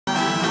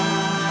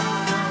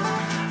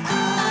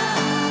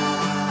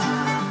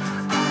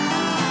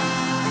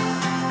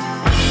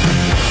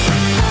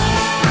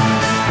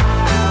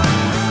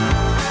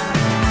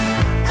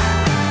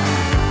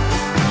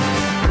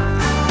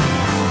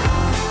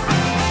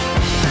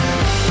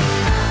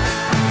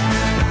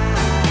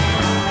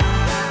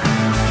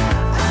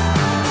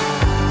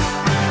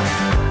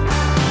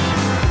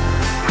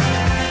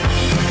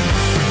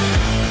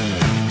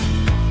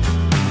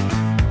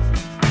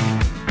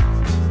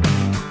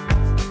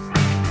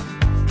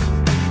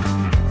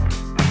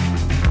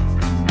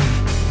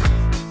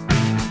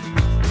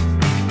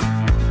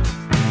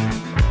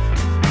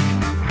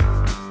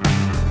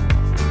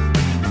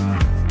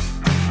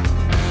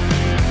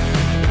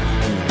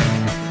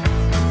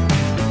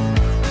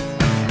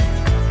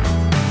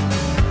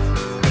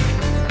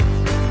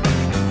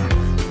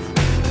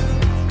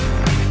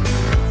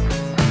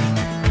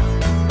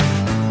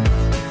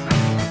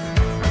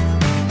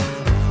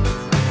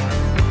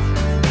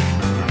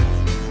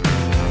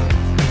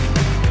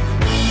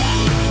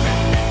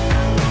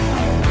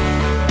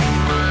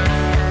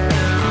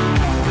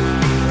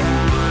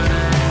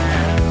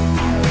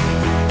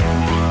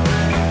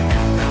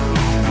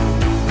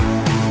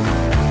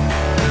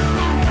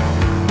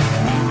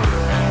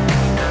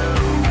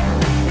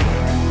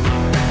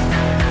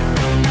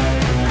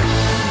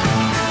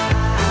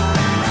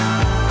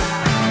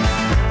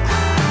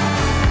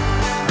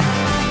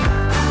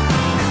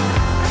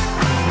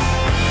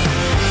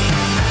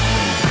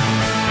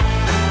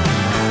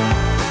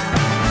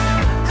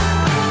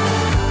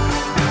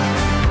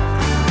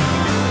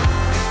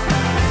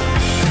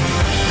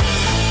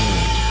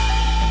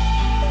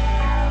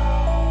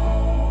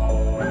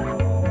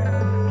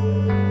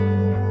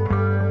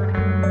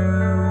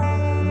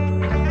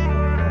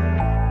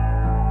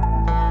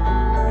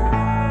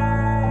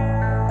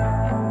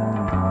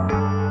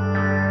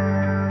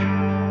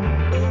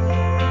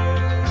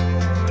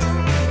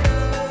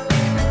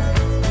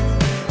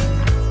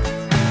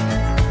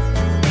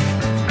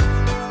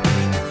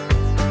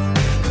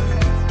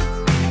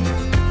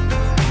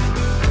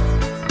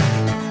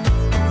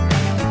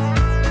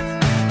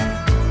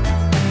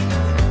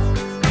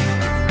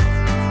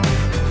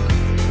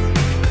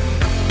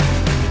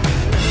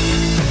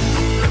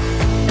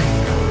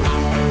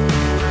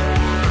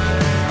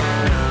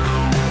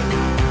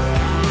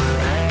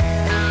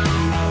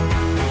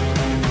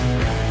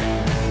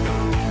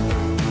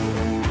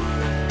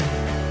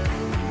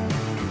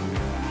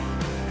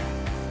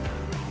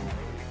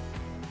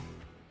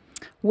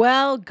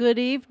Well, good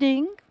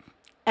evening,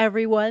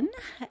 everyone,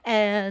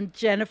 and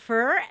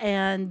Jennifer,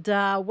 and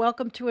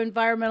welcome to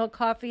Environmental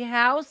Coffee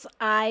House.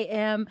 I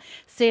am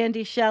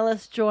Sandy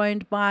Schoelles,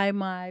 joined by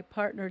my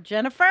partner,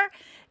 Jennifer.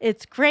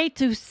 It's great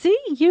to see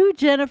you,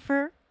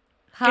 Jennifer.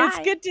 It's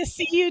Hi. good to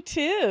see you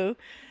too.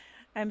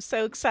 I'm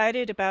so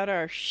excited about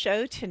our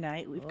show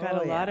tonight. We've got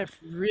Oh, a lot yeah. of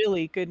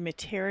really good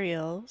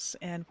materials,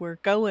 and we're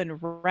going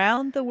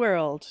around the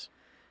world.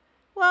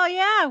 Well,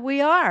 yeah, we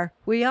are.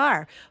 We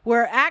are.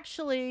 We're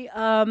actually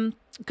going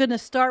to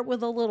start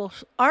with a little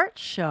art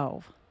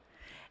show,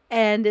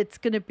 and it's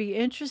going to be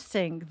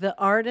interesting. The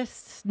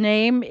artist's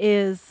name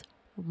is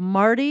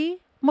Marty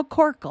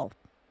McCorkle.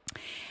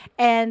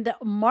 And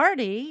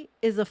Marty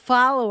is a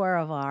follower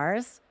of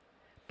ours,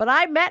 but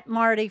I met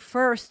Marty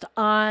first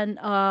on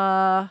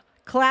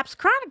Collapse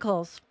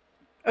Chronicles.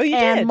 Oh, you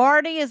And did?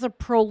 Marty is a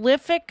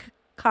prolific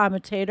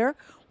commentator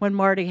when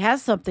Marty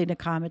has something to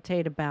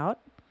commentate about.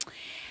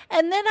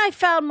 And then I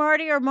found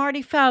Marty, or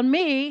Marty found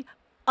me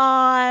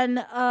on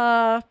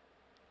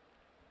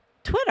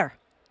Twitter.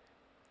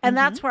 And Mm-hmm.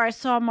 that's where I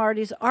saw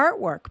Marty's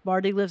artwork.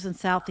 Marty lives in Oh,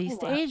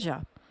 Southeast wow.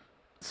 Asia.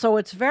 So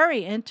it's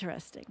very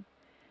interesting.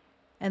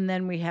 And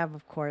then we have,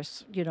 of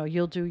course,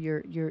 you'll do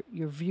your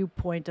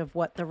viewpoint of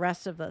what the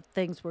rest of the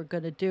things we're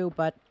going to do.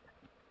 But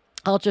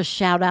I'll just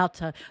shout out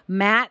to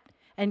Matt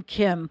and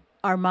Kim.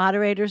 Our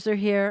moderators are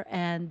here,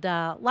 and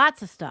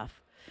lots of stuff.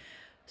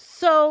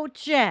 So,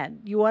 Jen,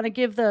 you want to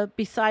give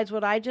besides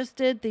what I just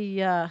did,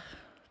 the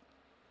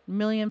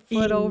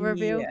million-foot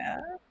overview?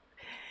 Yeah.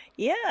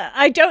 Yeah.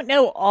 I don't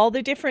know all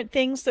the different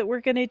things that we're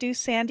going to do,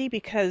 Sandy,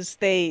 because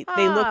they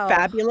look Oh,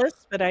 fabulous,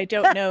 but I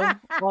don't know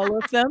all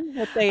of them,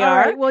 what they all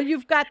right. are. Well,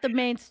 you've got the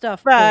main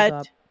stuff pulled But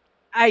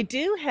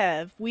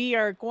up. we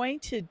are going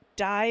to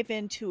dive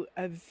into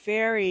a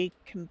very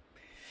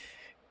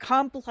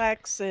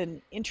complex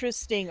and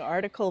interesting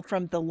article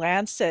from the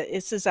Lancet.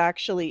 This is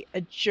actually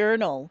a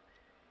journal,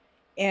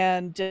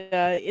 and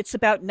it's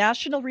about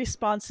national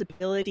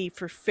responsibility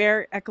for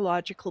fair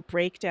ecological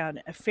breakdown,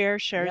 a fair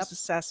shares Yep.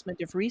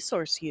 assessment of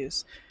resource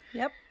use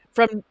Yep.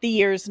 from the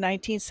years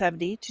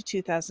 1970 to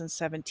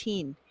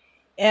 2017.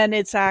 And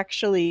it's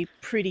actually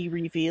pretty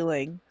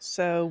revealing.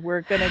 So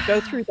we're going to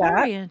go through that.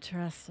 Very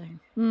interesting.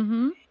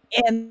 Mm-hmm.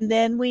 And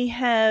then we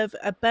have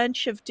a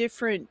bunch of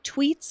different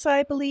tweets,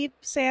 I believe,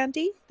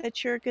 Sandy,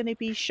 that you're going to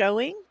be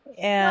showing.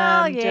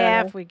 Well, And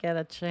yeah, if we get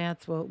a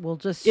chance, we'll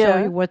just show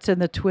yeah, you what's in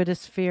the Twitter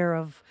sphere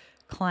of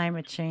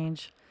climate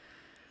change.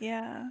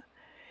 yeah.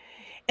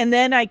 And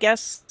then I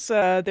guess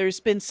there's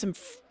been some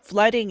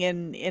flooding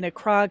in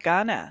Accra,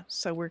 Ghana.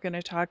 So we're going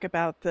to talk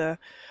about the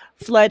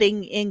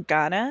flooding in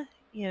Ghana.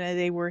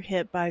 They were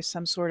hit by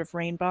some sort of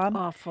rain bomb.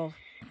 Awful.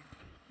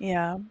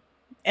 Yeah.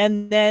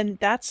 And then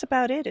that's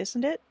about it,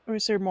 isn't it? Or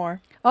is there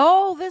more?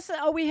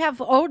 We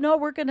have, oh no,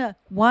 we're going to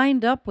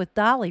wind up with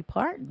Dolly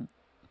Parton.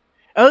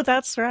 Oh,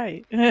 that's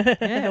right.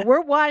 Yeah,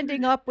 we're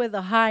winding up with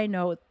a high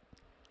note,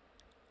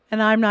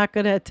 and I'm not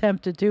going to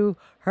attempt to do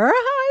her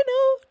high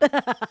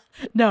note.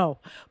 No,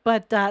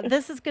 but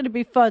this is going to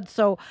be fun.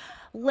 So,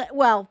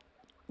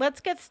 let's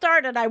get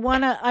started.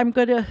 I'm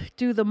going to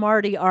do the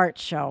Marty art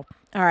show.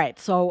 All right.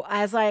 So,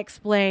 as I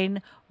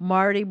explained,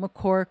 Marty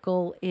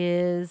McCorkle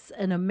is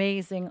an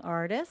amazing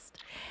artist.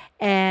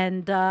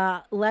 And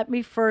let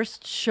me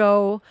first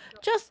show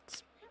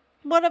just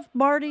one of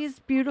Marty's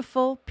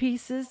beautiful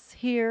pieces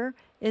here.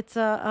 It's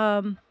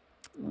a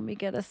let me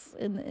get us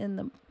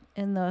in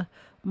the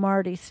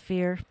Marty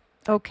sphere.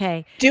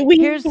 Okay. Do we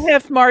Here's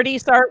have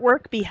Marty's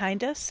artwork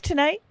behind us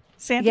tonight,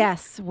 Sandy?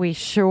 Yes, we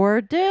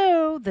sure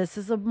do. This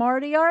is a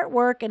Marty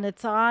artwork, and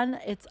it's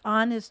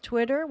on his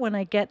Twitter when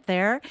I get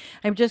there.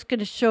 I'm just going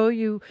to show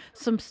you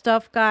some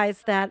stuff,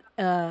 guys, that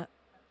a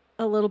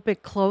little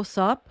bit close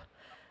up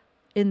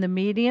in the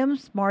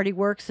mediums. Marty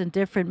works in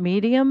different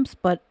mediums,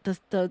 but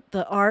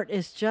the art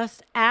is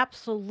just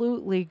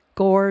absolutely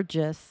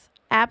gorgeous.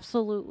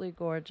 Absolutely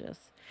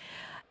gorgeous.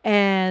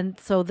 And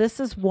so this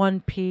is one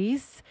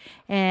piece.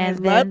 I And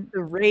love then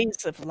the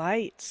rays of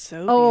light.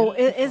 So oh,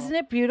 beautiful. isn't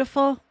it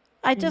beautiful?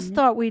 I just Mhm.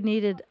 thought we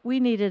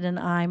needed an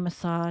eye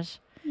massage.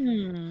 We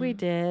Hmm.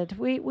 did.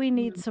 We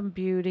need Mm. some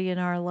beauty in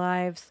our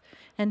lives.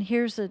 And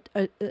here's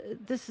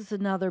this is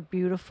another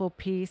beautiful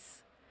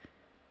piece.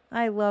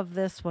 I love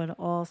this one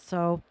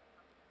also.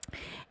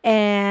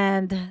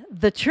 And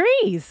the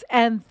trees.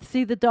 And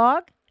see the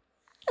dog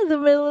in the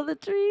middle of the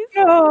trees?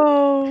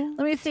 Oh,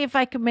 Let me see if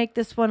I can make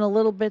this one a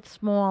little bit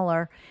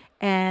smaller.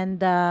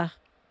 And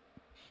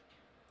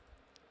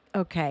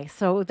okay,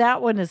 so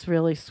that one is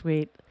really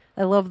sweet.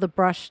 I love the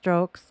brush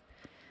strokes.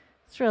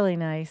 It's really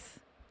nice.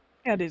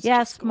 that is just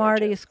Yes,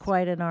 Marty is gorgeous.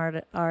 quite an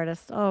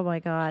artist. Oh my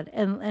God!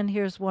 And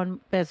here's one.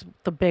 There's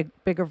the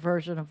bigger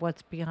version of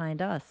what's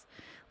behind us.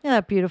 Look at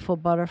that beautiful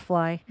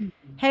butterfly. Mhm.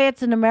 Hey,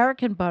 it's an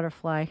American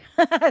butterfly.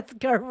 It's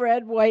got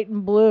red, white,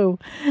 and blue.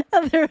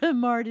 And there,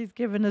 Marty's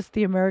giving us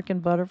the American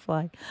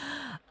butterfly.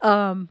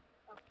 Um,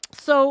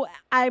 so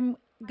I'm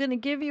gonna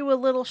give you a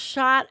little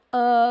shot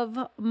of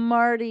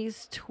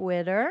Marty's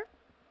Twitter,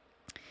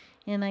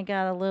 and I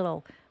got a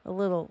little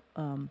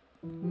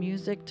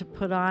music to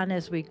put on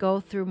as we go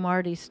through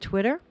Marty's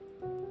Twitter.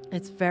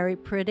 It's very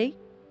pretty.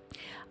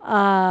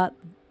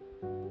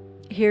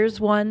 Here's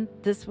one.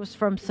 This was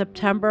from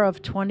September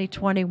of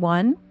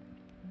 2021.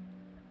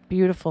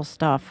 Beautiful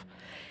stuff.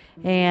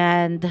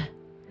 And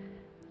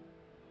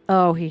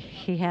oh,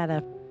 he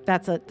had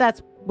that's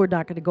we're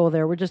not going to go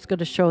there. We're just going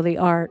to show the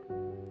art.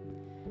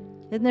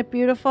 Isn't it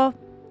beautiful?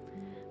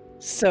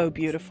 So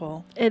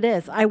beautiful. It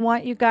is. I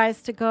want you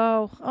guys to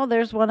go. Oh,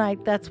 there's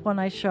that's one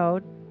I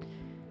showed.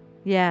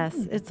 Yes,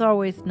 it's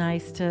always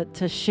nice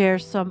to share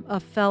a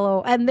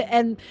fellow,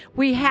 and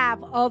we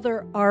have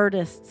other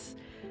artists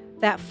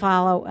that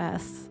follow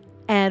us.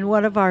 And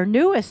one of our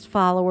newest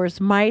followers,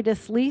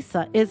 Midas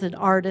Lisa, is an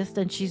artist,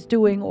 and she's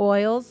doing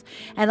oils,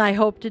 and I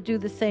hope to do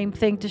the same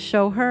thing to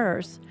show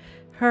hers.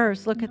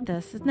 Look at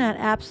this. Isn't that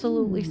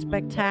absolutely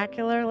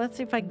spectacular? Let's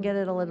see if I can get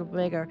it a little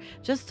bigger.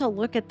 Just to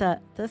look at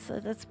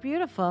that's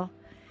beautiful.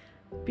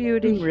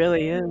 Beauty. It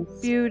really is.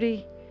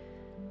 Beauty.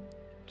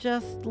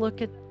 Just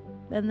look at,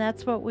 and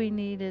that's what we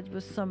needed,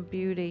 was some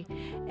beauty.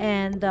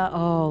 And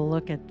oh,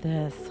 look at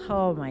this.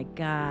 Oh my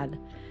God.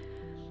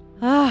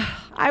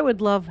 I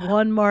would love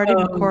one Marty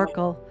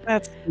McCorkle.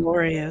 That's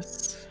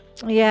glorious.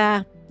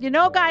 Yeah. You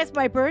know, guys,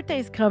 my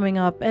birthday's coming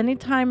up.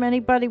 Anytime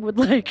anybody would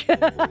like,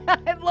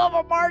 I'd love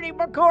a Marty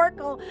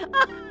McCorkle.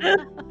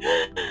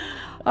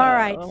 All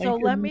right, so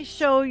let me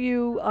show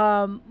you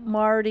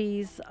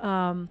Marty's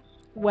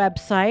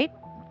website,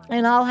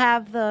 and I'll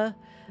have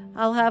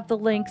the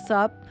links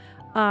up.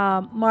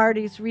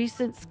 Marty's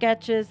recent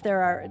sketches.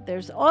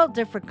 There's all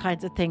different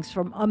kinds of things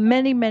from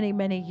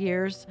many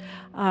years.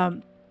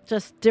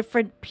 Just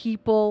different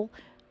people.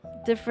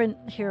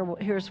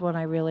 Here's one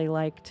I really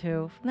like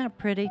too. Isn't that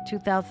pretty?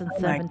 2017.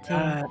 Oh my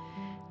God.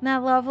 Isn't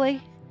that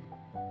lovely?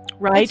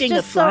 Riding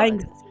a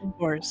flying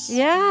horse.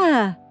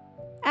 Yeah.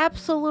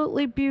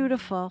 Absolutely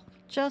beautiful.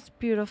 Just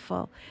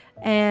beautiful.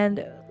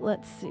 And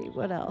let's see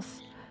what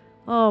else.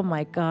 Oh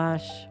my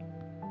gosh.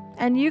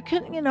 And you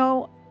can,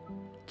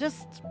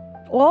 just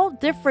all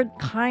different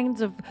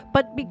kinds of,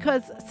 but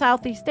because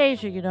Southeast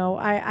Asia,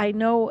 I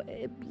know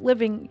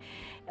living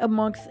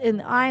in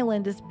the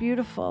island is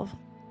beautiful.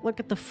 Look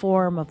at the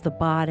form of the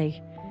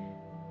body.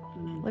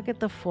 Look at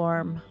the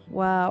form.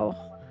 Wow.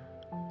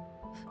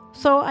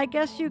 So I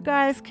guess you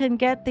guys can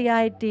get the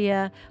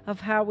idea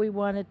of how we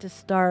wanted to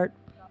start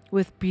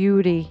with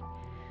beauty.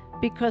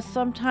 Because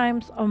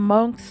sometimes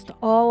amongst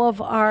all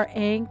of our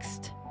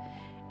angst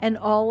and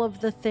all of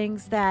the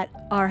things that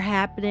are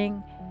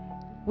happening,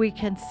 we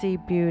can see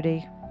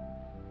beauty.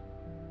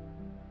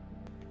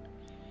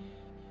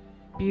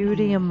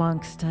 Beauty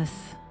amongst us.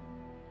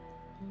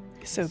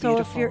 So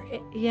beautiful.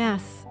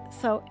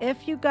 So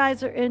if you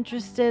guys are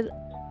interested,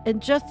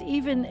 and just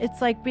even,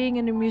 it's like being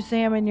in a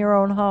museum in your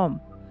own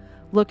home,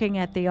 looking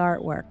at the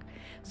artwork.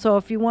 So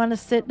if you want to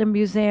sit in a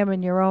museum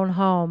in your own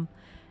home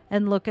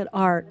and look at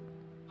art,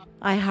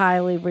 I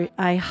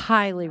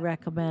highly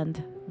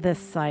recommend this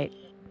site.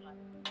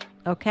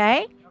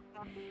 Okay?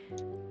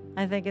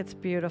 I think it's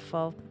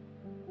beautiful.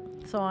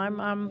 So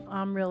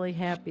I'm really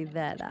happy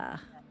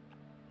that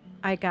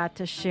I got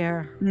to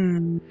share So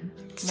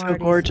Marty's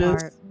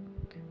gorgeous. art.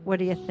 What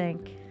do you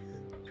think?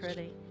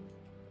 Pretty.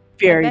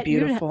 Very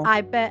beautiful. I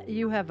bet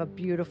you have a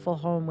beautiful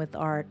home with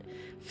art,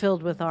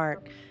 filled with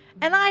art.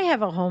 And I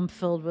have a home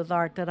filled with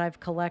art that I've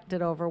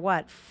collected over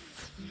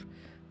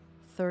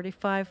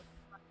 35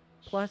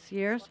 plus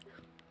years?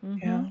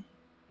 Mm-hmm. Yeah.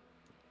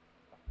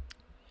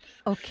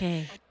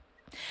 Okay.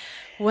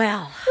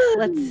 Well,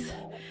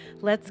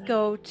 let's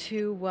go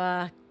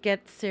to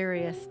get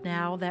serious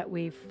now that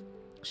we've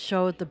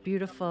showed the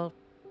beautiful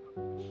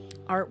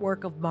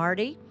artwork of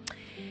Marty.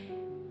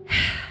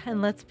 And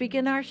let's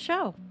begin our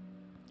show.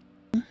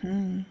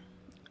 Mm-hmm.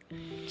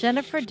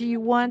 Jennifer, do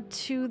you want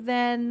to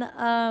then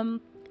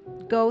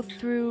go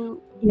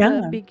through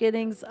the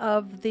beginnings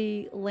of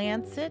the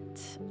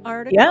Lancet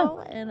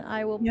article? And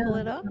I will pull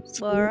it up.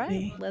 Absolutely. All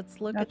right,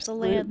 let's look at the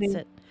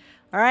Lancet.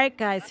 All right,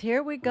 guys,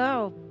 here we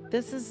go.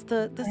 This is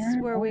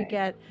where we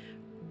get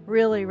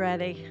really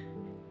ready.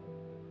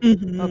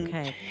 Mm-hmm.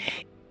 Okay.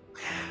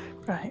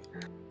 Right.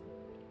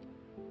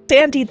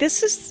 Sandy,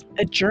 this is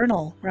a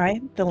journal,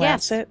 right? The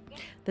Lancet. Yes,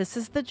 this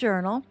is the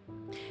journal.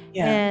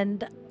 Yeah.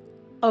 And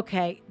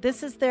okay,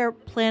 this is their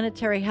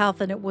planetary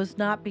health, and it was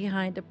not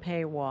behind a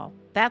paywall.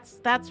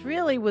 That's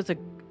really was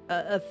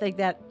a thing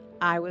that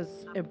I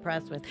was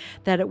impressed with,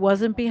 that it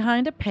wasn't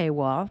behind a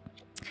paywall,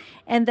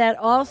 and that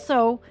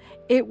also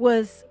it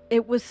was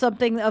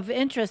something of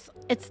interest.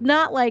 It's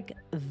not like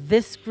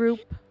this group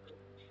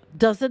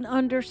doesn't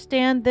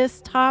understand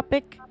this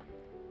topic,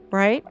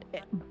 right?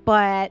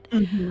 But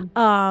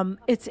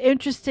it's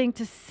interesting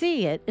to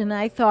see it. And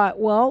I thought,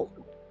 well,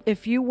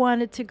 if you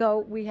wanted to go,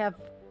 we have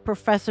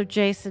Professor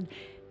Jason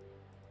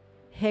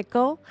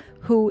Hickel,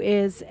 who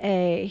is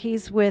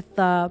he's with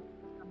the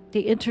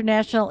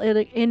International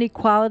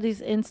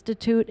Inequalities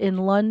Institute in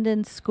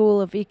London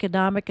School of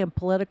Economic and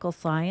Political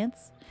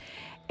Science.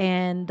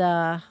 And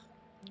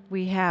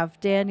we have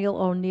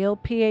Daniel O'Neill,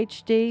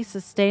 PhD,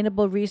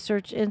 Sustainable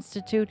Research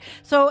Institute.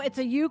 So it's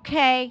a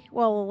UK,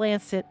 well,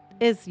 Lancet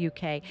is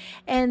UK,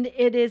 and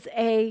it is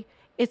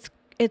it's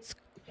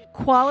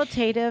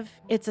qualitative.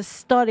 It's a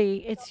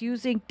study. It's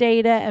using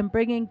data and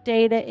bringing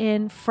data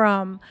in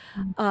from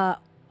uh,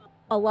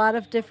 a lot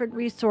of different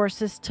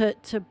resources to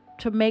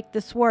make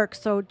this work.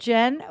 So,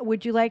 Jen,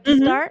 would you like to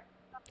Hmm. start?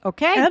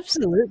 Okay.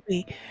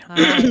 Absolutely. All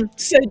right.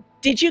 So,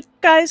 did you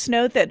guys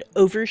know that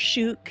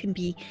overshoot can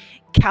be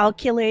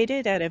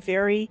calculated at a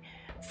very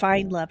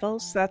fine level?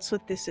 So, that's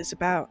what this is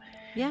about.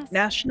 Yes.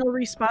 National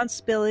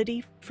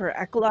responsibility for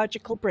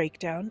ecological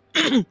breakdown,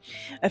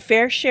 a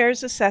fair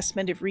shares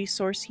assessment of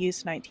resource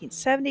use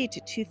 1970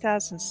 to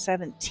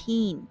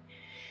 2017.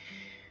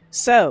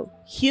 So,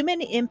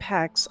 human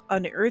impacts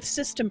on Earth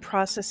system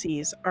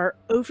processes are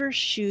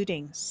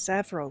overshooting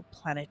several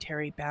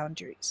planetary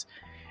boundaries,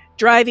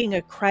 driving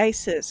a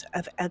crisis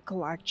of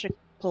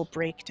ecological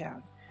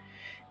breakdown.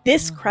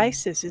 This Hmm.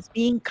 crisis is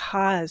being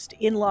caused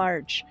in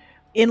large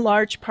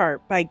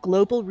part by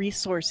global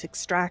resource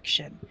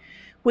extraction,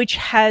 which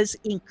has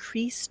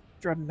increased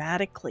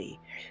dramatically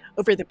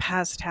over the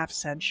past half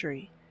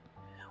century.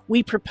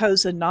 We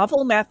propose a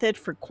novel method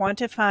for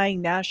quantifying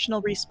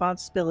national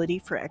responsibility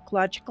for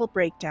ecological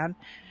breakdown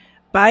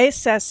by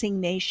assessing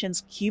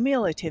nations'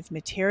 cumulative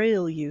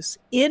material use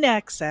in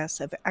excess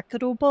of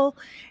equitable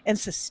and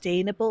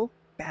sustainable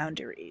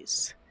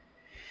boundaries.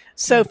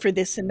 So, for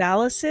this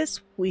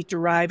analysis, we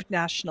derived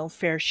national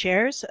fair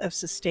shares of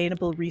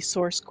sustainable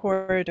resource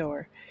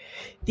corridor.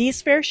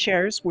 These fair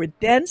shares were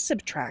then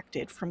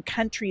subtracted from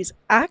countries'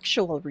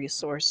 actual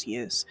resource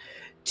use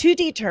to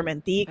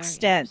determine the Very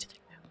extent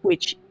interesting.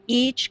 which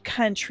each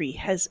country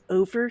has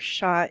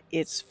overshot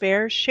its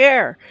fair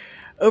share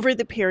over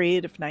the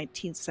period of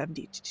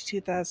 1970 to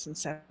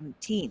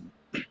 2017.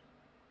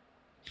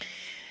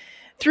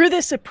 Through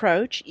this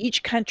approach,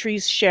 each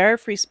country's share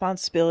of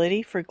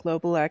responsibility for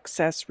global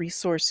excess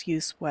resource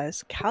use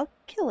was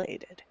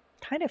calculated.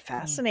 Kind of Hmm.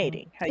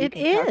 fascinating how you It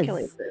can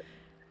calculate is. this.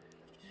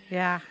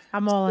 Yeah,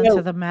 I'm all into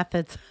So, the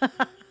methods.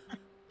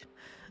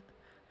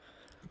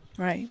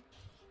 right.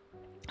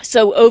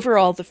 So,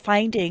 overall, the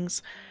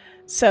findings.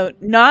 So,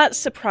 not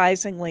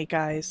surprisingly,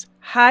 guys,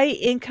 high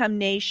income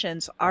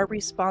nations are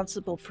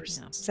responsible for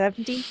Yeah.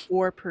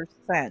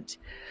 74%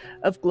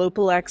 of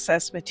global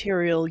excess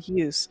material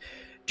use,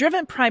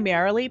 driven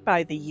primarily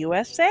by the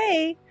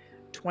USA,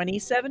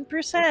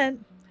 27%,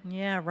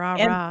 Yeah. Rah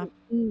and rah.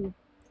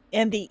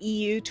 and the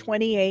EU,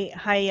 28,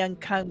 high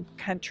income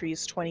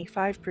countries,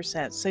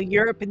 25%. So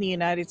Europe and the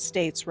United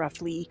States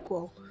roughly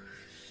equal.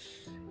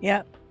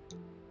 Yeah.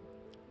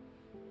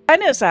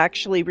 China is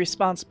actually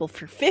responsible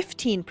for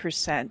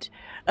 15%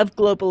 of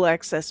global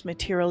excess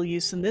material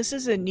use, and this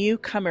is a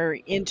newcomer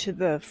into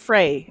the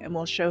fray, and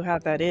we'll show how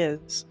that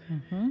is.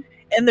 Hmm.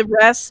 And the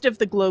rest of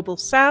the global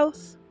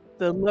south,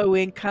 the low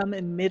income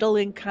and middle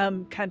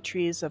income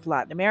countries of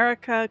Latin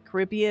America,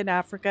 Caribbean,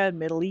 Africa, and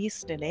Middle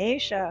East and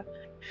Asia,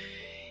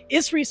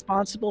 is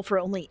responsible for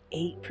only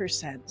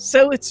 8%.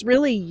 So it's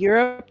really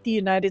Europe, the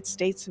United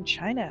States, and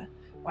China.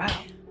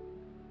 Wow.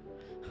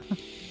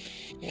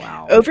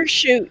 Wow.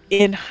 Overshoot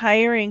in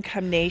higher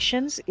income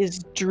nations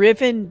is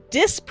driven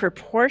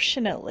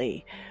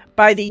disproportionately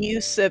by the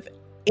use of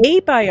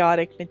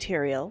abiotic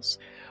materials,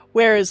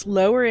 whereas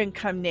lower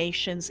income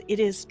nations, it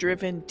is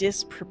driven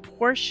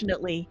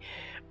disproportionately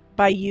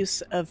by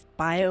use of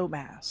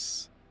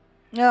biomass.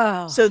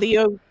 Oh. So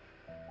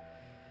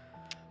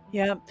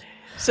yeah,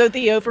 so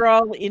the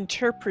overall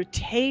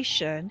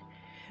interpretation,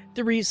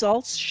 the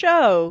results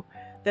show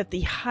that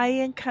the high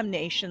income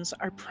nations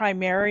are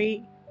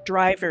primary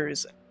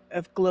drivers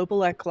of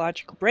global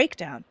ecological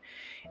breakdown,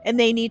 and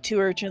they need to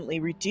urgently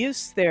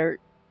reduce their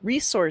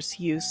resource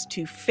use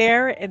to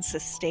fair and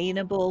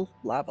sustainable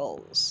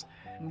levels.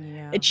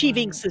 Yeah.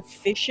 Achieving Right.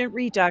 sufficient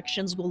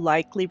reductions will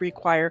likely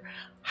require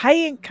high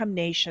income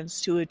nations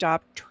to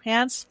adopt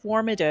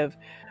transformative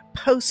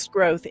post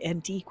growth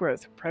and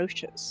degrowth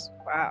approaches.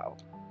 Wow.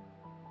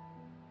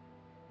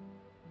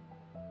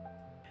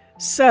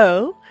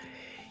 So,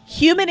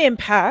 human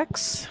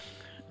impacts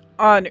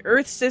on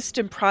Earth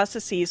system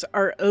processes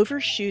are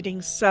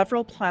overshooting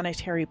several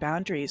planetary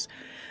boundaries,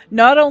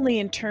 not only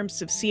in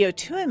terms of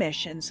CO2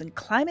 emissions and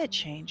climate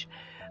change,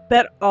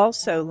 but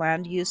also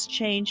land use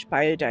change,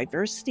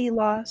 biodiversity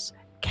loss,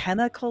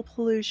 chemical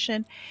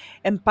pollution,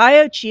 and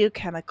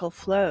biogeochemical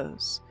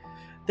flows.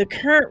 The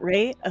current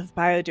rate of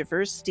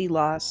biodiversity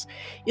loss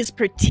is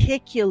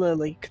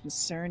particularly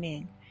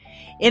concerning.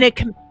 In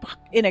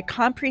a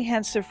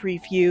comprehensive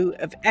review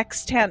of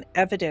extant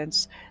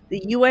evidence,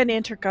 the UN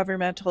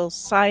Intergovernmental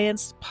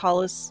Science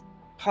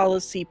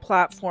Policy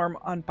Platform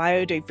on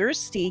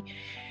Biodiversity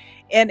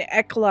and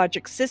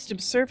Ecologic System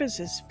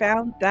Services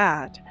found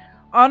that,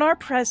 on our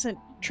present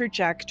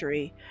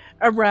trajectory,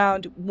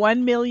 around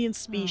 1 million Oh,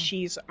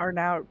 species are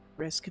now at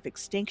risk of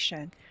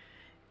extinction,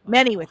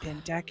 many wow. within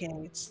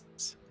decades.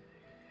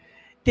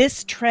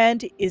 This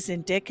trend is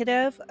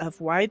indicative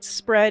of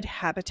widespread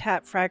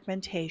habitat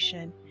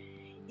fragmentation,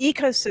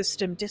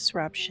 ecosystem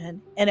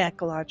disruption, and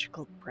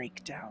ecological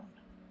breakdown.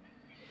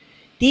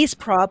 These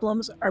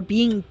problems are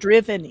being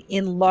driven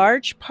in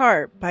large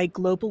part by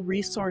global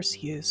resource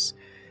use,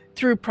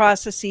 through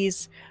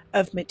processes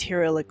of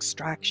material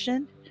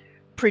extraction,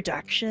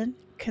 production,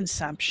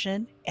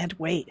 consumption, and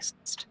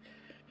waste.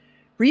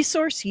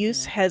 Resource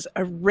use has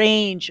a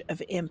range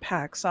of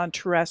impacts on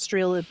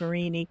terrestrial and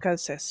marine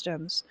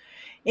ecosystems,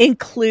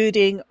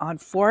 including on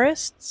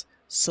forests,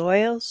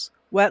 soils,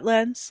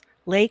 wetlands,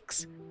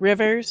 lakes,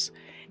 rivers,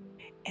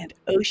 and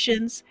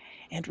oceans,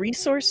 and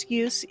resource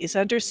use is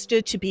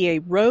understood to be a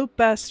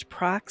robust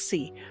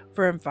proxy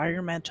for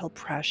environmental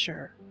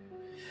pressure.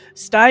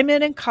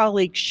 Steinman and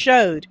colleagues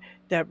showed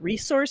that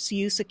resource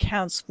use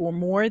accounts for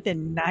more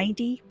than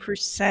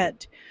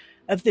 90%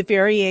 of the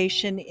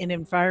variation in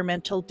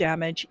environmental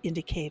damage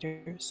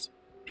indicators.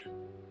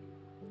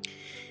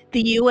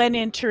 The UN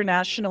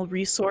International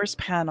Resource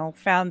Panel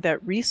found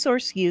that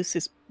resource use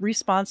is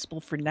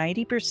responsible for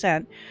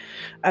 90%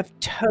 of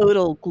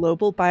total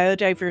global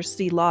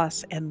biodiversity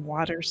loss and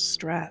water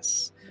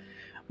stress.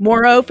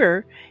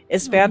 Moreover,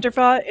 as van der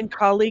Vaart and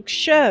colleagues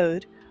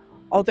showed,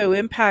 although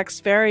impacts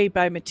vary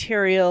by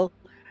material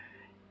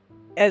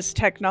as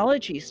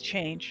technologies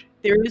change,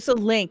 there is a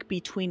link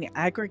between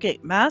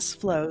aggregate mass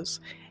flows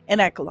and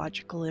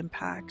ecological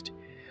impact,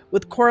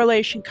 with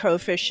correlation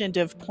coefficient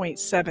of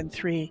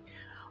 0.73.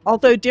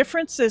 Although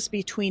differences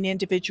between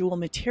individual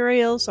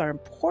materials are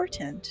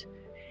important,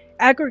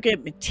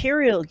 aggregate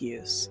material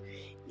use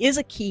is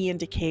a key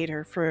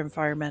indicator for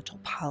environmental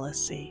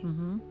policy.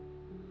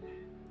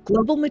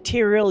 Global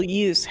material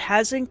use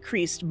has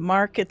increased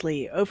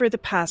markedly over the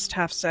past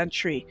half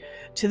century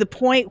to the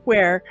point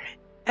where,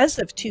 as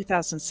of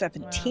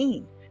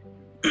 2017,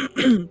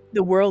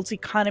 the world's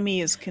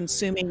economy is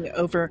consuming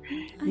over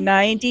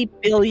 90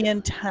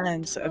 billion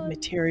tons of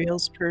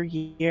materials per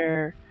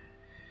year,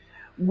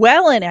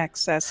 well in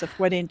excess of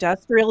what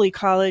industrial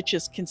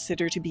ecologists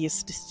consider to be a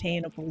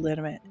sustainable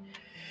limit.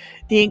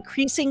 The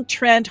increasing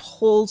trend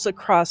holds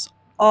across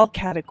all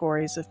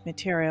categories of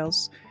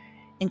materials,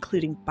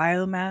 including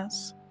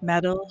biomass,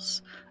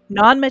 metals,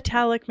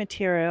 non-metallic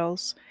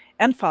materials,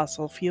 and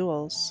fossil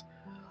fuels.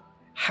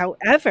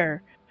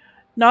 However,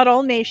 not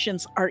all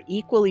nations are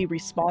equally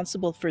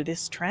responsible for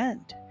this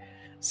trend.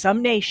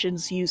 Some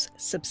nations use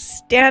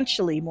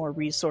substantially more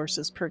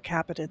resources per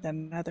capita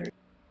than others.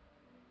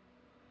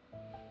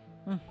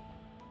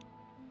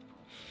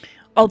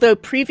 Although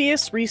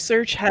previous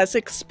research has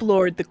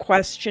explored the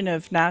question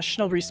of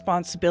national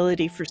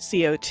responsibility for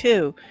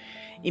CO2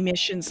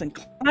 emissions and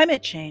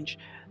climate change,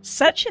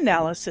 such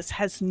analysis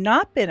has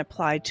not been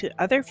applied to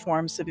other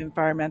forms of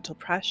environmental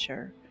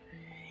pressure.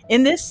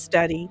 In this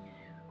study,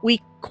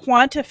 we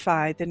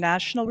quantify the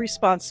national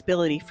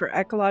responsibility for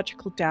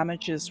ecological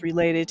damages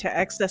related to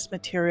excess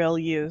material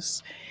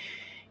use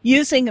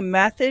using a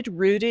method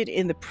rooted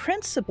in the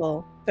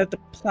principle that the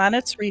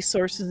planet's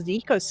resources and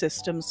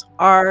ecosystems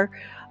are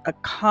a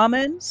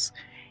commons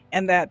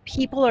and that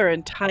people are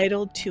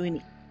entitled to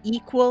an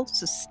equal,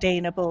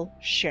 sustainable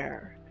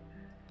share.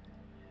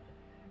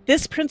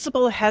 This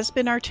principle has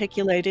been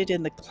articulated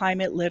in the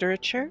climate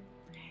literature,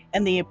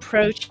 and the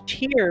approach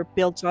here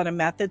builds on a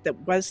method that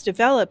was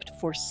developed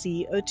for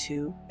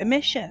CO2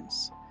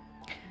 emissions.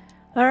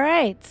 All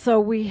right, so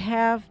we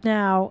have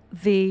now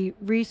the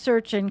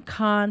research and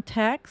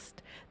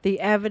context, the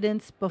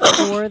evidence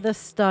before the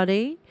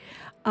study.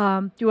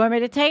 Do you want me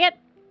to take it?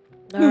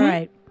 All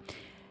right.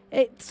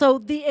 So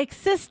the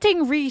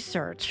existing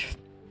research,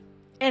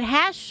 it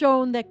has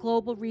shown that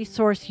global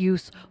resource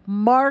use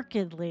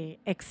markedly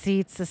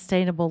exceeds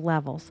sustainable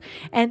levels,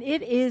 and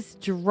it is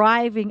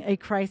driving a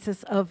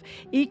crisis of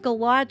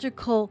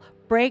ecological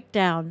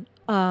breakdown,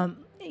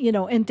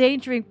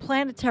 endangering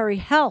planetary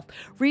health.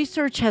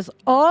 Research has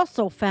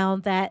also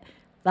found that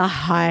the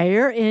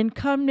higher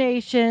income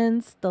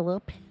nations, the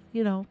little,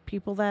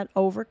 people that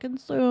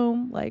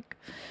overconsume like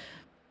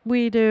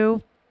we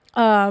do,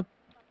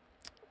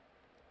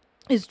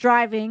 is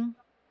driving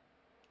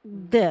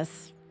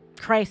this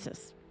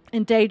crisis,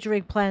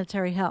 endangering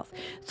planetary health.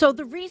 So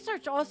the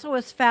research also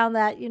has found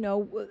that,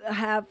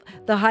 have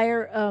the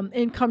higher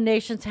income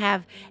nations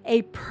have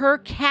a per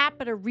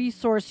capita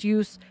resource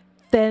use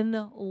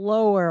than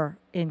lower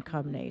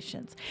income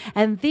nations.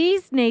 And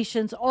these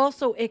nations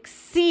also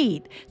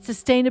exceed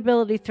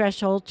sustainability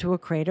threshold to a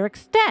greater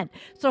extent.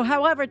 So,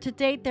 however, to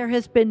date, there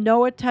has been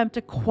no attempt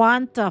to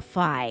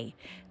quantify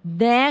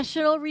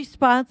national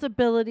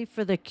responsibility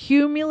for the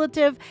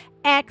cumulative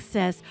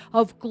excess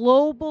of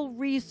global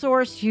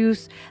resource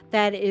use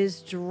that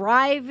is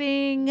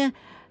driving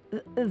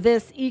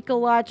this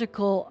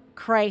ecological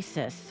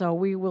crisis. So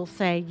we will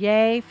say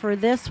yay for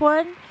this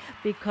one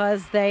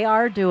because they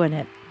are doing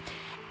it.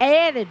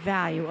 Added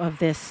value of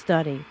this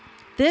study.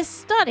 This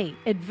study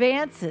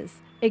advances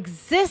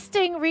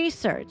existing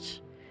research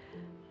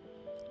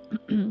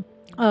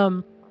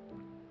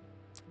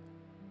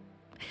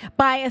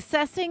by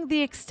assessing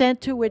the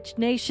extent to which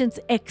nations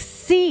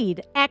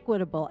exceed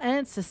equitable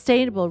and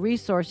sustainable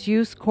resource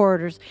use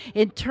corridors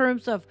in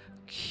terms of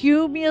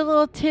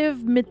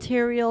cumulative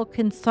material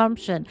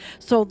consumption.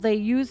 So they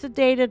use the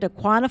data to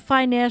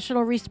quantify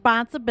national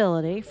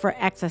responsibility for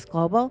excess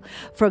global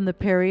from the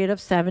period of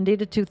 70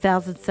 to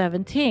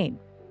 2017.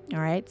 All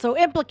right, so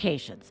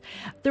implications.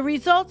 The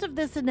results of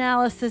this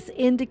analysis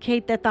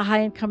indicate that the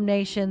high income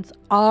nations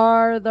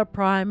are the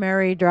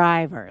primary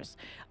drivers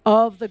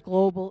of the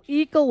global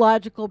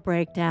ecological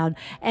breakdown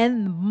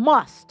and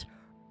must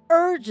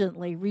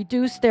urgently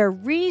reduce their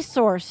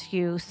resource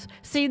use.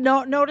 See,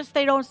 notice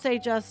they don't say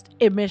just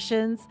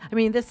emissions. I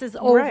mean, this is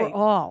Right.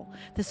 overall.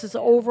 This is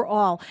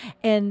overall,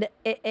 and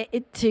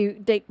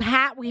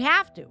we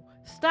have to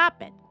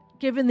stop it.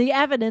 Given the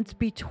evidence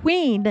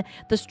between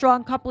the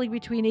strong coupling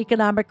between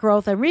economic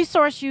growth and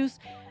resource use,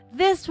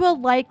 this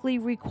will likely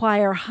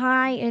require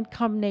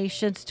high-income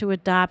nations to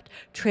adopt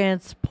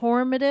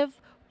transformative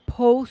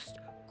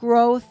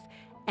post-growth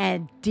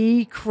and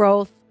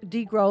degrowth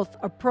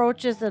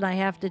approaches, and I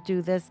have to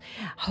do this.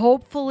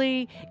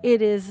 Hopefully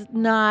it is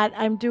not,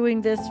 I'm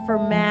doing this for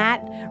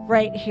Matt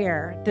right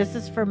here. This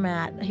is for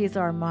Matt. He's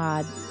our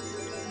mod.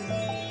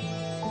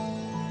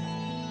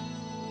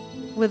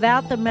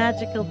 Without the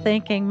magical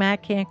thinking,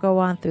 Matt can't go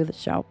on through the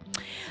show.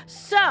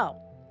 So,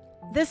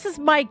 this is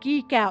my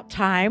geek out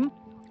time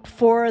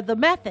for the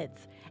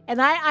methods.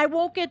 And I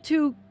won't get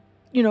too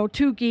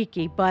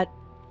geeky, but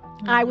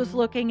I was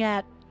looking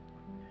at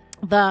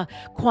the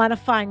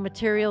quantifying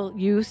material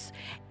use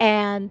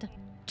and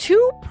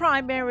two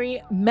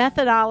primary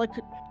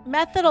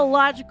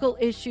methodological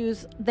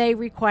issues they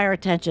require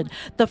attention.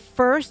 The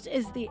first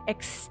is the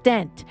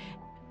extent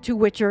to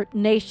which your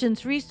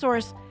nation's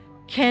resource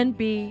can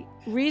be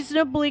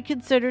reasonably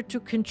considered to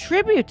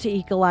contribute to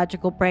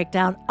ecological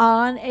breakdown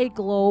on a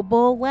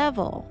global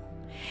level.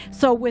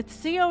 So with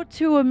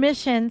CO2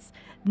 emissions,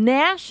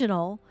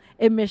 national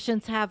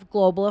emissions have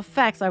global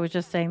effects. I was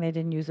just saying they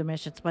didn't use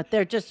emissions, but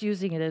they're just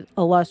using it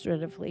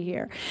illustratively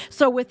here.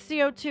 So with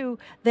CO2,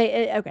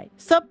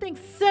 something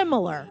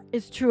similar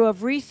is true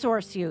of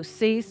resource use.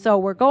 See, so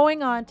we're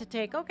going on to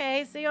take,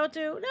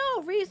 CO2,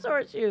 no,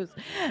 resource use.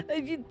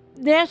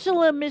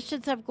 National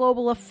emissions have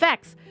global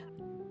effects.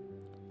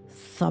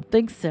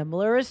 Something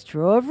similar is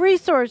true of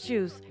resource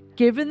use.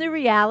 Given the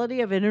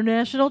reality of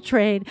international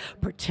trade,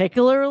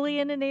 particularly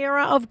in an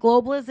era of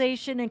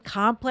globalization and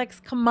complex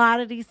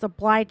commodity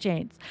supply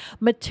chains,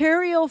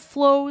 material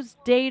flows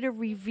data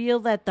reveal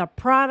that the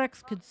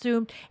products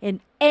consumed in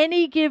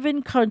any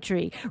given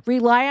country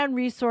rely on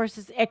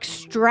resources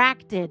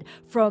extracted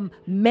from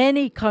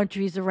many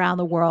countries around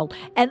the world.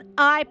 An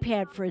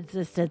iPad, for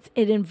instance,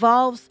 it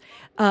involves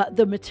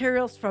the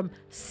materials from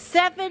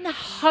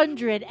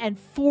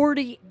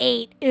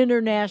 748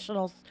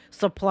 international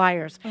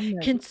suppliers. Oh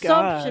my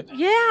Consumption, God.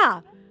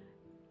 yeah.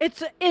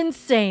 It's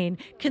insane.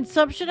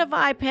 Consumption of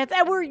iPads,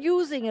 and we're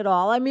using it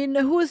all. I mean,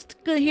 who's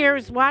here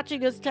is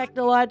watching us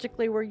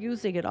technologically? We're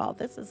using it all.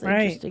 This is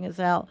interesting as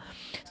hell.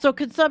 So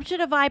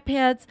consumption of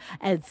iPads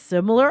and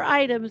similar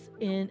items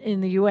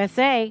in the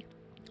USA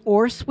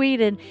or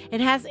Sweden, it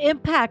has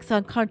impacts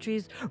on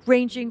countries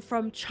ranging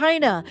from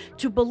China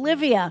to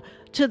Bolivia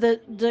to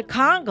the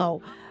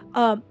Congo.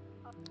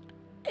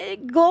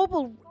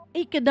 Global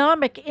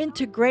economic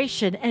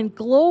integration and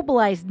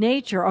globalized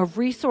nature of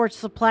resource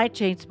supply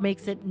chains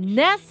makes it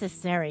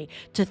necessary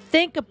to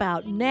think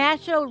about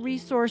national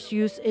resource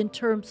use in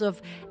terms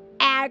of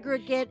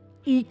aggregate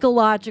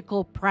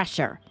ecological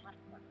pressure.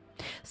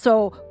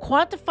 So,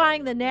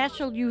 quantifying the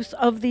national use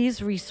of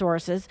these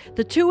resources,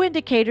 the two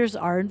indicators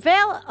are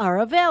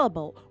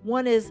available.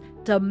 One is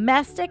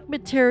domestic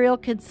material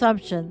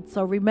consumption.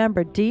 So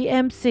remember,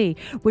 DMC,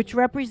 which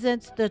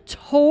represents the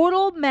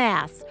total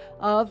mass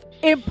of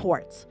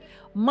imports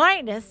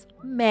minus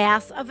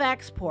mass of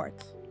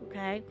exports.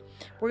 Okay,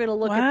 we're going to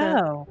look at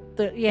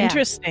the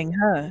Interesting,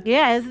 huh?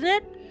 Yeah, isn't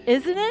it?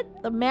 Isn't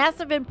it? The mass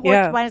of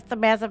imports minus the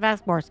mass of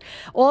exports.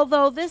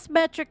 Although this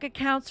metric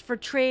accounts for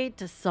trade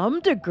to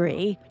some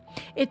degree,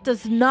 it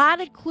does not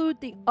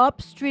include the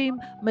upstream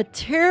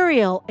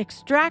material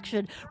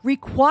extraction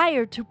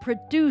required to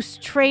produce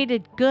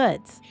traded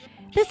goods.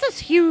 This is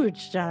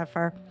huge,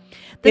 Jennifer.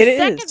 The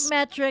second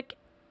metric,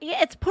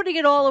 it's putting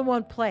it all in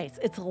one place.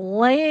 It's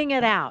laying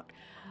it out.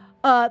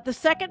 The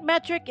second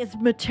metric is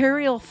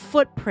material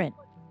footprint.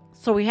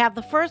 So we have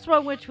the first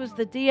one, which was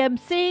the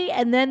DMC,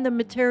 and then the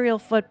material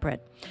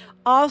footprint,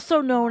 also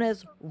known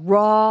as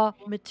raw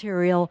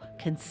material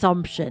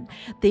consumption.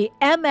 The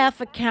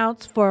MF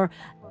accounts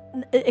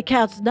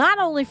not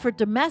only for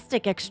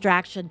domestic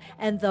extraction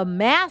and the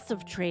mass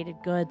of traded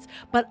goods,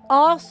 but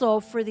also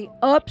for the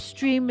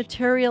upstream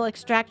material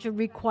extraction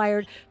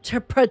required to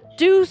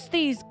produce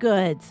these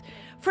goods.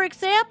 For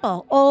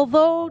example,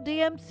 although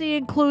DMC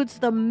includes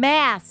the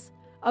mass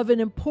of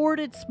an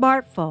imported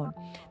smartphone,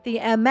 the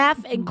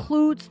MF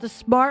includes the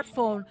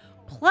smartphone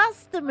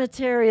plus the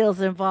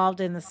materials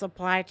involved in the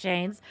supply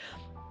chains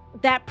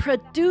that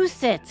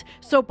produce it.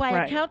 So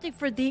by accounting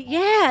for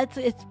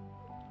it's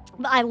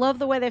I love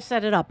the way they've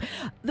set it up.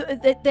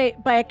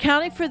 By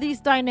accounting for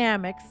these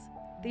dynamics,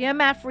 the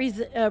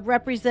MF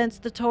represents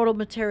the total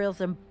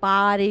materials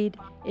embodied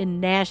in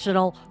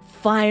national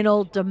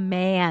final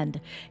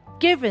demand.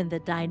 Given the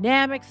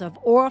dynamics of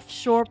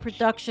offshore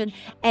production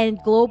and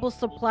global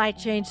supply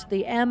chains,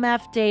 the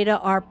MF data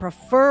are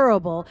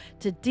preferable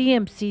to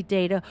DMC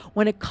data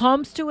when it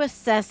comes to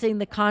assessing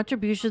the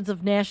contributions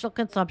of national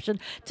consumption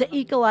to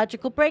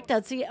ecological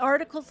breakdown. See,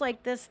 articles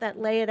like this that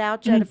lay it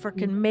out, Jennifer,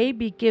 can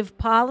maybe give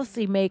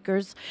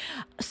policymakers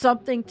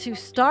something to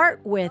start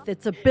with.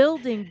 It's a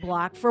building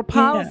block for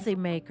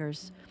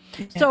policymakers.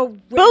 So,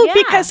 well,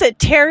 because it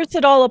tears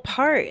it all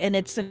apart, and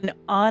it's an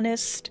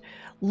honest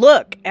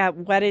look at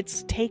what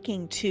it's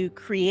taking to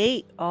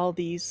create all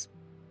these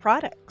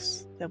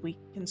products that we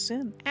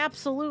consume.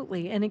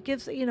 Absolutely. And it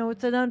gives,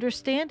 it's an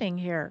understanding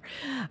here.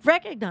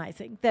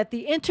 Recognizing that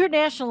the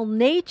international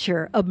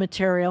nature of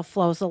material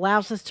flows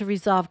allows us to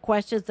resolve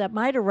questions that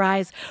might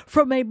arise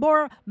from a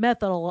more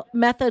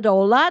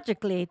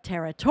methodologically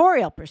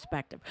territorial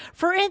perspective.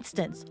 For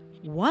instance,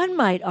 one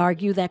might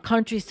argue that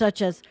countries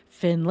such as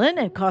Finland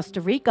and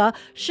Costa Rica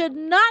should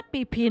not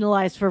be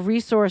penalized for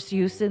resource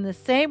use in the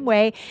same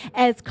way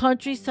as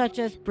countries such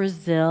as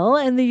Brazil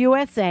and the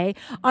USA,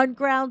 on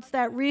grounds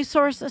that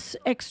resource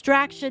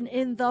extraction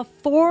in the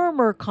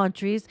former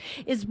countries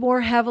is more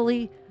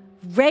heavily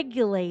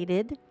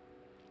regulated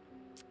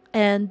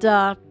and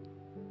I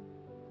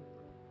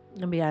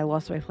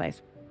lost my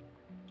place.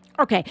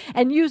 Okay,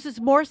 and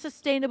uses more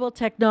sustainable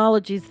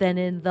technologies than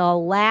in the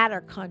latter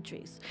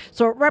countries.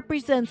 So it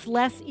represents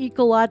less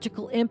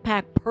ecological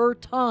impact per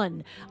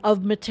ton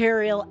of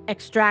material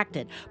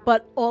extracted.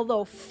 But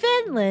although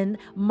Finland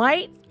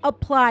might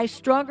apply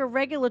stronger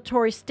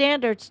regulatory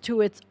standards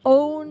to its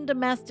own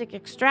domestic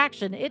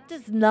extraction, it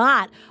does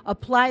not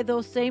apply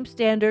those same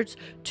standards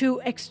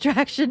to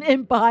extraction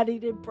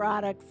embodied in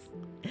products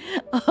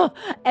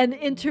and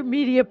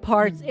intermediate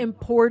parts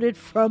imported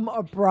from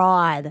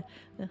abroad.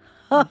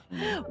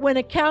 When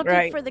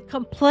accounting for the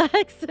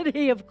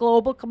complexity of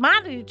global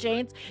commodity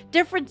chains,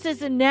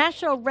 differences in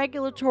national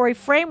regulatory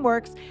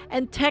frameworks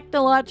and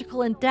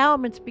technological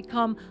endowments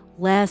become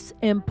less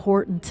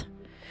important.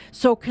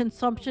 So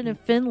consumption in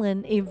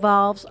Finland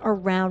evolves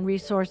around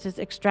resources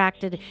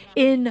extracted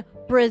in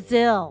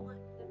Brazil,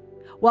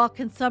 while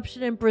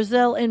consumption in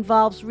Brazil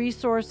involves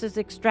resources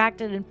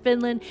extracted in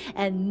Finland,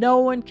 and no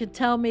one can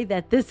tell me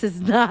that this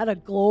is not a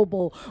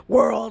global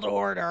world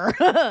order,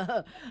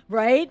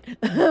 right?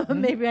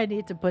 Maybe I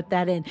need to put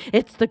that in.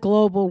 It's the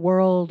global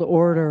world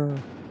order.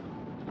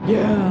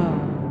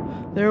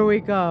 Yeah, there we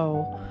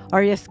go.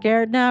 Are you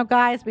scared now,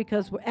 guys?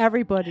 Because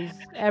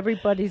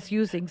everybody's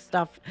using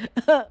stuff.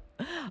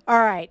 All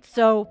right.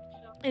 So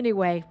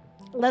anyway,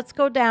 let's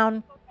go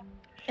down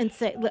and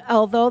say,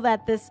 although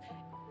that this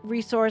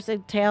resource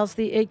entails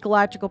the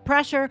ecological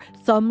pressure,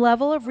 some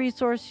level of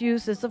resource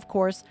use is, of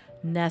course,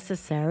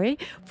 necessary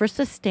for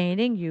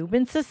sustaining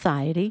human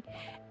society,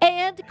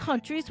 and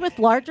countries with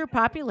larger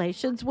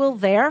populations will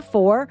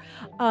therefore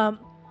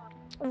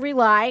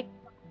rely.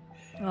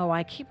 Oh,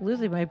 I keep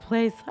losing my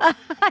place.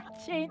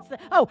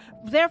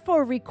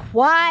 Therefore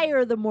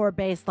require the more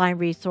baseline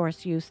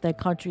resource use than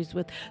countries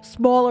with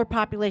smaller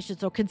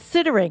populations. So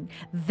considering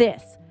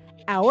this,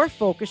 our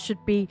focus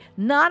should be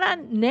not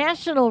on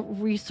national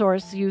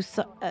resource use,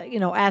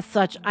 as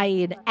such,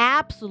 i.e. in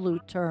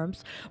absolute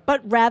terms,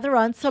 but rather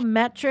on some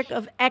metric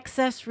of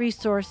excess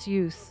resource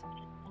use,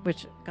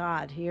 which,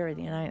 God, here in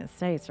the United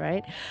States,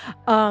 right?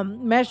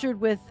 Measured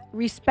with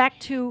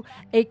respect to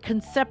a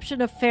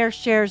conception of fair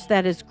shares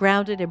that is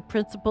grounded in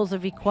principles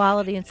of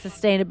equality and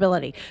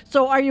sustainability.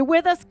 So are you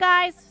with us,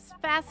 guys? It's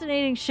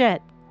fascinating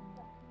shit.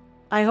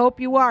 I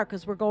hope you are,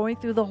 because we're going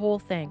through the whole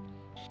thing.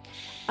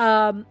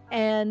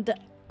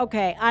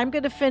 Okay, I'm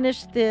going to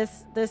finish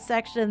this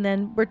section, and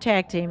then we're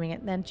tag teaming it,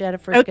 and then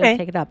Jennifer's going to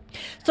take it up.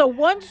 So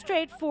one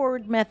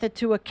straightforward method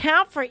to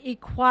account for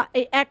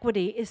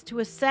equity is to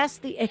assess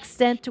the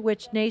extent to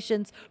which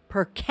nations'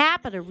 per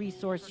capita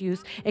resource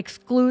use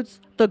excludes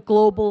the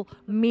global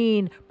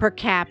mean per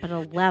capita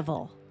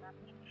level.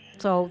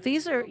 So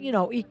these are,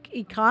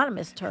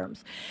 economist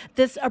terms.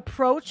 This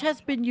approach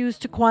has been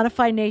used to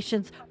quantify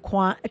nations'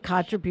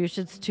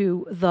 contributions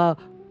to the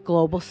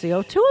global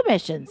CO2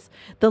 emissions.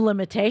 The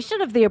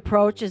limitation of the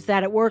approach is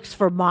that it works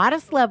for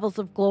modest levels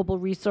of global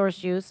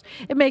resource use.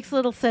 It makes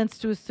little sense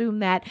to assume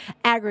that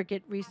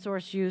aggregate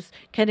resource use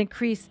can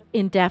increase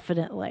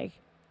indefinitely.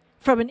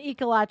 From an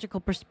ecological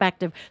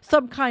perspective,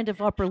 some kind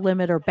of upper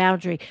limit or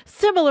boundary,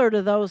 similar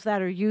to those that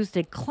are used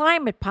in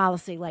climate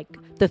policy, like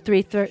the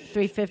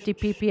 350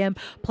 ppm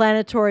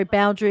planetary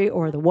boundary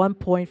or the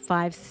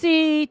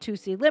 1.5C,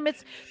 2C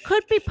limits,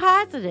 could be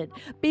posited,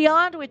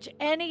 beyond which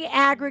any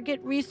aggregate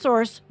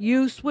resource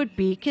use would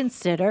be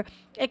considered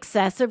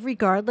excessive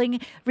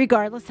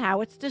regardless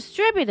how it's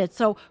distributed.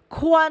 So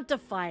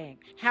quantifying.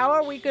 How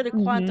are we going to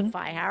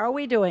quantify? How are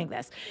we doing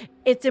this?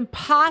 It's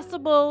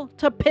impossible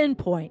to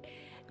pinpoint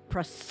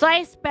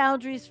precise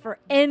boundaries for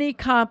any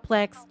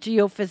complex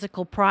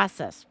geophysical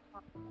process,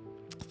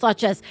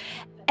 such as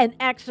An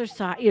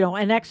exercise,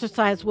 an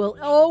exercise will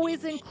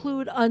always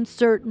include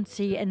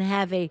uncertainty and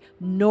have a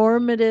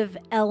normative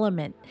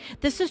element.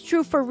 This is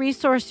true for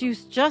resource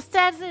use just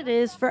as it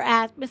is for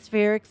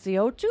atmospheric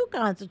CO2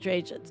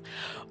 concentrations,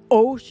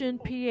 ocean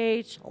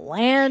pH,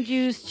 land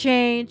use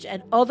change,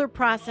 and other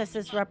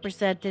processes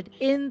represented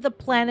in the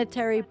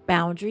planetary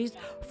boundaries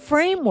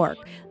framework.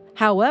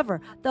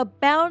 However, the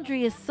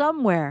boundary is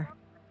somewhere,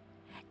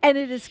 and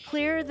it is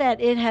clear that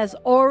it has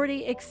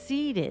already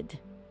exceeded.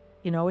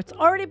 It's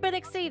already been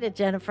exceeded,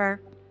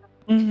 Jennifer.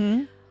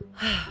 Mm-hmm.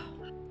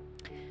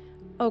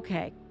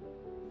 Okay.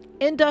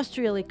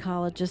 Industrial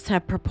ecologists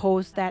have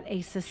proposed that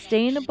a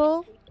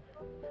sustainable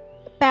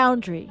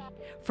boundary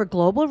for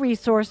global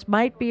resource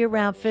might be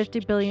around 50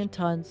 billion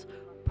tons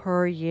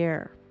per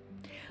year.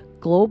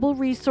 Global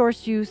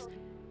resource use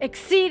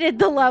exceeded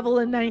the level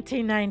in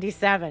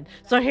 1997.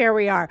 So here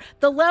we are.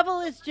 The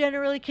level is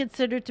generally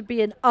considered to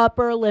be an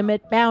upper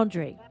limit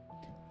boundary.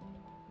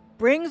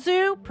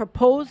 Bringsu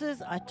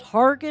proposes a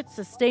target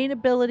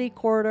sustainability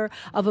corridor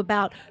of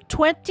about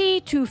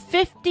 20 to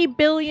 50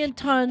 billion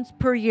tons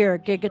per year,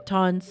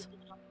 gigatons,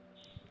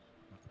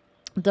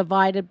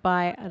 divided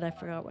by, and I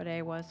forgot what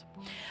A was.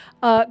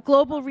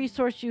 Global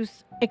resource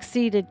use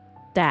exceeded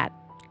that,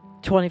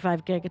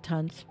 25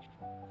 gigatons,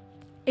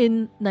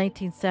 in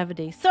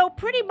 1970. So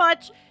pretty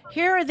much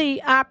here are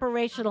the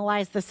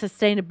operationalize the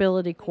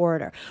sustainability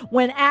corridor.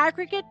 When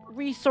aggregate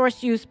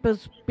resource use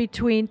was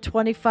between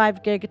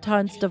 25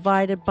 gigatons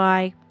divided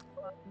by,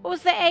 what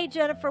was the A,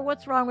 Jennifer?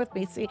 What's wrong with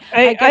me? See,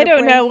 I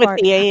don't know what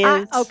the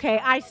A is.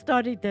 I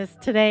studied this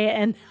today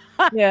and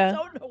yeah. I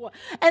don't know what.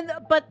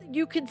 But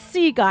you can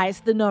see, guys,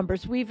 the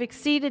numbers. We've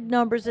exceeded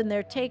numbers, and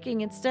they're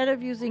taking, instead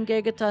of using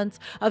gigatons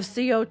of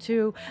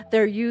CO2,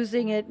 they're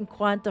using it and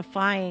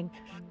quantifying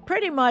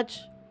pretty much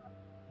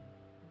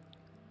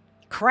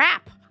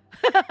crap.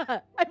 I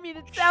mean,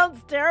 it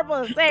sounds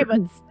terrible to say, but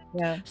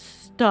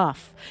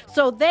stuff.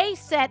 So they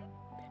set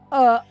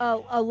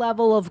a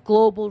level of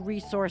global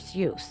resource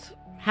use.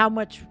 How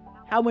much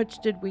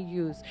did we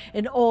use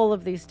in all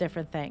of these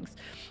different things?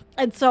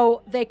 And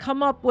so they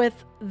come up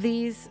with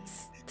these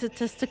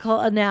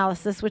statistical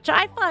analysis, which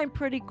I find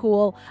pretty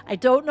cool. I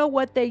don't know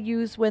what they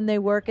use when they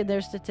work in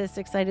their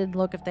statistics. I didn't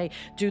look if they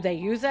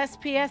use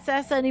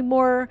SPSS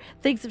anymore.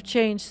 Things have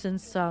changed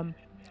since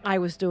I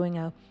was doing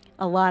a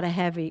lot of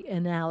heavy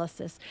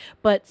analysis.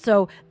 But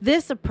so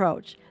this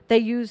approach, they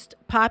used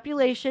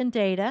population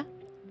data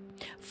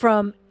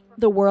from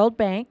the World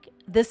Bank.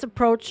 This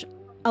approach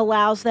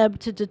allows them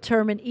to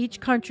determine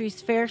each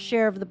country's fair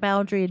share of the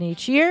boundary in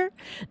each year.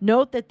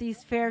 Note that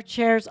these fair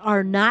shares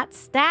are not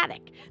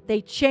static.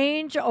 They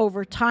change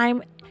over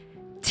time,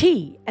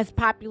 T, as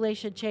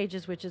population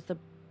changes, which is the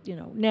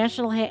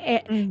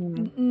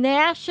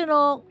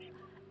national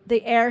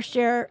the air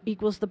share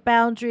equals the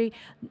boundary.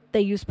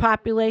 They use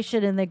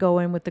population and they go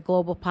in with the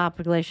global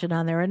population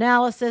on their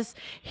analysis.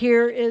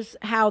 Here is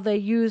how they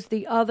use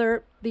the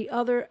other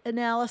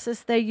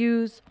analysis they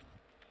use.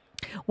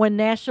 When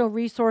national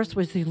resource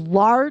was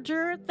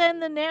larger than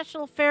the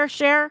national fair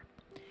share,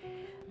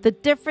 the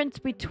difference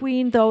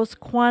between those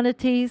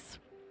quantities,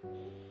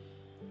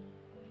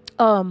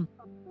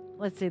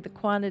 let's see, the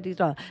quantities,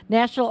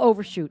 national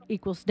overshoot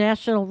equals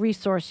national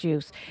resource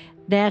use,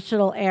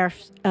 national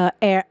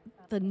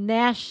the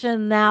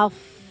national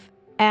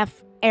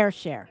air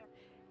share.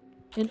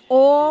 In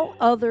all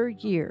other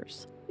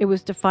years, it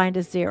was defined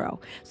as 0.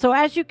 So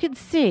as you can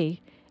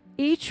see,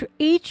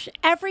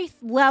 every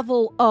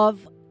level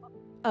of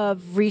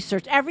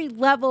research, every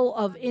level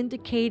of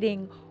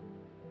indicating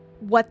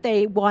what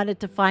they wanted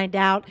to find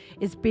out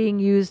is being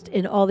used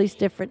in all these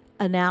different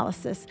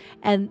analysis.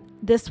 And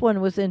this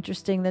one was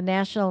interesting, the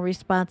national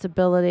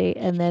responsibility,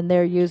 and then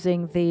they're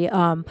using the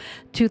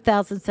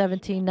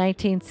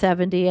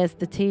 2017-1970 as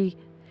the T,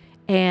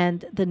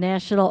 and the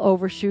national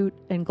overshoot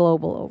and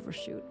global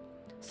overshoot.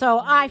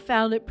 So I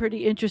found it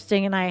pretty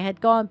interesting, and I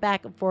had gone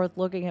back and forth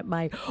looking at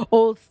my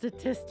old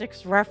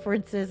statistics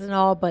references and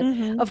all, but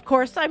of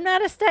course I'm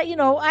not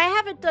I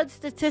haven't done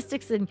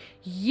statistics in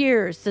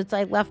years since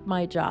I left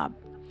my job.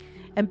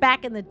 And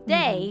back in the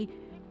day,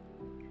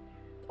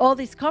 all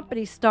these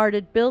companies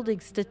started building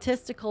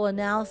statistical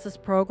analysis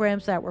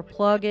programs that were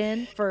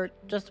plug-in for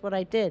just what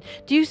I did.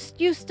 Do you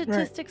use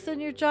statistics in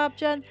your job,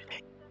 Jen?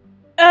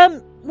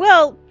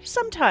 Well,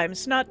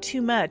 sometimes, not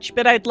too much,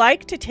 but I'd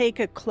like to take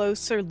a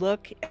closer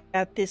look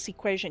at this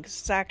equation because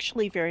it's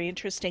actually very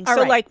interesting. All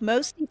so right. Like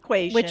most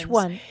equations. Which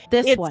one?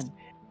 This one.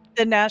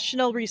 The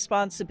national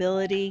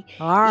responsibility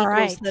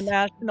equals the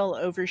national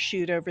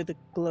overshoot over the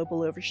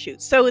global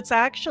overshoot. So it's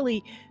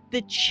actually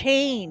the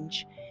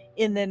change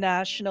in the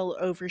national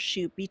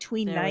overshoot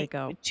between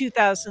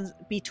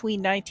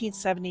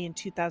 1970 and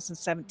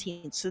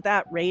 2017. So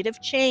that rate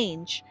of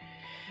change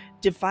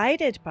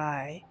divided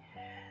by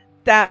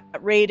that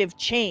rate of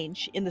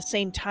change in the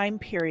same time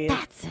period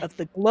of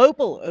the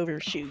global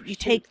overshoot. You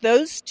take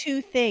those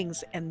two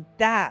things, and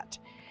that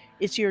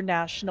is your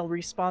national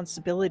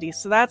responsibility.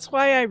 So that's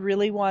why I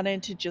really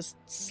wanted to just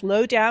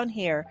slow down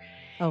here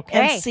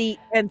and see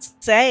and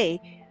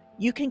say,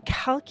 you can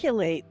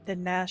calculate the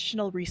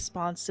national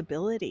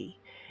responsibility.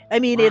 I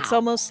mean, it's Wow.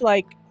 almost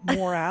like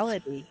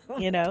morality, What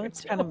you know, they're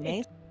it's kind of doing.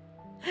 amazing.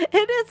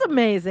 It is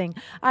amazing.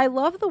 I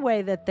love the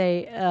way that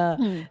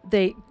Hmm.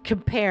 they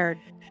compared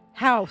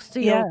how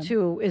Yeah.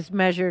 CO2 is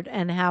measured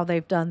and how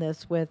they've done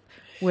this with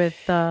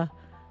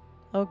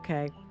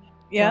okay.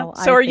 Yeah. Well,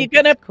 So I are you think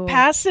going it's to cool.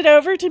 pass it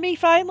over to me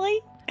finally?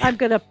 I'm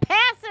going to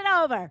pass it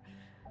over.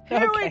 Here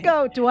we Okay.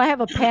 go. Do I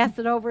have a pass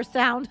it over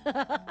sound?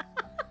 I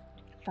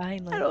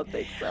Finally. don't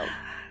think so.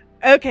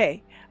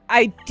 Okay.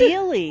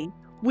 Ideally,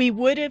 we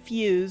would have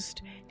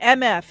used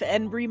MF.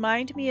 And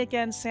remind me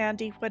again,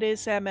 Sandy, what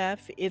is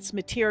MF? It's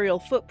material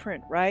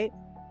footprint, right?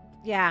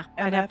 Yeah,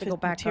 I'd have MF to is go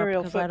back up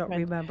material because I don't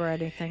footprint. remember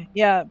anything.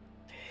 Yeah.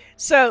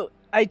 So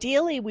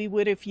ideally, we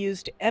would have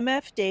used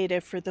MF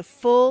data for the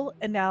full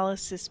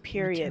analysis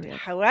period.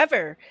 Materials.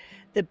 However,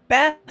 the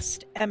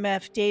best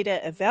MF data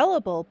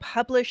available,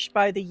 published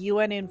by the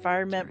UN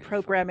Environment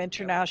Material Program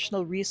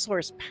International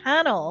Resource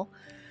Panel,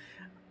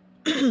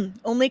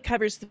 only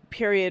covers the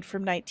period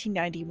from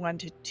 1991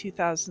 to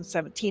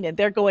 2017, and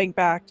they're going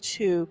back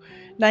to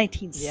Yeah.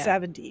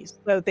 1970s.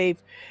 So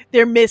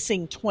they're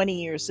missing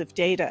 20 years of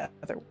data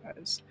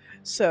otherwise.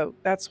 So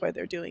that's why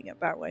they're doing it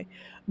that way.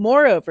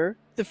 Moreover,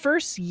 the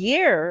first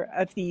year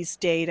of these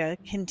data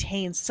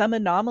contains some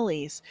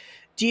anomalies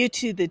due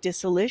to the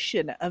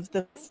dissolution of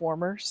the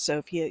former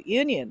Soviet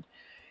Union.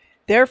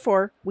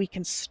 Therefore, we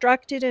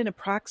constructed an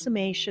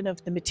approximation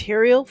of the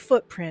material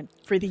footprint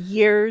for the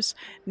years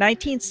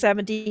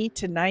 1970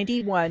 to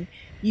 91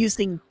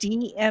 using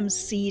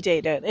DMC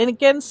data. And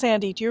again,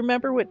 Sandy, do you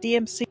remember what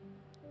DMC?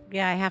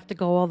 Yeah, I have to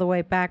go all the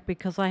way back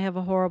because I have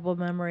a horrible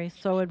memory.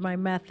 So, in my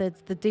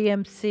methods, the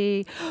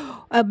DMC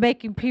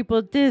making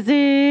people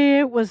dizzy,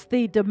 it was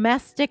the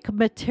domestic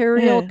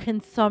material Eh,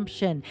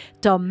 consumption.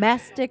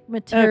 Domestic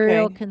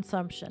material okay,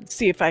 consumption.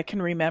 see if I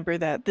can remember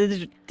that.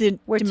 The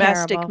We're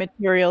domestic terrible.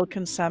 material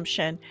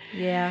consumption,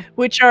 Yeah.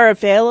 which are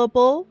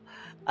available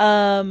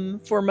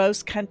for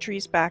most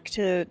countries back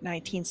to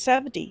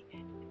 1970.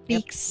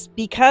 Yep.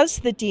 Because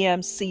the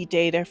DMC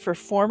data for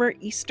former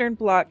Eastern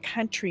Bloc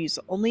countries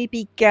only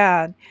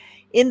began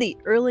in the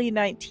early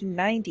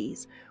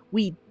 1990s,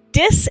 we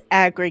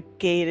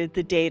disaggregated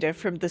the data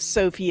from the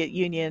Soviet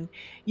Union,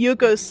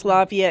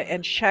 Yugoslavia,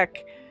 and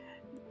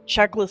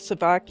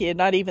Czechoslovakia,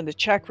 not even the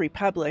Czech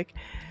Republic,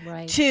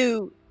 Right.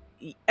 to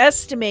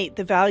estimate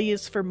the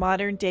values for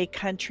modern day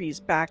countries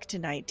back to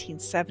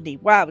 1970.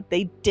 Wow,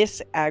 they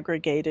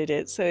disaggregated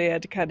it, so you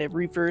had to kind of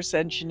reverse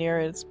engineer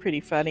it. It's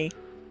pretty funny.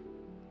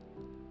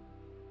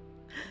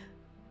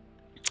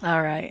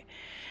 All right.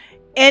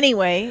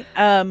 Anyway,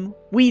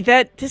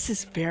 this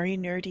is very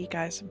nerdy,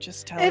 guys. I'm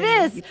just It telling you.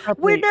 is. You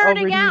We're probably nerding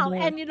already out.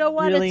 know. And you know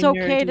what? Really It's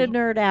okay to nerdy.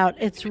 nerd out.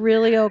 It's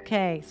really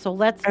okay. So,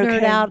 let's nerd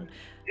Okay. out.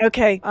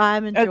 Okay.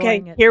 I'm Okay.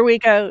 enjoying it. Here we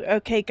go.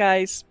 Okay,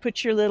 guys,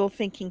 put your little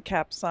thinking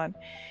caps on.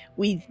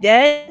 We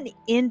then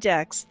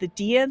indexed the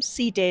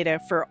DMC data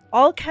for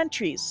all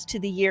countries to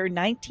the year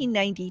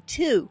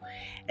 1992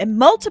 and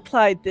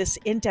multiplied this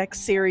index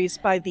series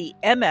by the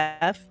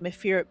MF,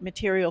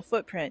 material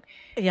footprint,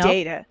 Yep.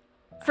 data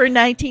for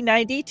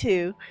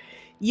 1992,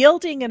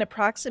 yielding an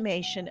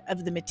approximation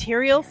of the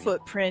material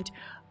footprint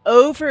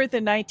over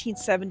the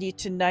 1970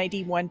 to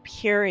 91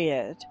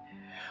 period.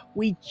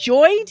 We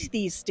joined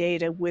these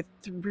data with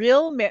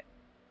real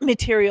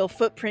material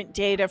footprint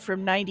data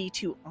from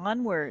 92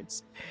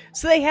 onwards.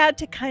 So they had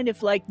to kind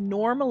of like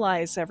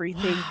normalize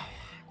everything Wow.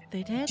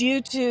 They did?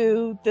 due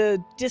to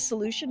the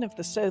dissolution of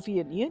the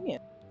Soviet Union.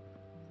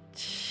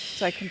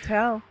 So I can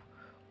tell.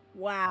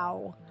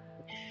 Wow.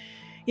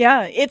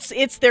 Yeah,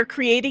 it's they're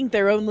creating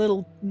their own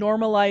little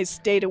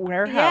normalized data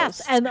warehouse. Yes,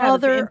 It's and kind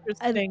of and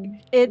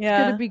interesting. it's going to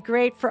Yeah. be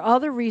great for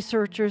other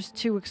researchers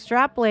to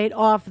extrapolate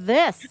off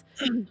this.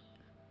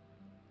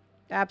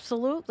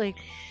 Absolutely.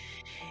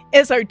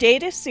 As our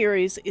data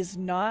series is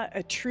not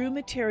a true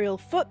material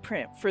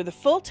footprint for the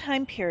full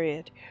time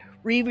period,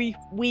 we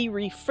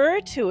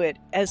refer to it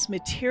as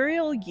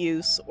material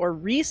use or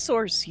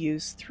resource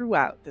use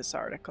throughout this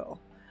article.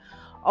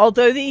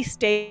 Although these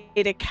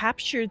data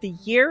capture the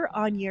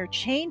year-on-year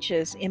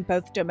changes in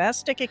both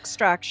domestic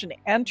extraction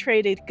and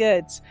traded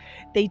goods,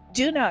 they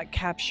do not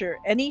capture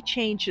any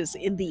changes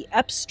in the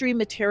upstream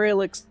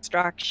material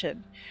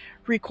extraction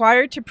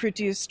required to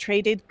produce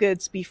traded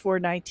goods before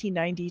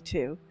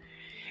 1992.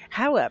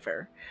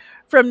 However,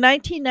 from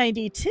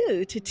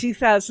 1992 to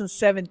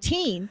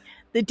 2017,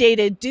 the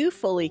data do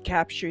fully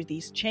capture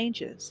these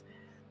changes.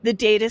 The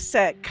data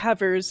set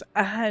covers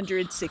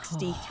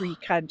 163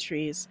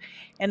 countries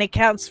and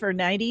accounts for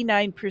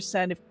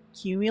 99% of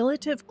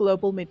cumulative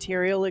global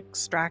material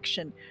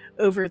extraction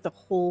over the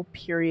whole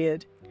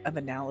period of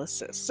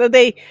analysis. So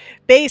they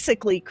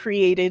basically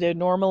created a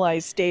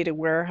normalized data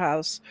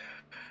warehouse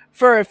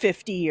for a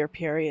 50-year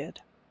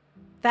period.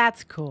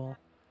 That's cool.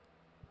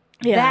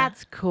 Yeah.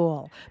 That's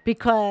cool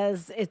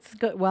because it's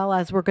good. Well,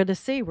 as we're going to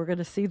see, we're going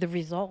to see the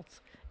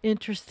results.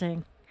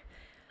 Interesting.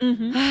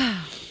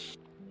 Mm-hmm.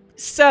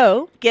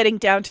 So, getting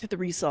down to the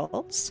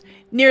results,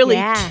 nearly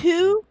Yeah.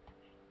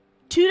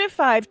 2 to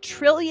 5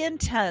 trillion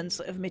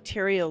tons of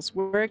materials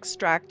were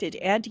extracted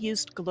and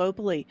used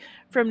globally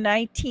from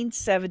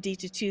 1970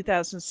 to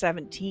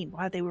 2017.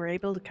 Wow, they were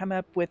able to come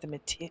up with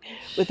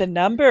a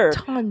number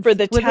Tons for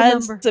the with a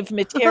tons number. of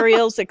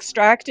materials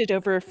extracted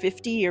over a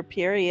 50-year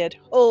period.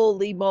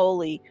 Holy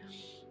moly.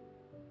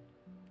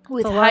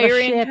 With A lot of higher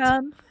shit.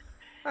 income,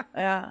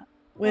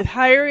 with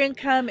higher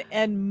income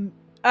and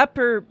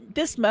upper,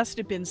 this must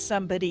have been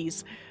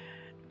somebody's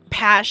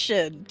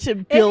passion to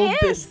build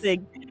this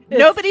thing. It's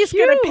Nobody's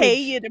going to pay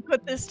huge. you to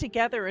put this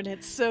together, and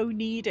it's so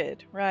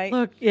needed, right?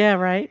 Look, yeah,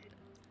 right.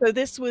 So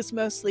this was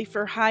mostly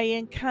for high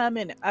income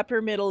and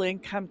upper middle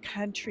income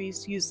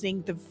countries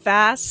using the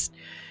vast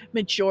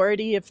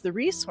majority of the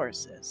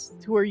resources,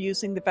 who are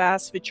using the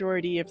vast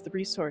majority of the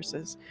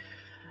resources.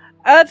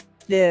 Of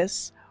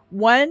this,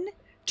 1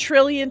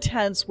 trillion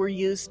tons were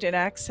used in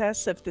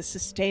excess of the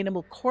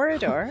sustainable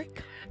corridor.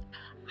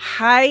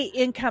 High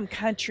income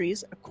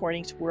countries,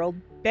 according to World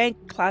Bank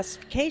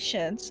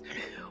classifications,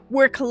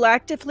 were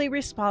collectively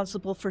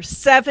responsible for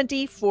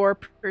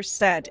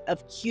 74%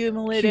 of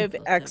cumulative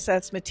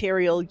excess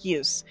material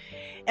use.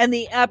 And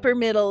the upper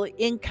middle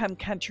income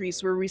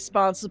countries were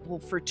responsible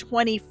for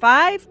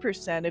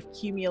 25% of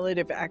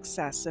cumulative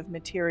excess of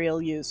material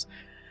use.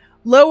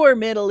 Lower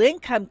middle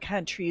income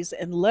countries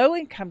and low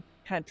income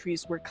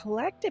countries were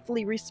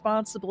collectively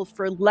responsible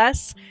for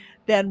less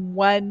than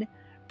 1%.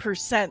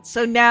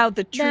 So now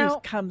the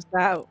truth comes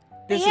out.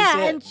 This is it.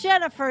 And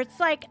Jennifer, it's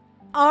like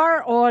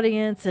our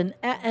audience and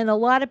a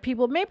lot of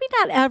people, maybe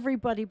not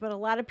everybody, but a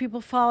lot of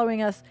people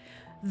following us,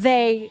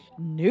 they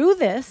knew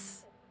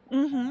this,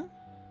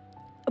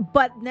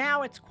 but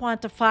now it's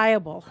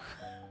quantifiable.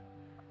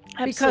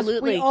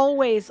 Because we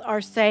always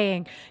are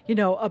saying, you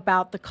know,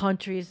 about the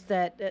countries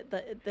that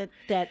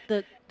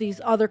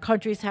these other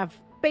countries have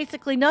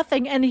basically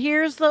nothing. And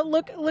here's the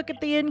look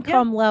at the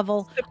income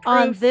level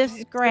on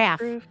this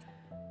graph.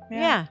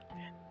 Yeah.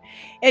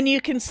 And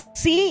you can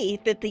see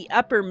that the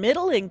upper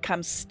middle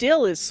income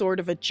still is sort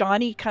of a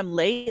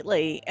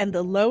Johnny-come-lately, and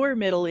the lower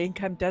middle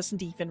income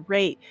doesn't even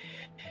rate.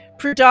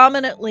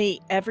 Predominantly,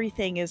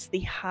 everything is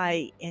the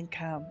high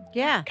income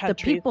countries. The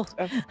people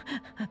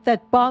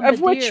that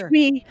bombardier.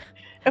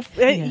 Of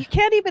which you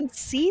can't even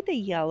see the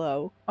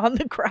yellow on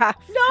the graph.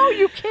 No,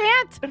 you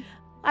can't.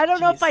 I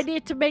don't know if I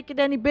need to make it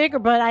any bigger,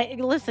 but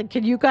listen,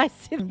 can you guys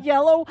see the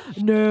yellow?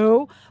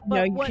 No. But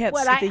no, you can't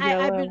see the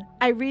yellow.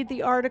 I read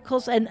the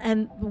articles,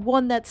 and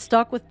one that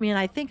stuck with me, and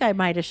I think I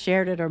might have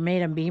shared it or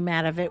made a meme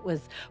out of it,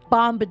 was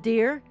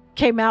Bombardier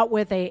came out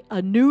with a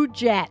new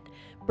jet,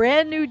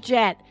 brand new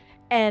jet,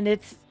 and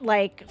it's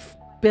like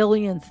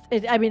billions.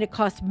 It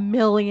costs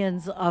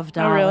millions of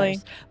dollars. Oh, really?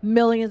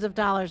 Millions of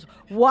dollars.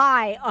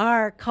 Why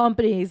are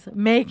companies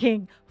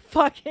making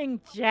fucking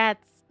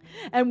jets?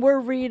 And we're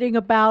reading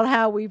about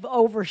how we've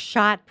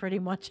overshot pretty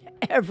much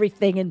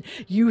everything in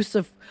use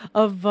of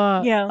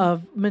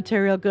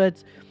material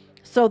goods.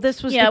 So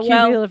this was the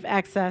cumulative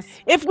excess.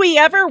 If we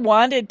ever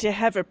wanted to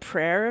have a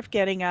prayer of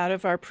getting out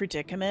of our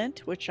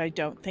predicament, which I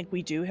don't think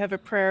we do have a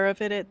prayer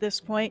of it at this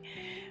point,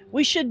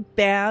 we should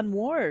ban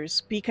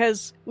wars,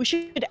 because we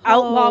should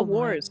outlaw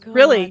wars.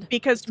 Really,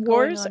 because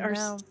wars are...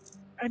 Now?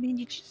 I mean,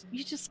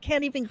 you just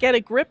can't even get a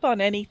grip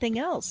on anything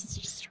else. It's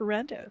just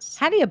horrendous.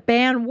 How do you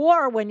ban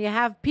war when you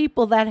have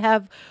people that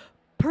have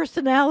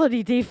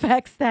personality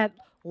defects that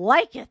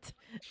like it?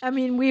 I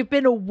mean, we've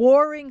been a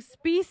warring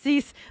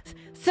species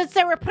since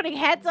they were putting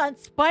heads on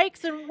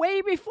spikes and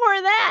way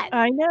before that.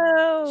 I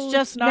know. It's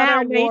just not now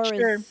our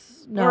nature.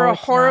 We're a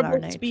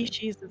horrible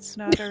species. It's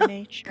not our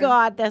nature.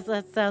 God, that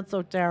sounds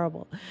so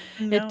terrible.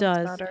 No, it does.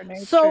 It's not our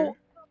nature. So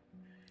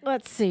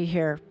let's see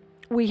here.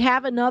 We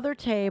have another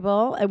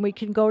table, and we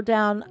can go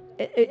down.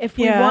 If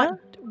we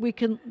want, we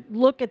can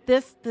look at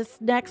this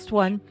next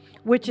one,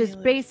 which is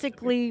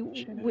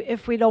basically,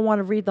 if we don't want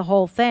to read the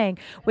whole thing,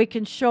 we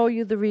can show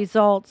you the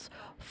results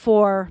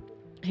for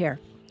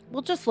here.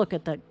 We'll just look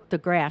at the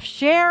graph.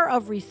 Share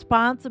of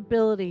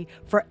responsibility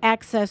for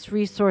excess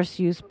resource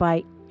use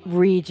by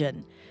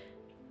region.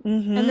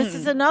 And this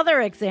is another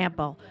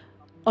example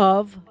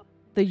of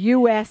the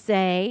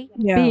USA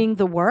being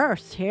the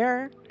worst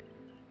here.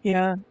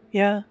 Yeah.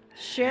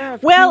 Share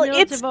of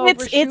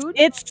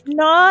it's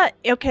not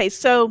okay.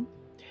 So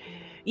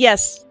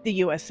yes, the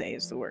USA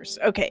is the worst.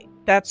 Okay,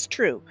 that's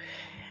true.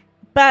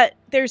 But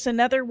there's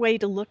another way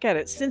to look at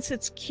it. Since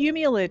it's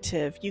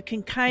cumulative, you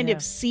can kind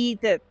of see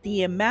that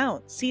the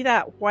amount. See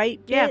that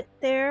white bit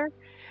there?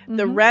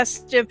 The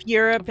rest of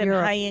Europe and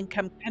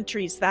high-income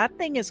countries, that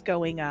thing is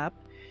going up,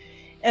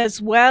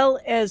 as well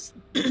as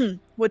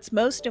what's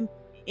most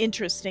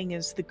interesting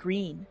is the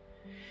green.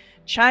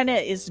 China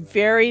is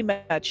very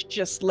much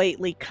just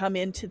lately come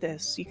into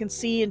this. You can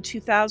see in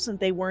 2000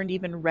 they weren't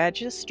even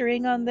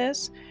registering on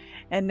this,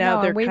 and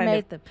now they're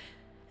made them.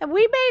 And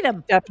we made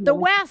them. Definitely. The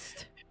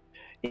West.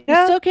 Yeah,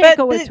 you still can't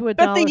go into a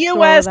dollar store. But the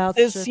U.S.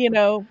 is,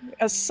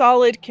 a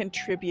solid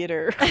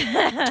contributor,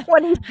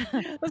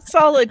 a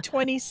solid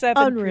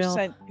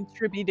 27%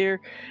 contributor,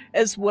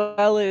 as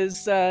well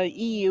as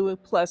EU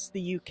plus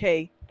the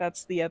UK.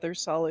 That's the other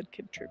solid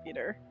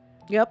contributor.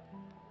 Yep.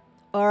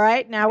 All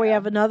right, now we Yeah.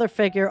 have another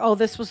figure. Oh,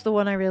 this was the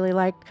one I really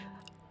liked.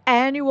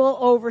 Annual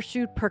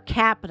overshoot per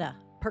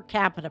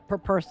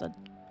person,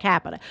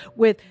 capita,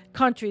 with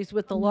countries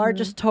with the Mhm.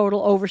 largest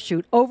total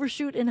overshoot.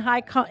 Overshoot in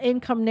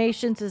income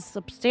nations is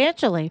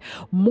substantially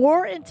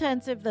more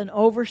intensive than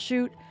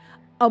overshoot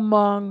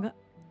among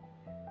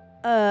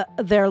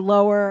their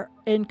lower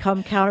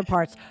income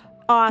counterparts. Mhm.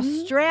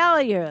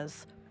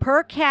 Australia's per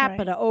Right.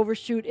 capita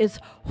overshoot is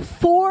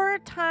 4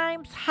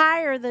 times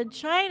higher than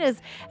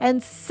China's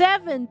and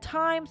 7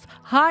 times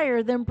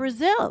higher than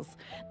Brazil's.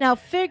 Now,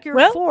 figure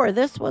Well, four,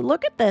 this one,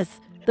 look at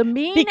this. The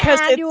mean because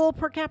it's annual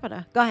per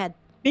capita. Go ahead.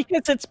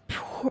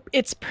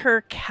 it's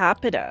per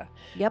capita,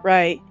 Yep.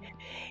 right?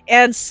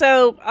 And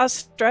so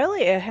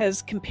Australia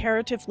has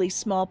comparatively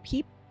small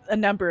a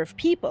number of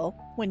people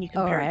when you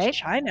All compare it to right.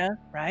 China,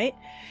 right?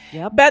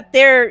 Yep. But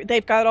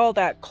they've got all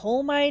that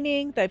coal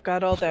mining, they've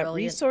got all that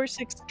Brilliant. resource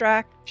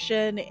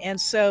extraction, and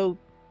so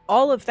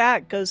all of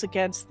that goes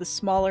against the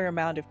smaller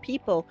amount of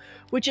people,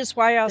 which is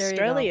why There you go.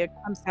 Australia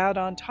comes out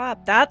on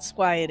top. That's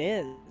why it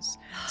is.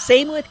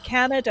 Same with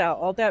Canada,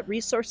 all that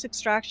resource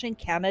extraction.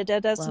 Canada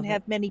doesn't Love it.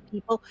 have many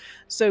people,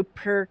 so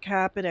per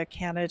capita,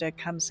 Canada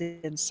comes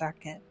in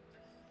second,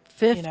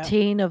 you know.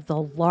 15 of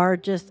the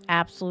largest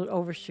absolute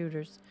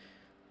overshooters.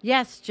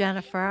 Yes,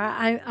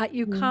 Jennifer,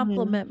 you Hmm.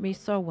 compliment me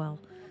so well.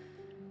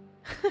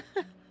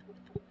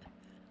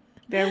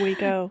 There we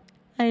go.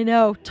 I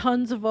know,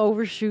 tons of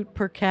overshoot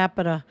per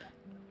capita.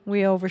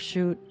 We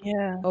overshoot,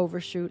 Yeah.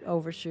 overshoot,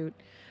 overshoot.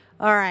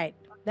 All right,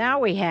 now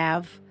we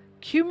have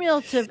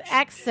cumulative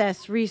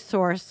excess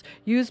resource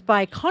used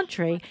by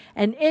country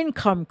and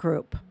income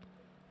group.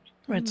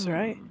 That's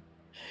right.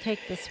 Take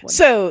this one.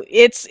 So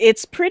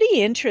it's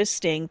pretty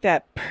interesting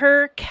that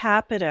per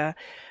capita,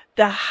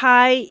 the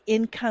high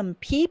income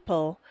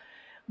people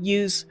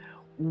use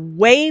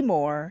way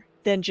more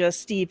than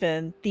just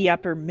even the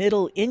upper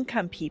middle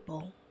income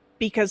people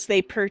because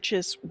they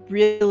purchase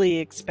really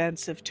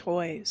expensive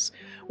toys.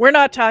 We're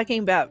not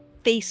talking about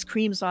face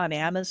creams on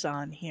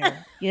Amazon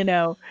here,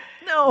 No,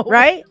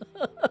 right?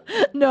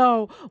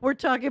 no, we're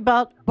talking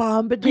about Yeah.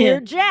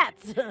 bombardier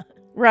jets.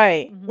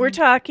 Right. We're Mhm.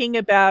 talking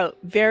about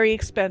very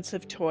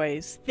expensive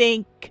toys.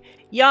 Think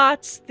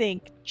yachts,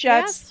 think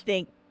jets, Yes,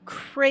 think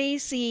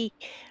crazy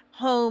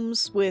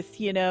homes with,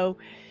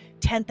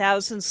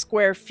 10,000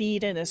 square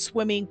feet and a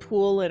swimming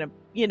pool and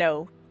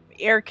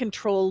air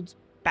controlled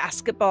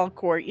basketball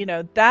court.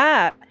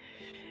 That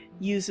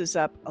uses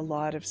up a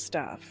lot of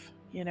stuff.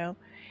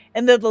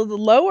 And the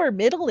lower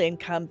middle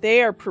income,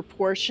 they are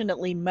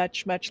proportionately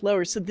much, much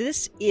lower. So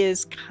this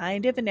is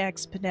kind of an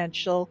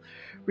exponential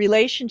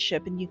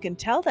relationship. And you can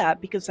tell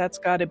that because that's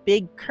got a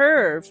big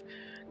curve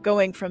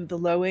going from the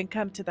low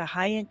income to the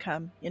high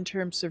income in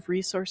terms of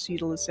resource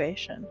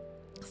utilization.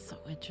 so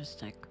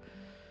interesting.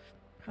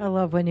 I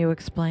love when you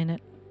explain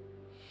it.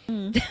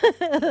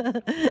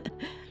 Mm.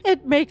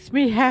 It makes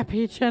me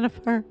happy,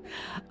 Jennifer.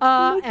 Makes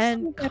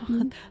And me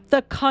happy.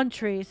 the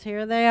countries,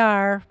 here they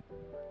are.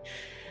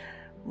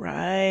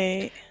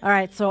 Right. All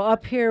right, so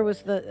up here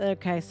was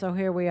okay, so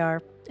here we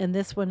are. And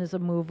this one is a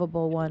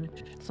movable one.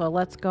 So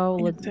let's go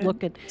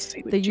look at Let's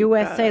see the what you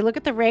USA. got. Look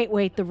at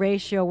the the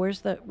ratio.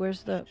 Where's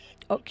the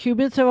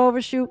cumulative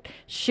overshoot,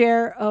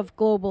 share of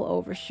global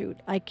overshoot.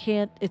 I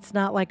can't, it's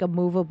not like a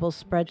movable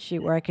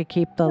spreadsheet where I could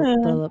keep Uh,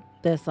 the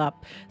this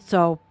up.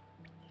 So,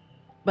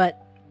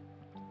 but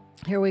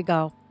here we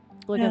go.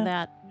 Look at yeah.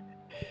 that.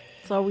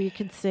 So you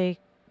can see.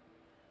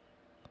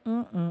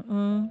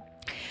 Mm-mm-mm.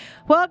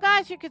 Well,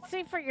 guys, you can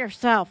see for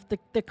yourself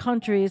the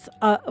countries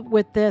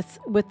with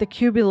the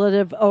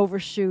cumulative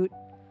overshoot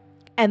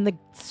and the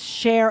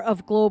share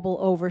of global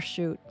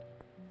overshoot.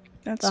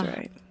 That's The,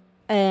 right.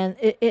 and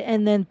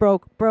and then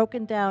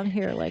broken down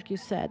here, like you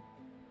said.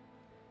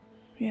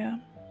 Yeah.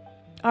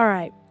 All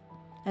right,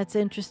 that's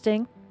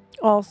interesting.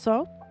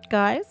 Also,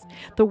 guys,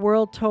 the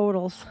world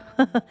totals.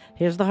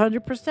 Here's the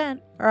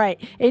 100%. All right,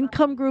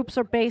 income groups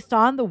are based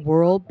on the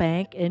World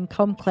Bank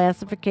income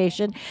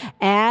classification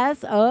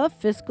as of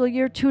fiscal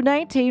year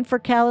 2019 for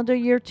calendar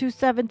year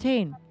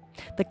 2017.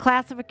 The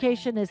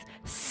classification is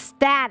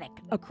static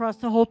across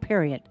the whole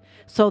period.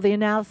 So the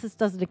analysis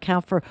doesn't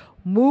account for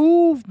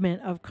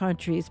movement of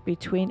countries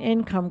between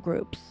income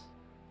groups.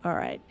 All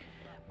right.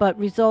 But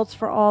results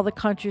for all the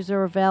countries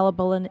are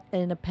available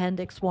in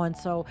Appendix 1.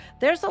 So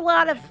there's a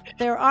lot of,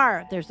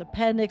 there's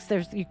appendix,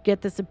 you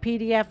get this in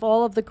PDF.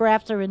 All of the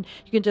graphs are in,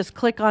 you can just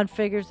click on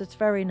figures. It's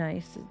very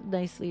nice,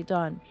 nicely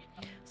done.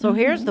 So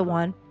here's Hmm. the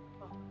one.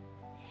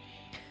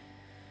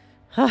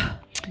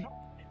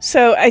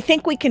 So I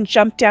think we can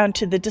jump down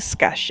to the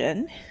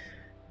discussion,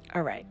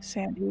 All right.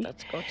 Sandy.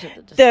 Let's go to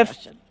the The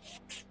discussion.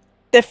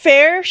 the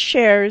fair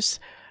shares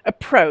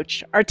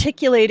approach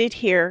articulated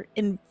here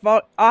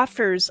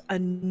offers a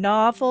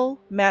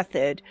novel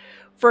method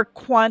for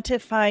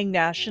quantifying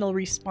national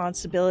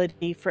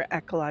responsibility for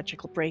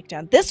ecological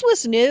breakdown. This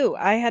was new.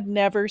 I had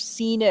never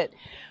seen it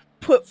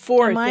put Am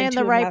forth I in the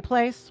into a right method.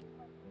 place?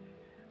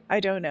 I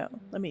don't know.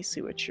 Let me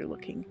see what you're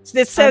looking. It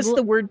I'm says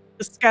the word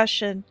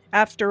discussion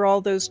after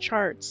all those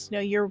charts. No,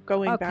 you're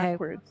going okay.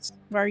 backwards.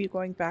 Why are you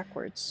going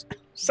backwards?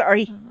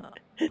 Sorry,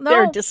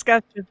 their No.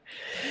 discussion.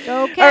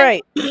 All Okay.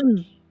 right.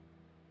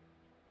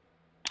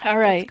 All Let's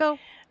right. go.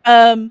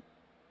 Um,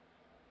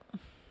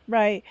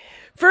 right.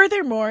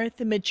 Furthermore,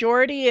 the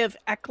majority of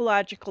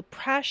ecological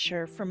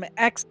pressure from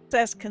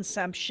excess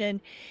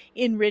consumption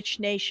in rich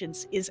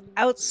nations is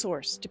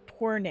outsourced to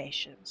poor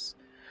nations.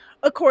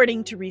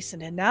 According to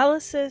recent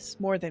analysis,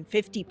 more than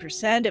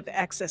 50% of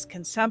excess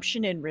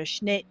consumption in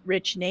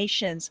rich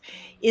nations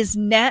is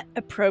net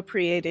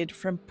appropriated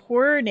from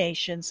poorer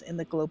nations in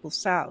the global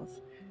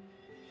south.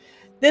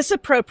 This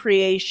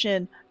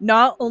appropriation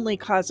not only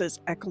causes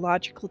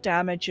ecological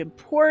damage in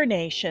poor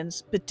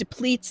nations, but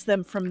depletes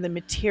them from the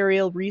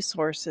material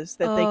resources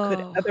that they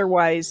could Oh.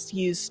 otherwise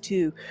use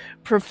to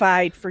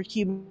provide for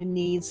human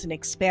needs and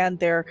expand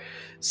their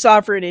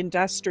sovereign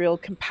industrial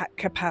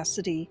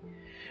capacity.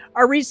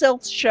 Our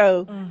results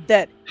show Mm.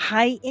 that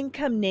high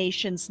income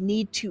nations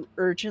need to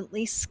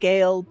urgently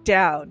scale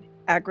down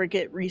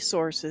aggregate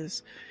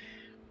resource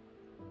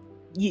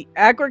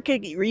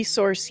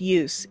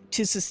use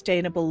to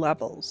sustainable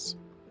levels,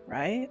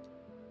 right?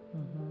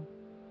 Mhm.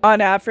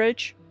 On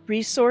average,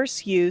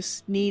 resource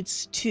use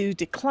needs to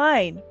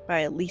decline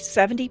by at least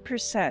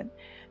 70%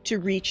 to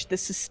reach the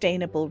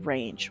sustainable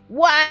range.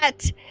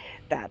 What?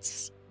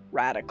 That's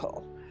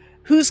radical.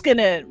 Who's going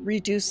to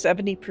reduce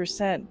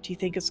 70%? Do you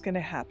think it's going to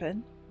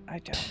happen? I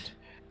don't.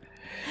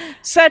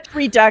 Such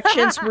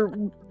reductions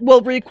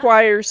will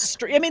require.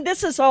 I mean,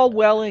 this is all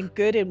well and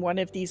good in one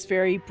of these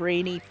very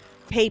brainy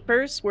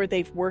papers where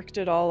they've worked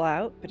it all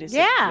out, but is it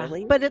Yeah,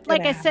 really but it,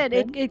 going like to I said,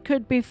 it, happen? it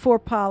could be for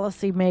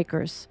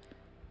policymakers,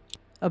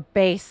 a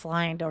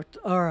baseline,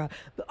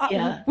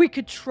 Yeah. we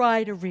could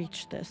try to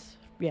reach this.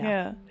 Yeah.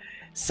 Yeah.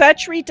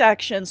 Such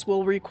reductions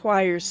will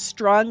require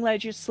strong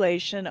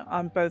legislation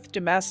on both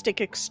domestic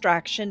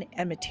extraction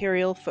and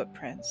material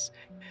footprints.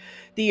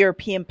 The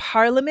European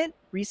Parliament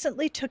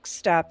recently took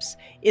steps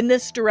in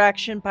this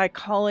direction by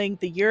calling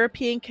the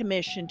European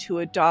Commission to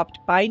adopt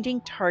binding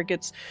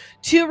targets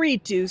to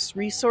reduce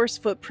resource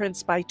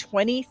footprints by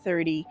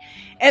 2030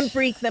 and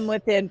bring them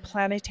within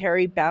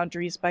planetary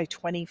boundaries by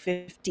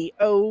 2050.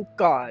 Oh,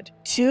 God.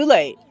 Too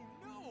late.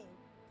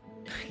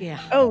 Yeah.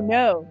 Oh,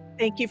 no.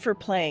 Thank you for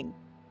playing.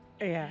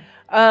 Yeah.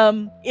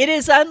 It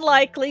is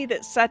unlikely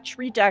that such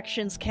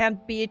reductions can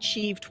be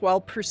achieved while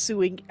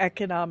pursuing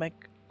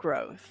economic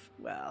growth.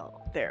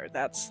 Well,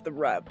 that's the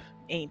rub,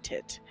 ain't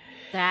it?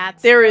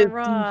 That's There the is,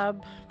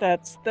 rub.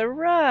 that's the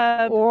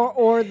rub.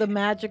 Or the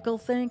magical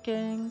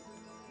thinking.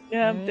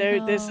 Yeah, There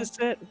you this go. is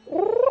it.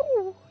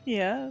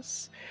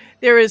 Yes.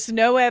 There is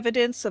no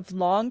evidence of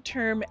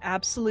long-term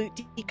absolute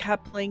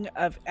decoupling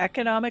of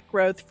economic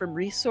growth from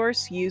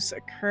resource use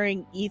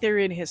occurring either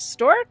in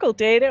historical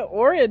data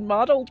or in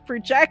modeled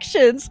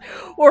projections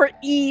or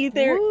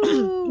either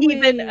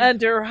even Woo-wee.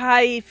 under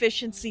high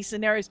efficiency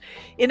scenarios.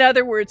 In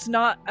other words,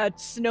 not a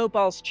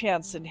snowball's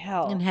chance in In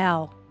hell.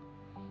 hell.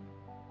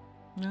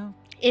 No.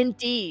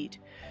 Indeed,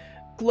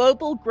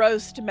 global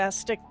gross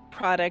domestic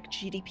product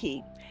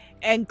GDP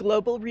and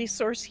global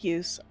resource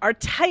use are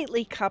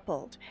tightly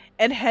coupled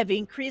and have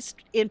increased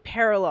in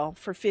parallel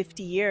for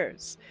 50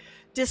 years,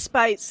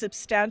 despite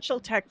substantial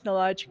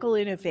technological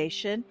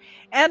innovation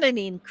and an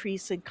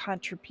increase in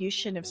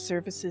contribution of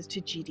services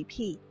to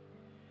GDP.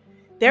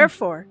 Mm.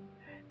 Therefore,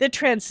 the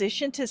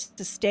transition to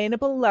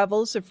sustainable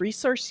levels of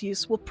resource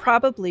use will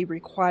probably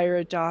require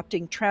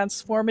adopting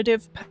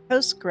transformative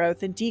post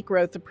growth and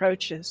degrowth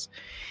approaches,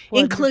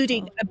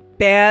 including Wonderful.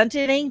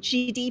 abandoning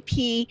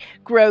GDP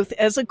growth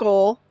as a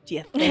goal. Do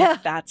you think Yeah.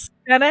 that's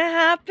going to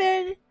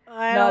happen?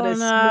 I Not a don't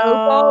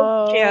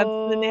snowball's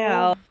chance in know.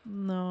 hell.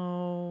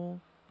 No.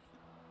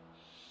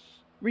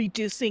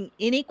 Reducing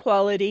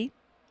inequality.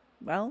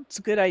 Well, it's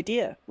a good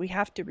idea. We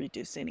have to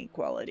reduce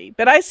inequality.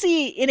 But I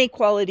see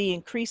inequality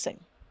increasing.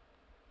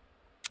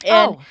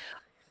 And Oh.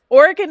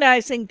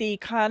 organizing the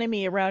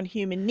economy around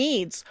human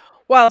needs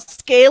while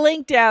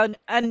scaling down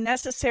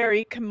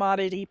unnecessary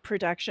commodity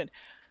production.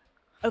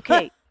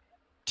 Okay,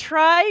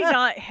 try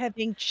not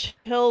having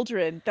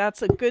children.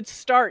 That's a good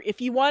start. If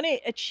you want to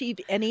achieve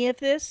any of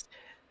this,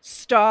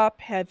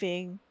 stop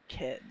having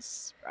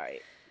kids,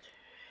 right?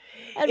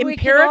 And we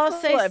can all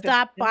Empirical say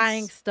stop buying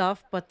evidence.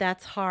 stuff, but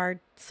that's hard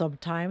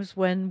sometimes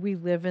when we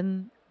live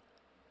in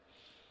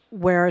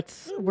where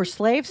we're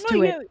slaves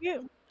Well, to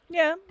it.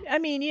 yeah. I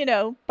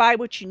mean, buy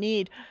what you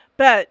need,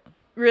 but Well,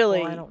 I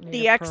really, don't need a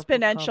the purple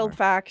exponential cover.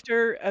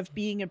 factor of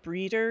being a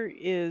breeder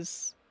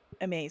is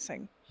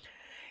amazing.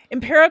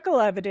 Empirical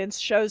evidence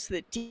shows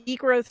that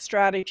degrowth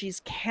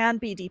strategies can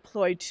be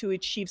deployed to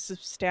achieve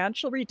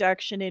substantial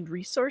reduction in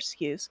resource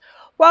use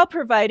while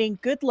providing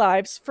good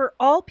lives for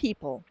all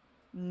people.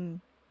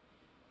 Mm,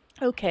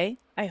 okay,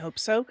 I hope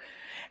so. That's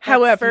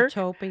However,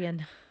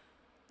 utopian.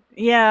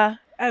 yeah,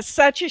 as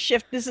such a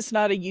shift, this is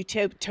not a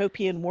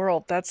utopian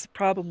world. That's the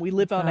problem. We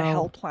live on a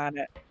hell No.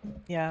 planet.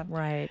 Yeah.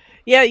 Right.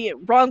 Yeah,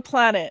 wrong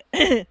planet.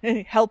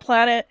 Hell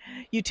planet,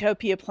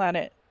 utopia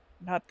planet.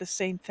 Not the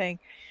same thing.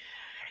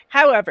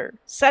 However,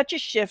 such a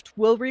shift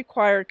will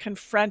require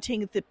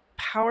confronting the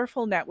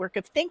powerful network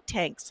of think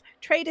tanks,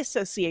 trade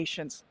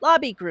associations,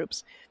 lobby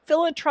groups,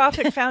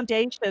 philanthropic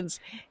foundations,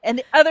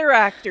 and other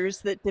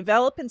actors that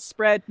develop and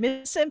spread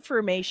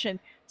misinformation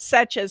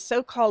such as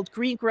so-called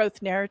green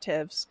growth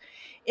narratives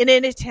in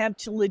an attempt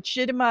to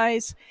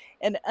legitimize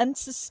an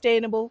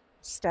unsustainable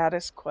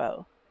status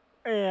quo.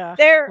 Yeah.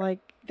 There, Like,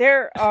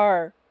 there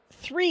are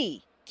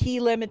three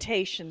key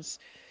limitations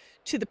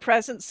to the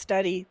present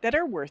study that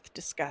are worth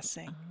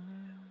discussing.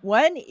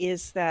 One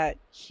is that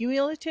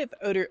cumulative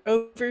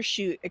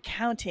overshoot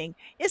accounting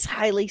is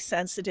highly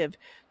sensitive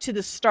to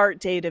the start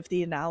date of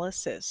the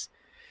analysis.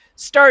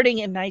 Starting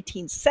in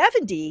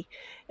 1970,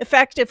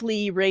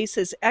 effectively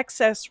erases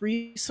excess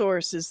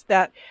resources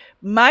that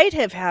might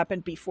have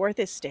happened before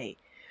this date,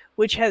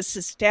 which has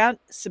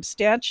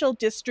substantial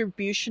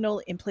distributional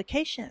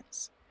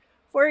implications.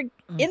 For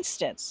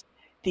instance,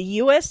 the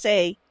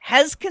USA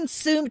has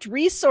consumed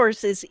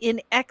resources in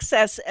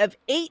excess of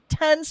 8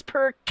 tons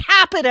per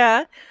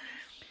capita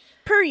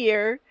per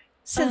year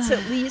since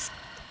at least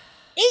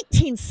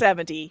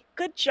 1870.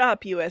 Good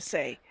job,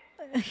 USA.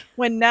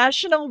 When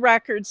national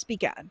records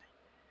began,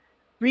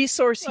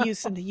 resource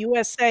use in the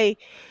USA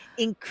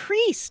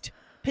increased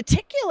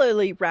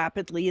particularly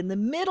rapidly in the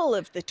middle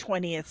of the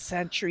 20th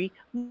century,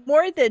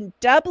 more than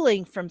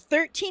doubling from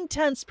 13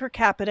 tons per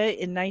capita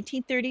in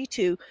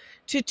 1932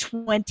 to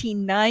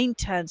 29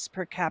 tons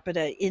per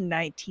capita in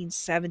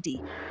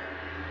 1970.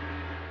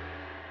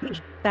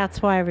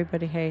 that's why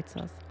everybody hates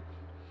us.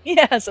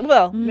 Yes,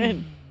 well,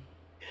 Mm.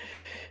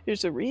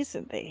 there's a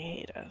reason they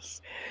hate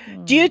us.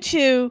 Due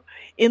to,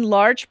 in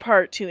large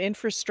part, to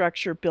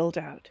infrastructure build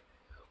out,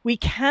 we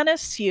can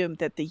assume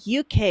that the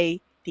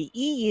UK, the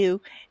EU,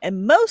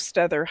 and most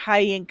other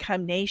high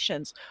income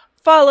nations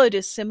followed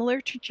a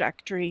similar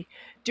trajectory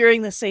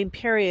during the same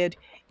period,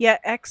 yet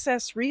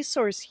excess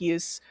resource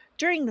use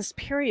during this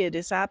period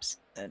is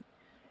absent,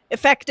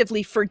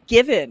 effectively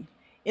forgiven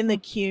in the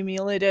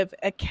cumulative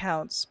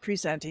accounts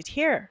presented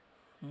here.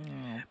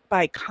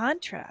 By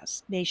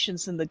contrast,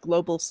 nations in the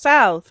global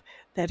south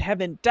that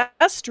have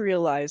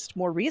industrialized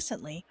more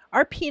recently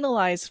are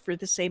penalized for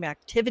the same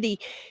activity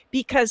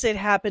because it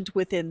happened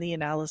within the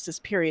analysis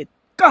period.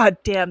 God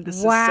damn, this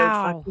is so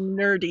Wow. fucking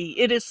nerdy.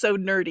 It is so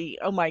nerdy.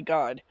 Oh my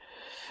God.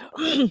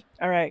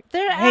 All right,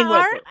 There hang with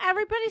aren't it.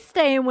 everybody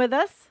staying with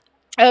us.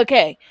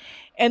 Okay.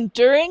 And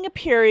during a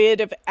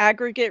period of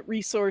aggregate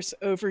resource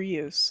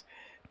overuse,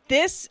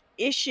 this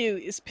issue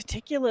is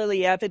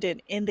particularly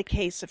evident in the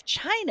case of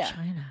China,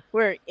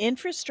 where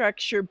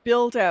infrastructure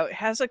build out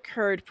has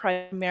occurred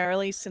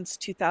primarily since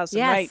 2000,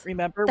 right? Yes,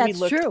 Remember, we that's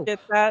looked true. at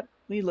that?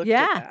 We looked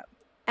at Yeah. that.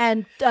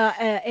 And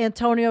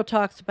Antonio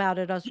talks about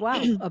it as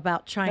well,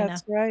 about China.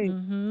 That's right.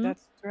 Mm-hmm.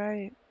 That's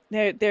right.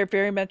 They're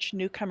very much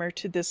newcomer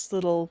to this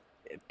little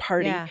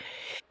party. Yeah.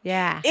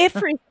 Yeah. If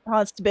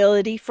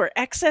responsibility for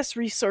excess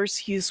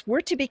resource use were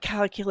to be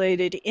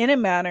calculated in a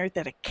manner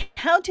that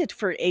accounted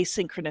for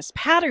asynchronous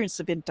patterns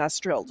of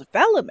industrial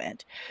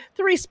development,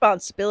 the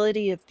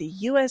responsibility of the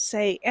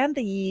USA and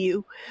the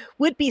EU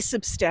would be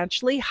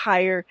substantially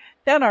higher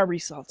than our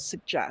results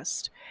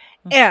suggest.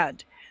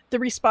 And the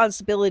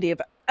responsibility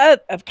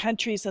of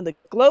countries in the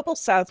global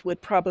south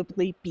would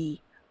probably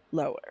be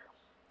lower.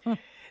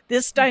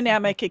 This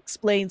dynamic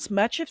explains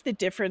much of the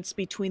difference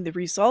between the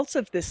results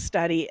of this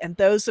study and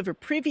those of a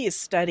previous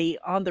study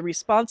on the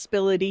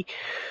responsibility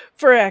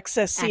for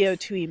excess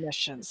CO2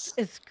 emissions.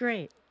 It's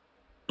great.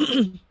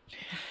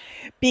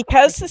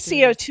 Because the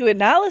CO2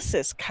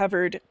 analysis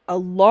covered a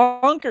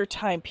longer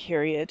time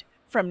period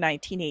from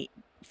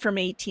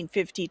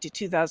 1850 to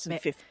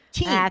 2015.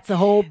 That's a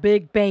whole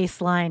big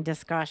baseline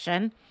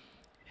discussion.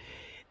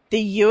 The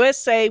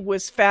USA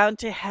was found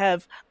to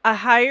have a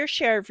higher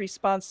share of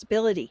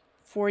responsibility,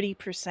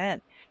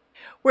 40%,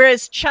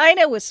 whereas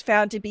China was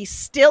found to be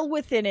still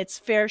within its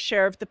fair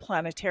share of the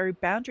planetary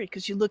boundary,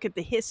 because you look at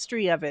the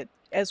history of it.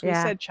 As we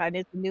said, China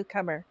is a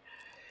newcomer.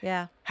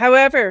 Yeah.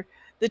 However,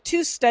 the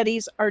two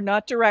studies are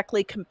not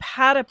directly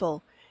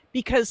compatible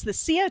because the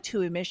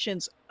CO2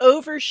 emissions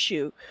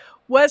overshoot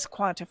was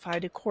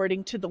quantified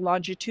according to the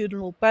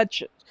longitudinal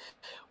budget,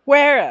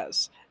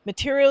 whereas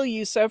material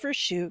use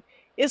overshoot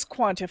is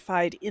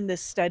quantified in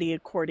this study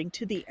according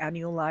to the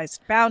annualized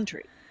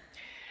boundary.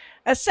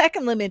 A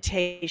second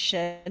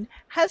limitation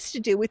has to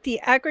do with the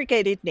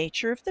aggregated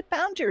nature of the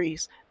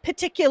boundaries,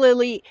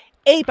 particularly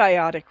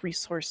abiotic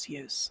resource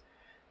use.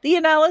 The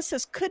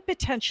analysis could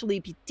potentially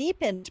be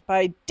deepened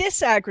by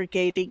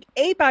disaggregating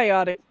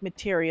abiotic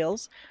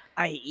materials,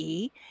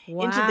 i.e.,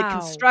 into the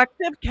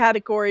constructive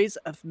categories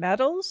of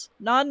metals,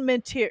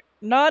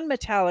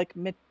 non-metallic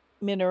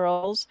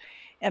minerals,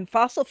 and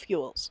fossil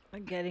fuels.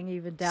 Getting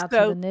even down to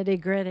the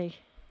nitty gritty.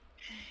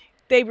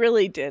 They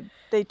really did.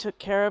 They took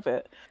care of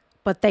it.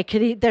 But they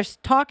could. They're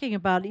talking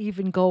about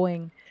even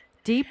going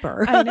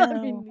deeper. I know. I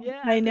mean, yeah,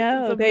 I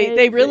know.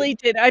 They really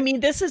did. I mean,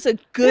 this is a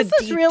good This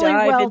is deep really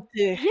dive well.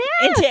 into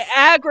Yes.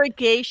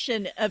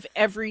 aggregation of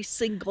every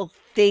single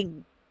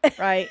thing.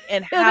 right?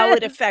 And how It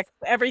it is. affects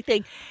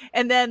everything.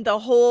 And then the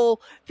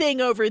whole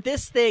thing over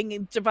this thing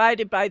and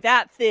divided by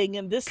that thing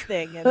and this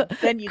thing. And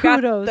then you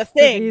got the Kudos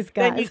to these thing.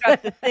 Then you guys.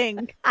 got the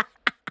thing.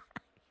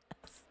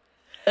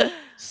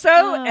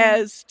 So Uh,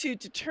 as to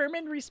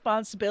determine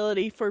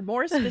responsibility for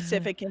more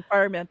specific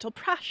environmental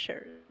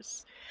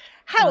pressures.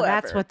 well,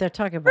 that's However, what they're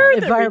talking about.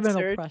 further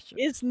Environmental research pressure.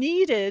 is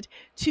needed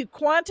to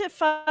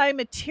quantify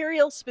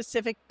material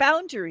specific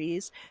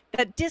boundaries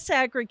that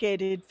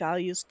disaggregated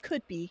values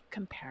could be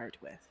compared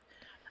with.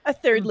 A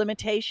third Mm.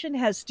 limitation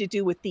has to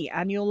do with the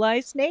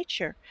annualized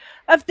nature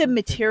of the Oh goodness.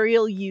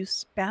 material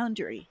use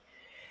boundary.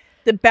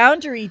 The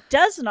boundary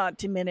does not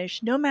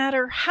diminish no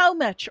matter how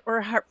much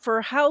or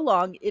for how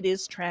long it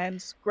is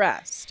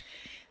transgressed.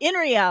 In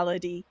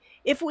reality,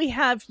 if we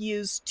have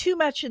used too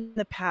much in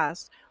the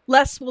past,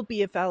 less will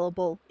be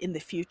available in the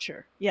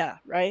future. Yeah,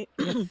 right?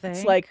 You It's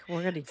think like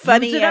we're gonna use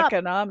funny it up?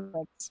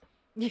 economics,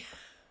 Yeah.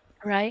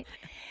 right?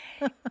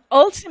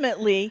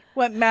 Ultimately,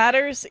 what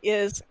matters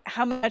is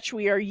how much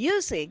we are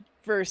using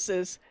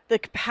versus the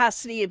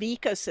capacity of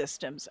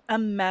ecosystems, a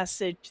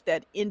message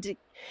that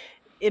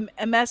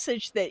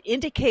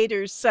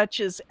indicators such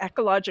as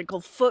ecological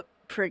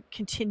footprint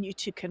continue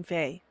to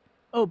convey.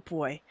 Oh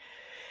boy.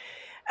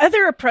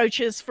 Other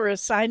approaches for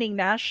assigning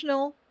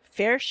national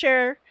fair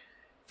shares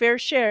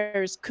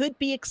could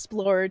be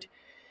explored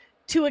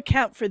to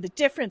account for the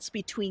difference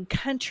between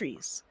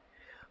countries.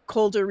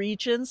 Colder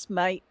regions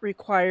might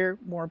require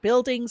more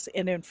buildings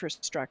and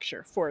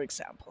infrastructure, for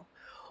example,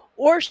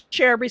 or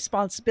share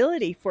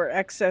responsibility for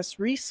excess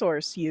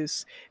resource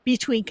use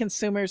between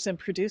consumers and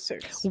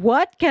producers.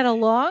 What? Get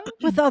along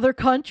with other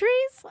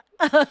countries?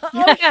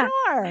 Oh,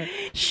 sure.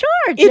 Sure,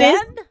 It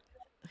is Jen.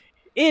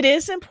 It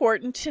is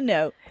important to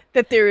note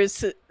that there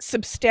is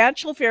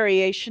substantial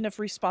variation of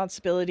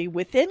responsibility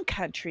within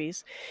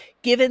countries,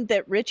 given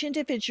that rich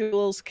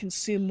individuals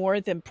consume more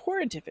than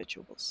poor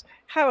individuals.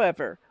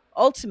 However,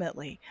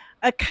 ultimately,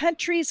 a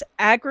country's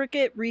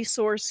aggregate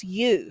resource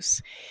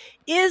use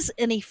is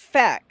an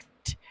effect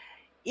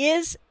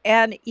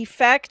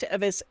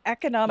of its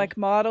economic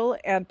model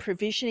and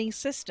provisioning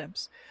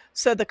systems.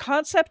 So the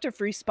concept of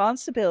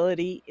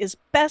responsibility is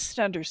best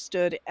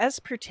understood as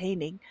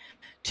pertaining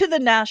to the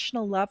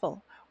national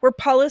level, where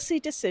policy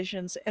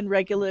decisions and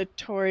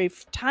regulatory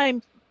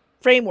time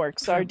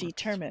frameworks are Frameworks.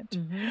 determined.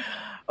 Mm-hmm.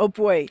 Oh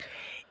boy.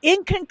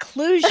 In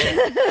conclusion,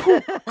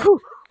 whew, whew,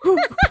 whew,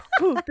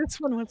 whew,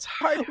 this one was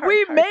hard, hard,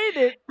 We hard. made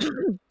it.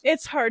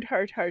 It's hard,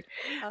 hard, hard.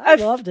 I A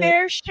loved it.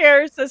 fair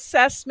shares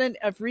assessment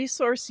of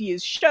resource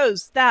use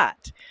shows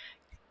that,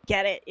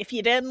 get it? If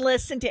you didn't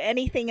listen to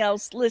anything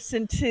else,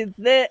 listen to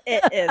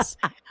this.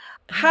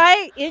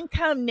 High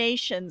income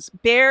nations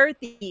bear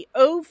the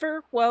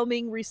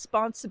overwhelming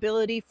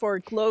responsibility for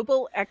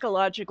global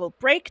ecological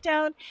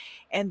breakdown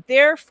and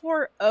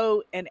therefore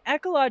owe an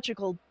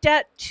ecological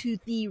debt to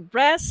the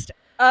rest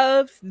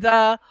of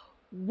the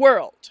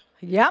world.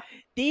 Yep.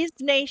 These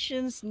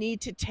nations need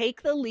to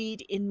take the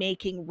lead in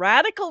making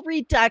radical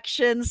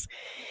reductions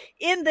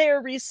in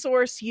their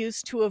resource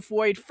use to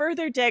avoid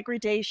further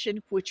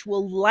degradation, which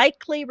will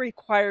likely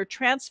require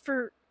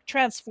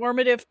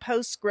transformative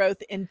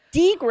post-growth and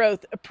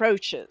degrowth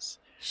approaches.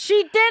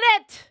 She did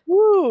it.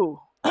 Woo!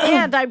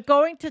 And I'm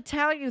going to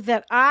tell you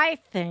that I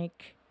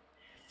think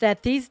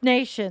that these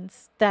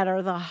nations that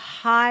are the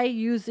high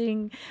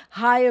using,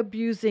 high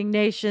abusing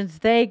nations,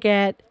 they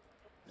get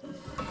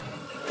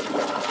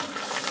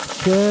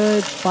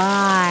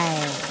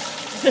goodbye.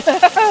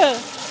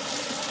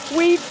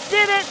 We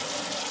did it.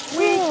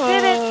 We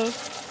did it.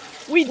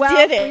 We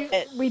Well, did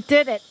it. we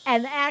did it.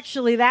 And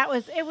actually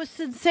it was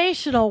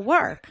sensational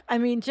work. I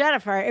mean,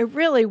 Jennifer, it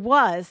really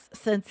was It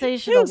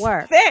sensational was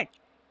work. thick.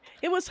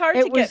 It was hard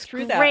to It get was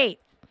through that. great.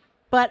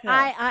 But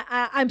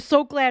Yeah, I'm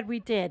so glad we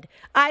did.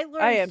 I I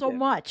learned am so too.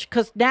 much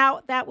because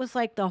now that was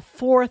like the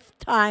fourth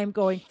time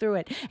going through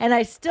it. And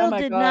I Oh still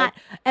my did God. not.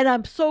 And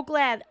I'm so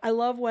glad. I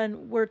love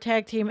when we're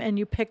tag team and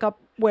you pick up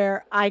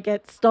where I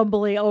get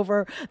stumbly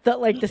over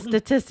the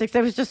statistics.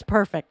 It was just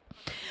perfect.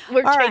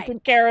 We're All right. taking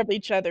care of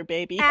each other,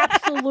 baby.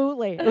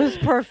 Absolutely. It was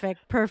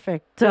perfect.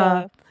 Perfect.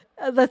 Yeah.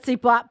 Let's see.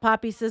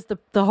 Poppy says the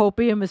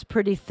hopium is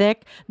pretty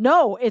thick.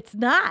 No, it's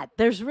not.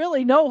 There's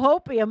really no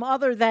hopium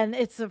other than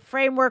it's a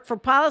framework for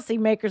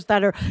policymakers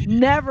that are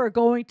never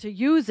going to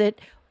use it,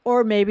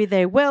 or maybe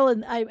they will.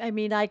 And I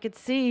mean, I could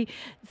see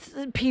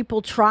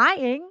people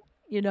trying,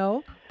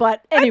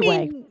 but I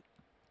anyway. mean,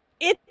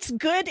 it's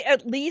good.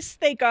 At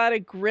least they got a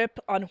grip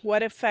on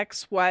what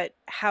affects what,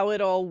 how it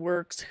all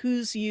works,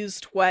 who's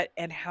used what,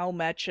 and how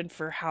much, and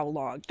for how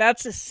long.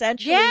 That's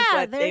essentially Yeah,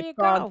 what there they've you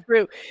gone go.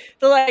 through.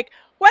 They're like,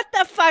 what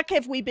the fuck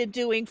have we been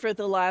doing for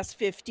the last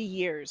 50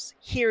 years?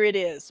 Here it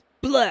is.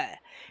 Blah.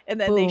 And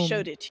then they Boom.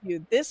 showed it to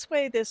you this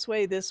way, this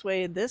way, this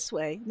way, and this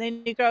way. And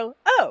then you go,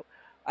 oh,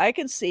 I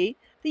can see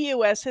the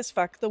US has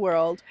fucked the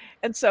world,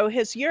 and so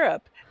has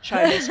Europe.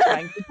 China's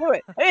trying to do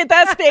it. I mean,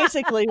 that's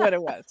basically what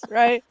it was,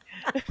 right?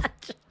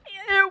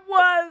 It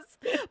was,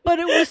 but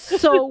it was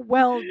so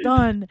well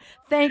done.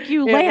 Thank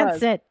you, It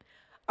was. Lancet.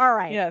 All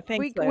right. Yeah,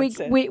 thanks,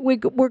 Lancet.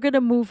 We're going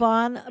to move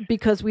on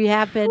because we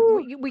have been,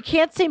 Whew. we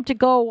can't seem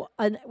to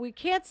we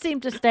can't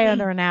seem to stay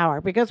under an hour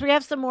because we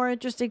have some more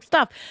interesting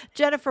stuff.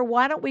 Jennifer,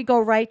 why don't we go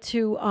right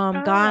to All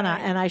Ghana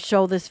right. and I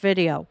show this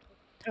video?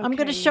 I'm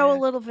going to Okay, show a yeah.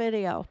 little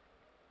video.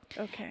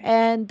 Okay.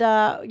 And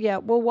yeah,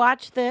 we'll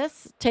watch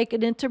this, take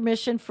an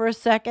intermission for a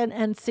second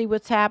and see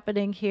what's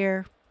happening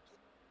here.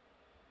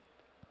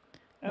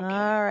 All Okay.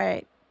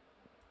 right.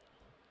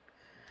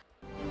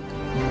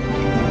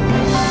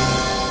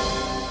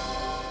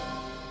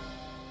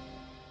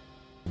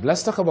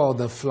 Let's talk about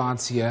the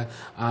floods here,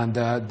 and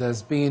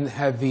there's been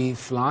heavy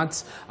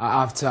floods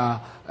after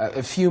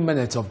a few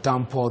minutes of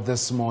downpour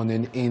this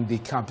morning in the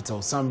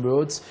capital. Some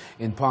roads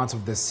in parts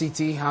of the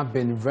city have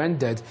been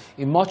rendered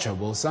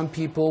immotorable. Some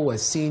people were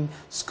seen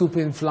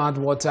scooping flood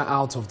water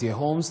out of their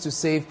homes to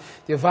save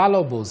their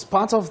valuables.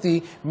 Part of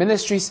the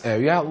ministry's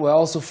area were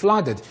also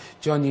flooded.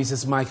 John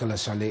News' Michael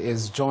Ashale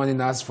is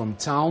joining us from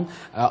town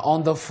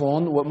on the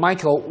phone. Well,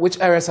 Michael, which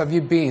areas have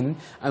you been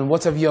and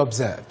what have you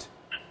observed?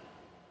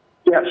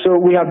 Yeah, so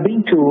we have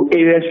been to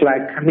areas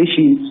like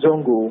Kamishi,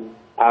 Zongo,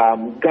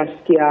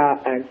 Gaskia,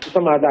 and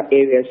some other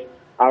areas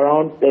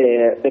around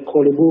the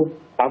Kolebu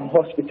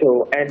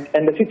hospital,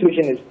 and the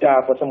situation is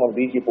dire for some of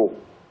these people.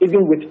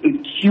 Even with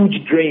huge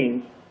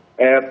drains,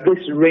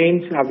 these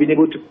rains have been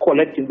able to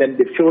collect in them.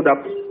 They filled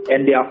up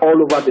and they are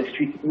all over the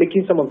street,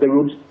 making some of the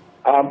roads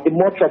in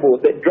more trouble.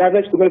 The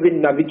drivers could not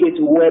even navigate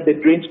to where the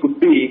drains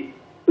could be,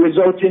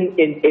 resulting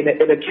in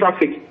a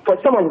traffic. For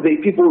some of the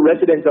people,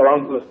 residents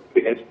around those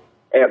areas,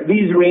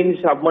 these rains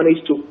have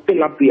managed to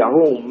fill up their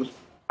homes.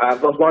 There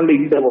was one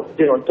lady that was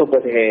sitting on top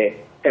of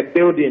her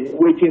building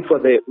waiting for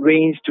the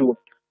rains to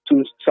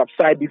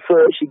subside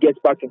before she gets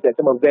back into it.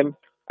 Some of them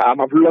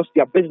have lost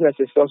their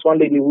businesses. There was one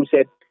lady who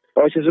said,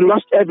 oh, she's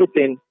lost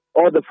everything.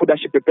 All the food that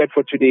she prepared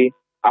for today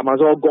has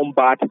all gone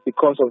bad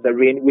because of the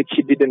rain, which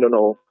she didn't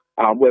know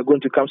were going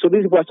to come. So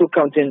these people are still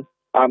counting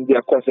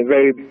their costs. A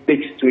very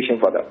big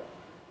situation for them.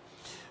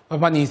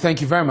 Babani,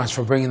 thank you very much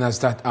for bringing us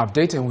that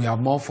update, and we have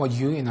more for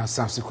you in our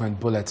subsequent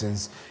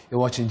bulletins.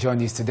 You're watching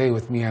Journeys Today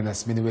with me,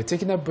 Anas Mini. We're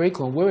taking a break.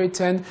 When we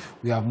return,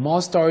 we have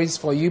more stories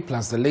for you,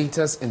 plus the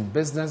latest in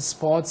business,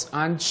 sports,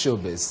 and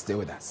showbiz. Stay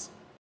with us.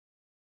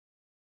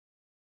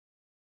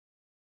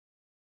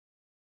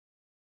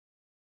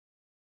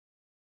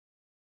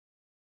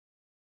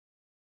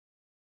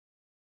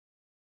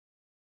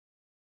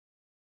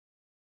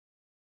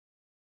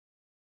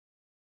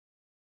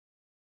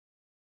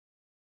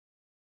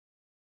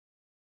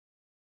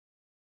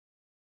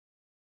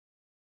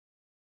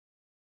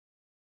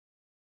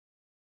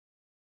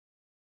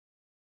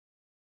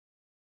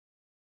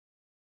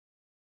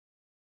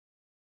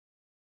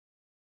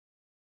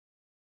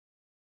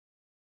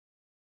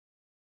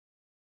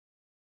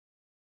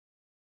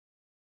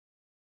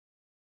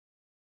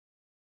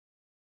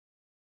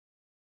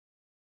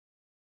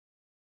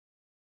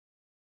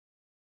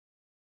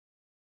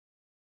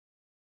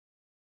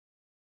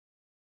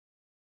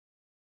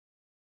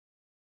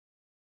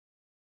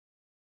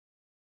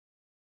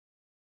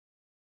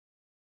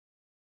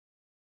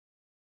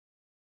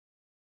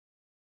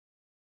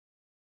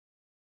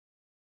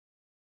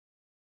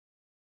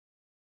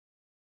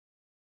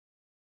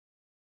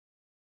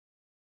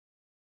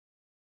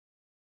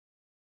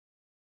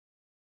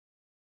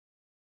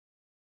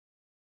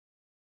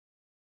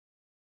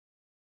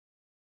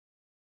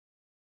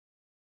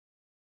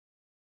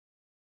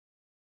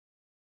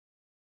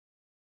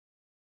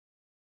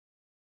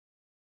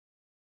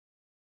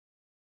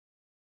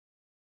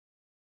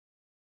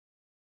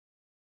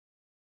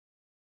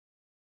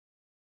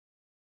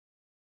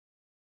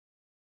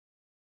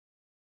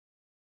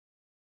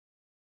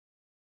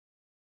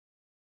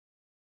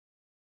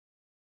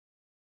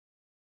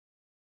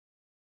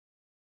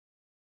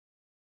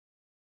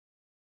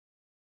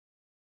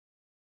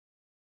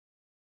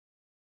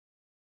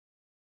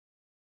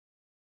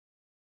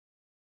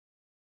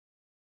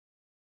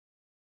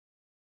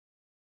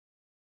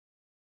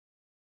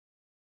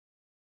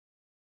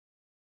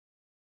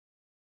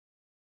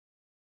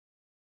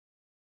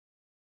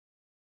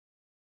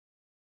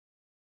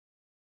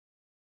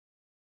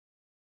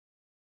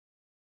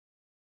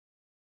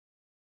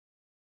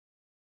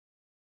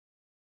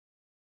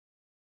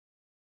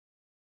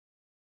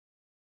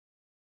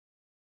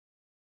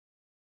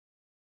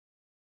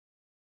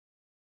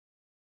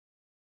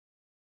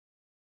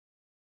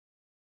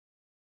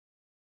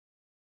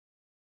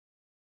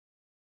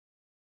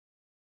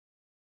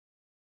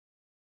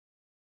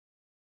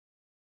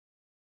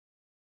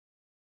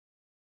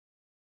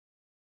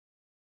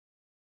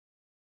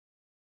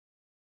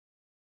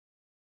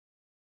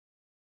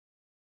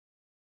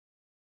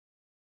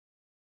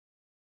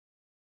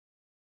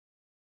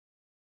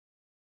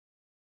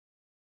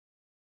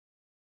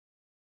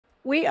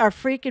 We are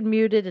freaking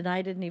muted and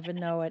I didn't even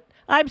know it.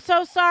 I'm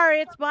so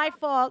sorry. It's my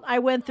fault. I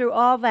went through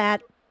all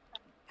that.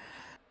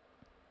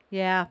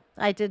 Yeah,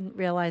 I didn't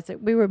realize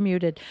it. We were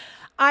muted.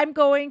 I'm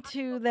going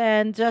to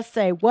then just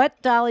say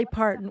what Dolly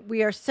Parton,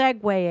 we are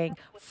segueing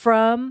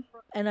from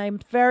and I'm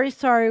very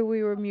sorry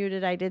we were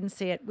muted. I didn't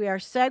see it. We are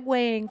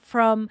segueing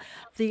from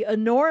the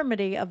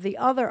enormity of the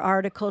other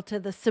article to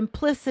the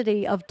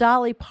simplicity of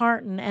Dolly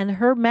Parton and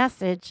her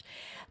message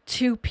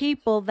to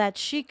people that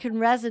she can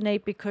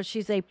resonate because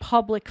she's a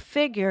public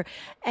figure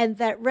and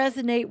that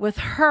resonate with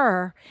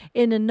her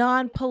in a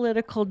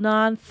non-political,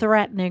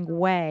 non-threatening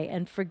way.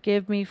 And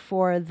forgive me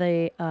for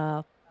the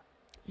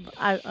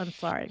I'm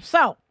sorry.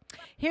 So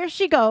here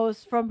she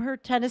goes from her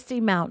Tennessee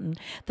mountain.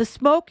 The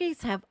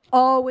Smokies have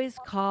always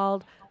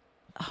called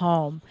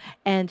home,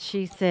 and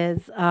she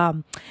says,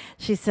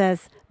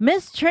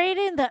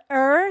 mistreating the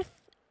earth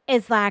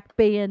is like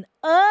being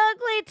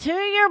ugly to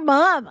your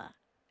mama.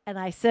 And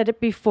I said it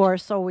before,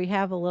 so we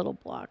have a little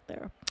block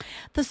there.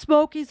 The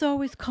Smokies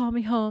always call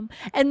me home,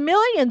 and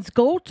millions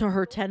go to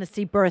her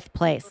Tennessee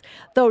birthplace,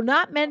 though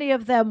not many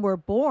of them were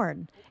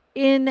born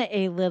in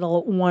a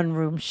little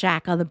one-room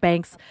shack on the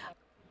banks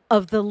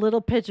of the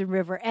Little Pigeon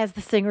River, as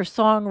the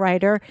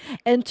singer-songwriter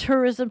and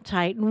tourism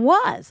titan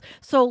was.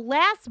 So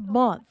last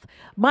month,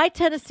 my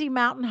Tennessee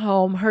mountain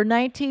home, her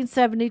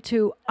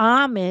 1972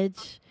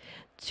 homage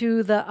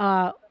to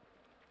the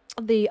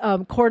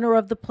corner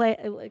of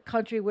the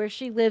country where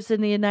she lives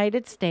in the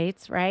United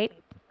States, right?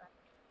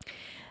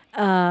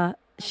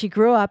 She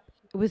grew up,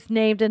 was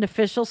named an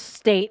official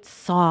state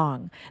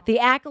song. The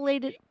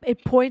accolade,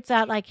 it points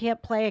out, I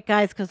can't play it,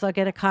 guys, because I'll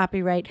get a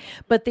copyright,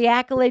 but the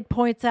accolade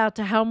points out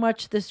to how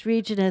much this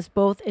region has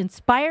both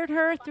inspired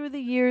her through the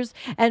years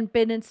and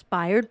been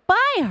inspired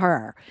by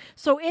her.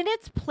 So in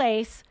its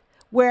place,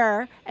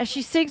 where, as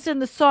she sings in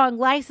the song,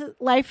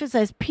 life is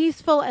as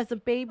peaceful as a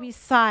baby's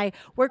sigh,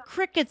 where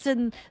crickets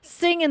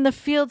sing in the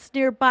fields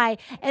nearby.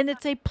 And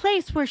it's a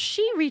place where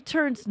she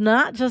returns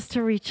not just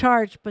to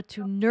recharge, but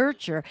to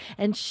nurture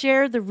and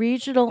share the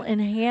regional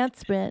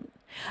enhancement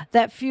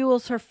that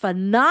fuels her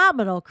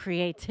phenomenal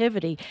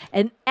creativity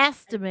and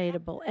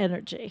estimatable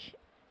energy,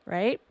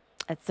 right?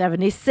 At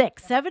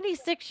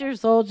 76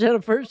 years old,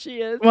 Jennifer, she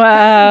is.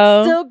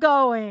 Wow. Still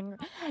going.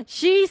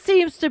 She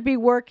seems to be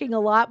working a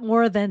lot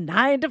more than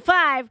 9 to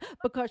 5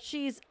 because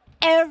she's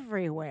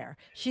everywhere.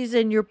 She's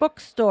in your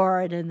bookstore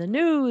and in the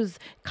news,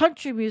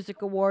 country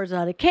music awards,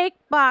 on a cake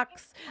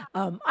box,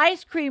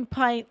 ice cream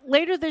pint.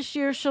 Later this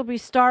year, she'll be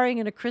starring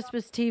in a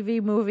Christmas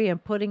TV movie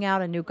and putting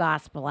out a new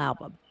gospel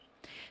album.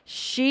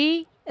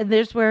 And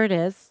there's where it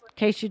is, in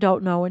case you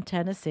don't know, in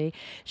Tennessee.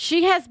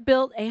 She has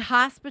built a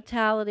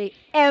hospitality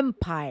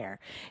empire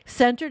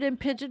centered in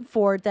Pigeon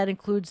Forge that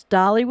includes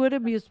Dollywood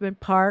Amusement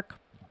Park.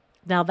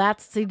 Now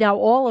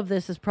all of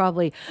this is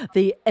probably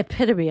the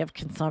epitome of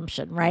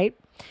consumption, right?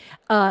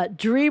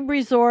 Dream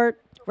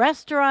Resort,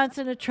 restaurants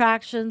and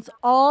attractions,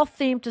 all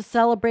themed to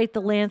celebrate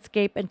the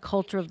landscape and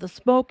culture of the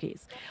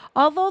Smokies.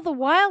 Although the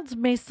wilds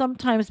may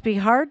sometimes be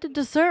hard to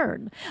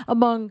discern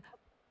among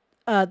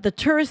the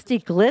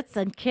touristy glitz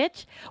and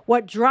kitsch,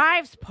 what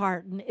drives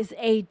Parton is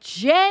a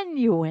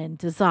genuine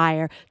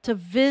desire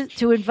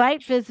to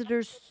invite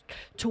visitors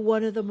to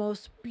one of the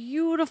most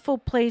beautiful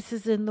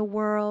places in the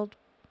world.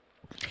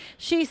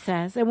 She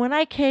says, and when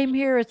I came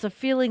here, it's a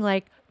feeling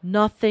like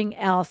nothing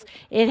else.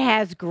 It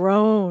has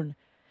grown,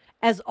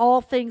 as all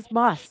things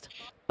must.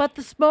 But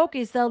the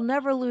Smokies, they'll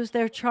never lose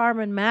their charm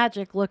and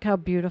magic. Look how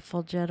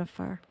beautiful,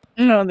 Jennifer.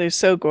 Oh, they're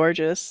so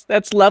gorgeous.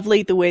 That's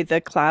lovely, the way the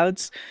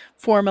clouds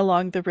form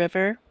along the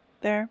river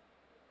there.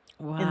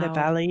 Wow. In the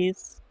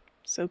valleys.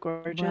 So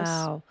gorgeous.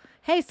 Wow.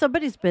 Hey,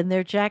 somebody's been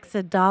there. Jack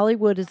said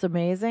Dollywood is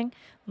amazing.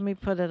 Let me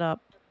put it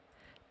up.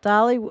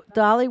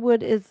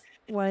 Dollywood is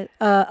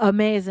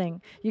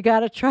amazing. You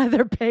got to try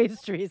their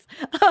pastries.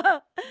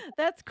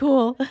 That's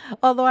cool.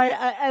 Although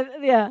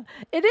yeah,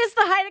 it is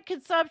the height of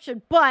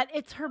consumption, but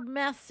it's her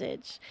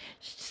message.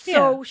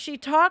 So she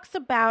talks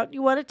about,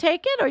 you want to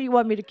take it or you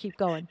want me to keep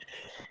going?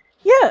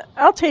 Yeah,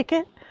 I'll take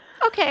it.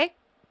 Okay.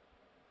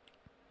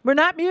 We're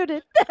not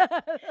muted.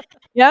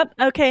 Yep.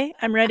 Okay.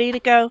 I'm ready to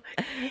go.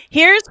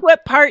 Here's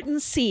what Parton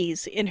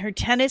sees in her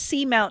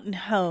Tennessee mountain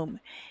home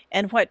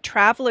and what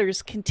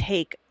travelers can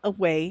take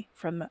away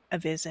from a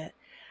visit.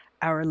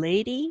 Our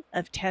Lady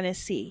of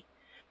Tennessee.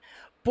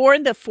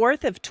 Born the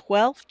fourth of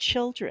 12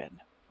 children.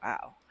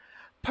 Wow.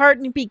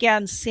 Parton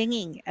began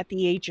singing at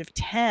the age of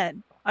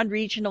 10 on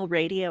regional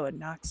radio in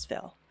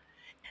Knoxville.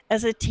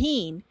 As a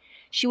teen,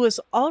 she was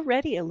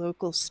already a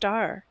local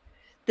star.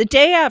 The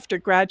day after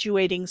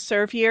graduating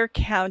Sevier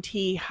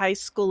County High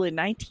School in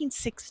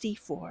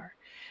 1964,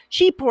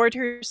 she poured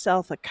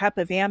herself a cup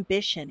of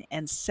ambition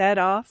and set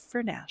off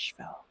for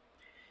Nashville.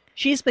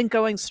 She's been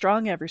going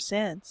strong ever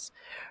since,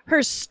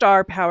 her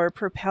star power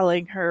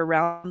propelling her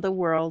around the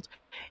world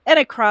and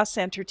across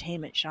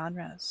entertainment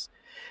genres.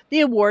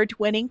 The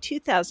award-winning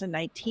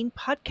 2019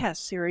 podcast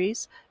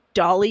series,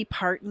 Dolly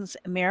Parton's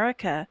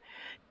America,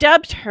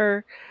 dubbed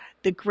her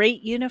the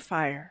Great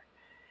Unifier,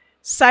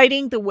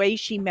 citing the way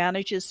she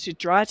manages to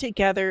draw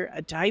together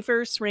a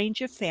diverse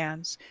range of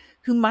fans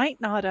who might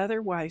not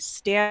otherwise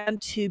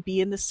stand to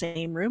be in the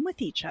same room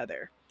with each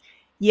other.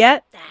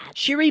 Yet,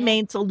 she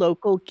remains a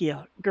local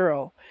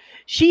girl.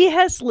 She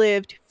has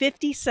lived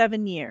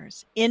 57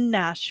 years in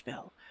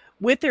Nashville,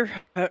 with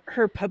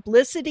her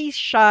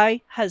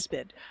publicity-shy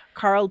husband,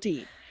 Carl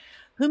Dean,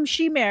 whom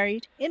she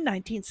married in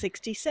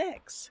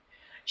 1966.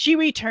 She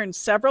returned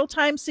several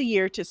times a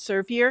year to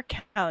Sevier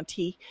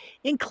County,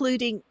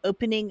 including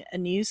opening a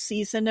new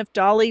season of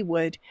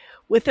Dollywood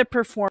with a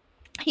performance.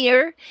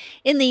 Here,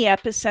 in the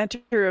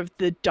epicenter of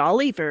the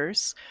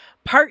Dollyverse,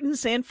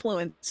 Parton's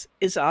influence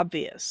is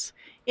obvious.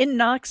 In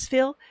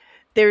Knoxville,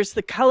 there's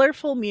the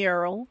colorful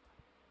mural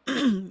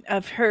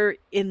of her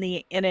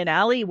in an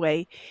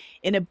alleyway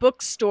in a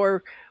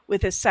bookstore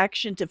with a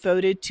section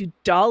devoted to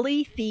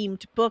Dolly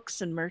themed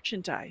books and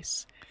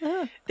merchandise.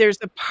 Oh. There's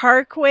a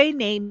parkway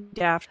named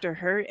after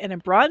her and a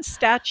bronze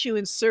statue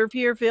in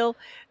Sevierville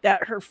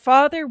that her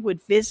father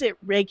would visit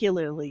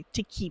regularly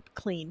to keep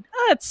clean.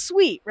 Oh, that's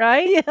sweet,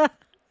 right? Yeah.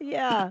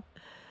 Yeah.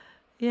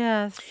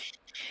 Yes.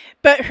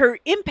 But her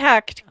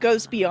impact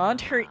goes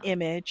beyond her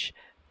image.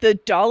 The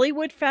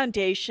Dollywood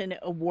Foundation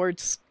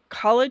awards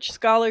college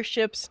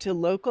scholarships to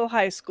local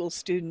high school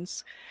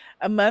students,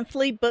 a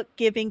monthly book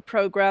giving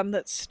program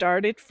that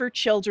started for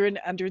children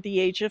under the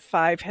age of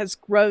 5 has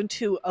grown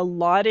to a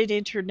lauded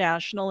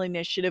international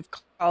initiative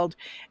called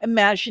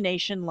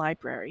Imagination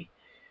Library.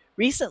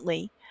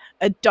 Recently,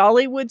 a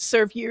Dollywood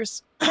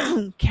Seviers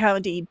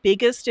County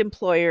biggest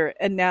employer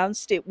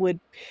announced it would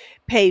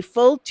pay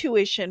full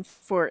tuition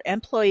for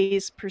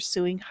employees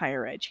pursuing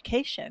higher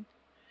education.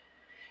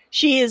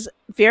 She is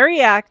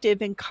very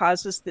active in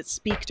causes that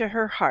speak to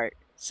her heart,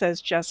 says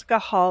Jessica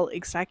Hall,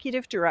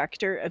 executive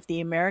director of the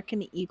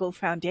American Eagle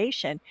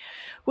Foundation,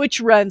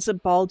 which runs a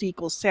bald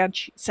eagle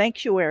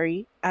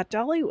sanctuary at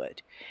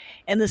Dollywood.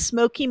 And the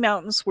Smoky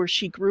Mountains where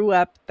she grew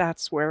up,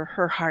 that's where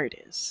her heart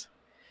is.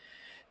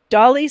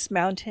 Dolly's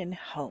mountain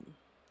home.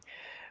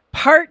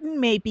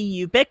 Parton may be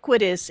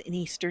ubiquitous in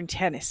eastern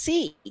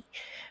Tennessee,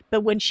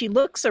 but when she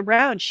looks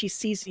around, she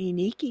sees a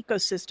unique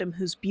ecosystem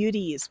whose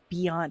beauty is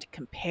beyond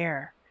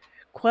compare.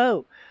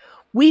 Quote,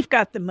 "We've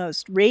got the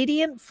most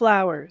radiant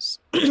flowers,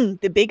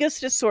 the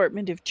biggest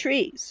assortment of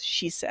trees,"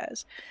 she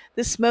says.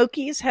 "The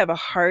Smokies have a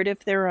heart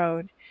of their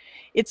own.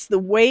 It's the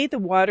way the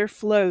water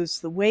flows,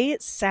 the way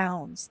it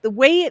sounds, the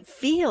way it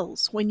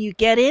feels when you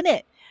get in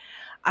it.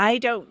 I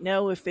don't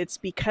know if it's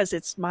because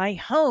it's my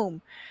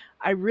home.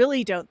 I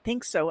really don't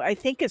think so. I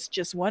think it's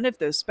just one of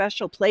those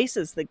special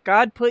places that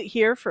God put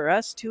here for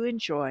us to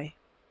enjoy."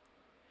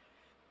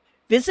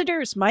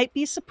 Visitors might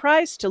be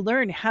surprised to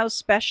learn how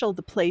special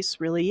the place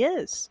really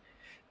is.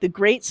 The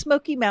Great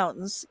Smoky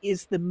Mountains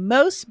is the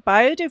most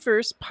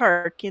biodiverse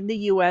park in the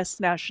U.S.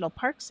 National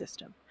Park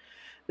System.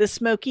 The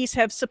Smokies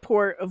have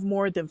support of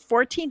more than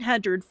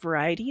 1,400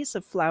 varieties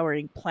of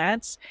flowering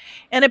plants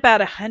and about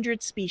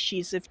 100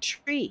 species of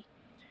tree,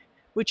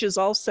 which is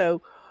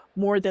also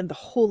more than the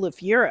whole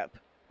of Europe.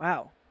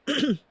 Wow.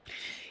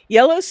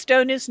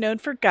 Yellowstone is known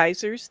for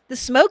geysers. The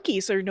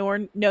Smokies are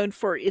known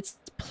for its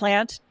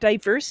plant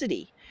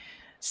diversity,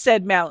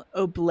 said Mount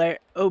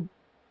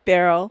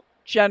O'Barrel,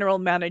 general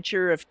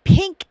manager of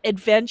Pink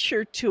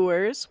Adventure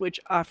Tours, which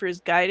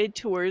offers guided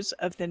tours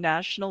of the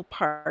national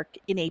park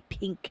in a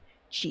pink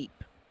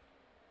Jeep.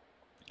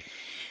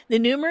 The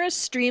numerous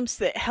streams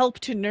that help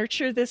to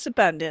nurture this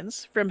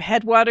abundance, from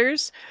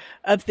headwaters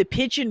of the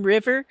Pigeon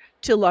River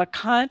to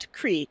LeConte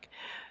Creek,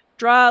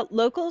 draw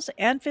locals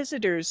and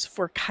visitors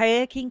for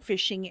kayaking,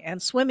 fishing,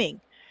 and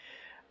swimming.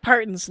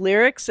 Parton's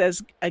lyrics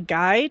as a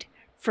guide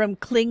from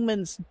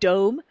Klingman's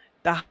Dome,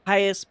 the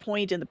highest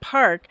point in the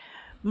park,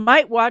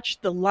 might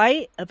watch the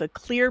light of a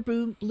clear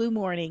blue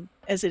morning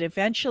as it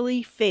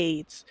eventually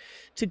fades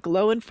to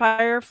glowing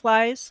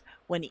fireflies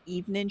when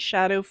evening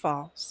shadow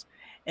falls.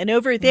 And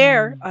over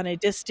there, on a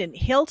distant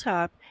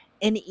hilltop,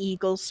 an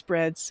eagle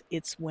spreads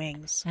its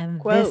wings. And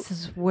Quote,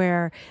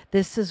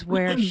 this is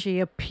where she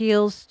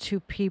appeals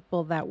to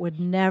people that would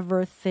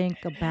never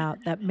think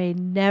about, that may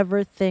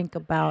never think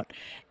about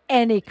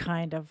any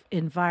kind of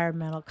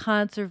environmental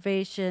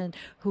conservation,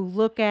 who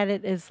look at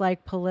it as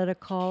like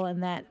political,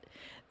 and that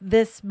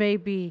this may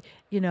be,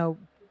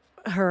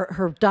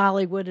 her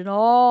Dollywood and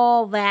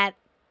all that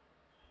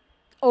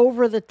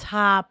over the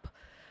top,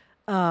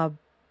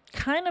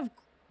 kind of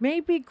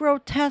maybe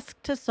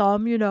grotesque to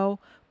some,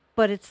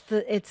 but it's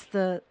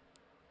the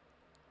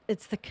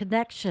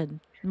connection.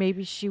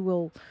 Maybe she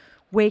will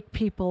wake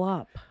people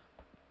up.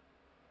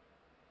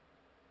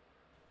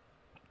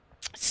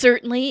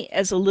 Certainly,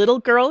 as a little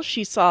girl,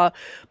 she saw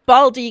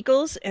bald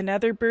eagles and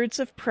other birds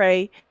of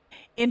prey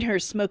in her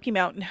Smoky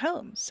Mountain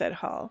home, said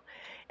Hall.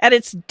 At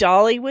its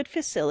Dollywood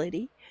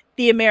facility,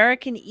 the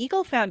American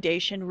Eagle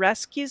Foundation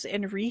rescues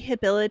and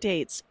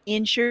rehabilitates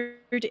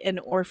injured and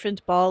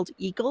orphaned bald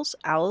eagles,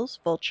 owls,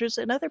 vultures,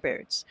 and other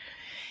birds.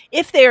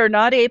 If they are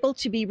not able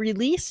to be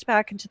released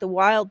back into the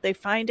wild, they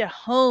find a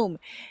home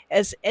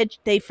as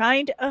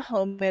educational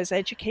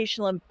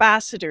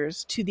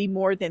ambassadors to the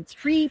more than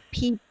 3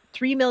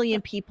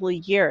 million people a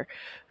year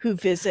who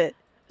visit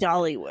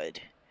Dollywood.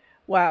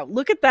 Wow,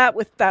 look at that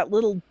with that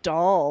little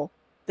doll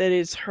that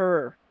is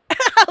her.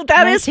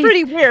 That is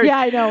pretty weird. Yeah,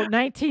 I know.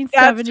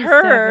 1977. That's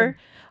her.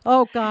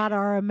 Oh God,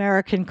 our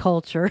American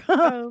culture.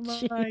 Oh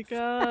my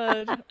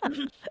God.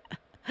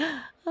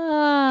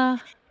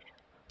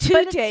 To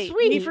But it's date,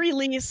 sweet. we've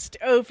released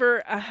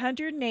over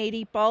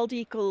 180 bald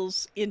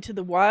eagles into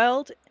the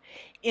wild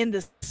in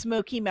the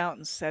Smoky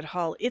Mountains, said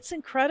Hall. It's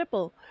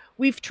incredible.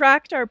 We've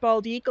tracked our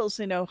bald eagles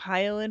in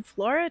Ohio and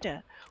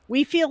Florida.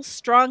 We feel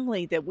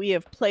strongly that we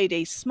have played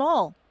a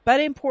small but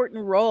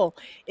important role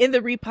in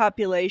the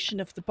repopulation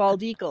of the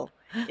bald eagle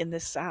in the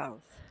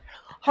South.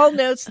 Hall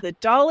notes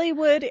that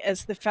Dollywood,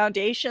 as the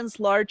foundation's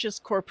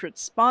largest corporate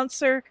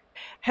sponsor,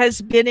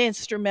 has been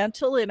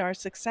instrumental in our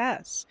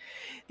success.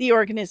 The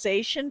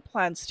organization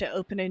plans to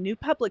open a new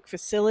public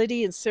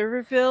facility in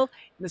Silverville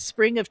in the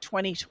spring of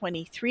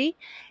 2023,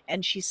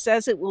 and she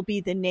says it will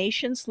be the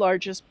nation's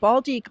largest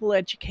bald eagle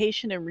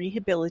education and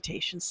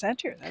rehabilitation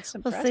center. That's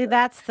Well, impressive. see,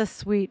 that's the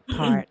sweet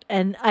part.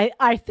 And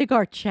I think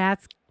our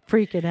chat's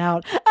freaking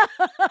out.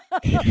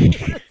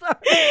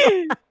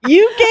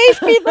 You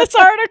gave me this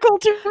article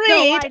to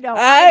read. No,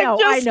 I know,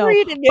 I'm just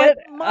reading it.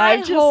 My I'm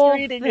just whole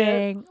reading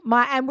thing,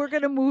 and we're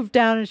gonna move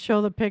down and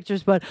show the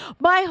pictures, but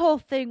my whole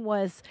thing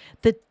was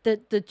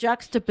the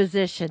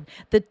juxtaposition,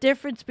 the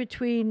difference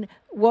between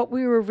what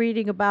we were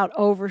reading about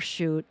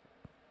overshoot,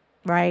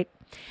 right?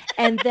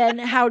 And then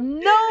how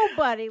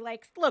nobody,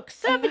 like, look,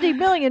 70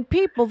 million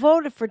people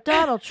voted for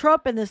Donald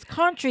Trump in this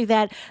country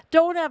that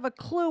don't have a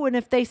clue. And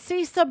if they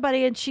see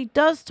somebody, and she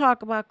does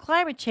talk about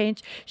climate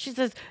change, she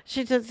says,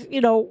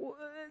 you know,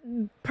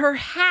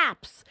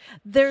 perhaps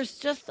there's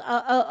just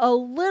a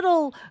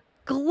little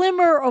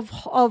glimmer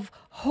of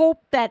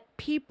hope that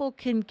people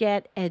can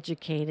get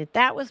educated.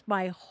 That was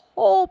my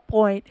whole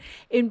point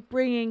in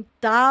bringing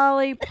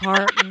Dolly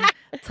Parton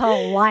to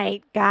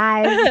light,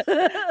 guys.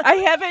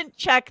 I haven't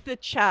checked the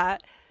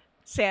chat,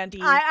 Sandy.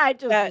 I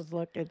just was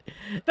looking.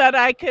 But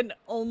I can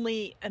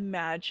only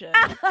imagine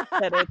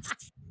that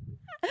it's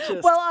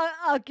just... Well,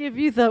 I'll give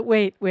you the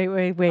wait.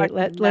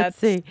 Let's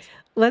see.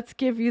 Let's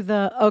give you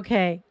the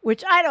okay,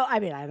 which I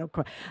don't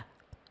quite.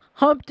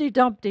 Humpty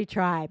Dumpty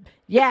tribe.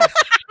 Yes.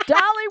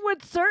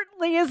 Dollywood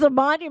certainly is a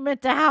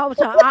monument to how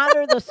to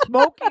honor the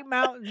Smoky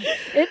Mountains.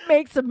 It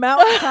makes a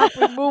mountaintop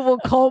removal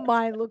coal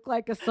mine look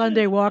like a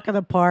Sunday walk in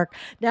the park.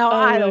 Now,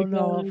 I don't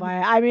know if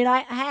I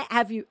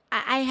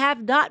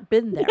have not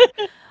been there.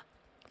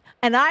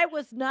 And I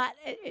was not,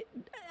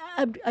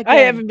 again, I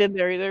haven't been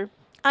there either.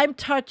 I'm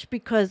touched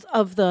because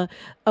of the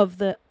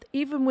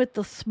even with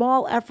the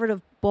small effort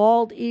of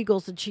bald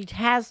eagles, and she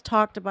has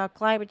talked about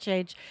climate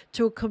change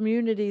to a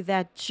community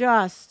that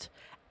just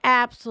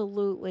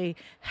absolutely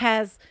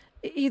has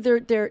either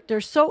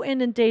they're so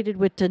inundated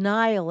with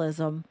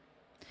denialism,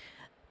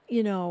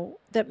 you know,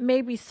 that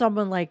maybe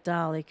someone like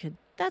Dolly could.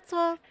 That's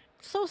all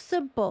so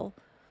simple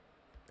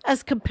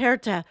as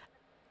compared to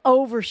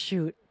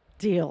overshoot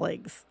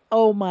dealings.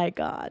 Oh my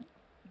God.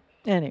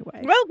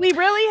 Anyway. Well, we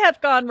really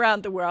have gone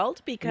around the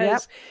world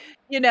because,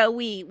 you know,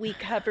 we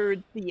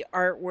covered the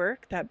artwork,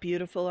 that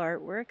beautiful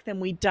artwork.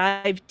 Then we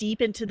dived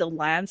deep into the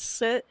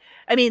Lancet.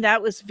 I mean,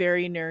 that was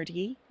very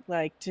nerdy,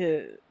 like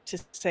to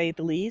say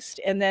the least.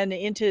 And then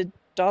into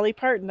Dolly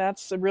Parton.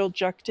 That's a real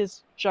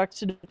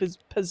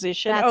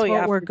juxtaposition. That's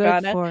what we're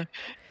good for.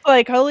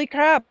 Like, holy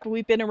crap,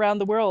 we've been around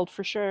the world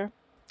for sure.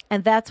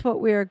 And that's what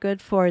we are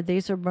good for.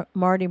 These are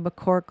Marty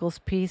McCorkle's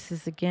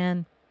pieces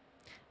again.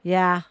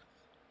 Yeah.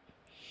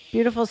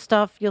 Beautiful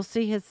stuff. You'll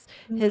see his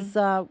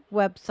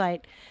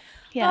website.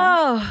 Yeah.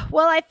 Oh,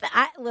 well,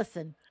 I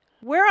listen.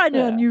 We're an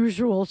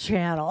unusual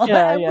channel.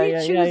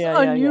 We choose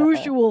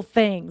unusual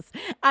things.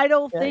 I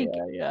don't think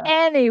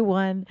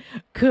anyone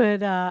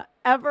could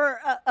ever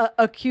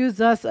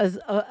accuse us as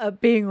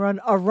being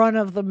a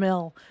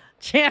run-of-the-mill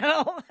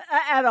channel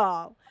at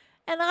all.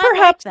 And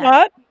Perhaps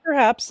not.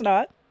 Perhaps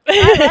not.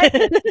 I like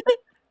it.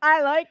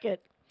 I like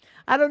it.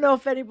 I don't know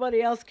if anybody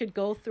else could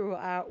go through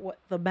what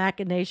the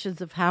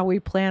machinations of how we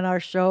plan our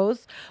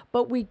shows,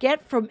 but we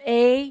get from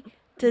A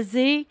to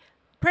Z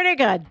pretty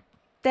good.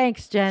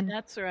 Thanks, Jen.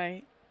 That's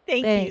right.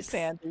 Thanks. You,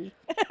 Sandy.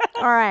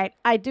 All right.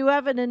 I do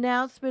have an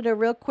announcement, a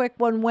real quick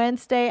one.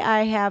 Wednesday,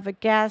 I have a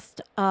guest.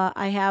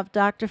 I have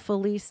Dr.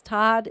 Felice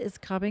Todd is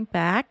coming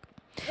back.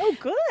 Oh,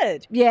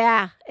 good.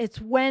 Yeah. It's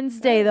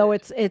Wednesday, though.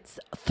 It's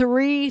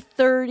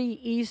 3:30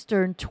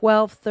 Eastern,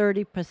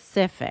 12:30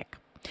 Pacific.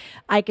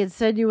 I can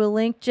send you a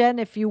link, Jen,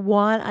 if you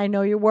want. I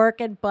know you're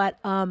working, but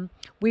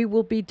we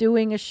will be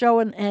doing a show,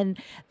 and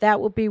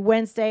that will be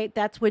Wednesday.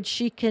 That's when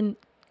she can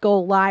go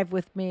live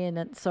with me,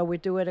 and so we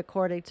do it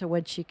according to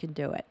when she can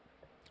do it.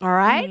 All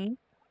right?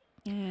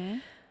 Mm-hmm. Mm-hmm. All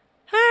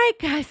right,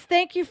 guys.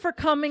 Thank you for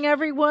coming,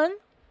 everyone.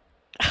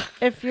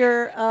 If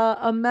you're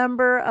a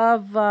member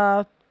of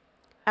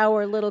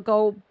our little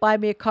Go Buy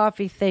Me a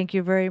Coffee, thank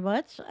you very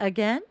much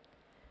again.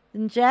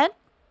 And Jen,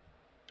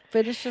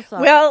 finish us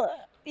off. Well,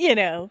 you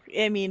know,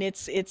 I mean,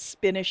 it's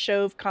been a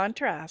show of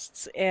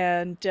contrasts,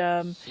 and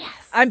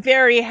I'm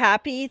very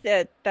happy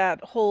that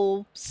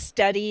whole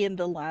study in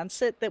the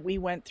Lancet that we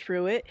went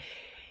through it.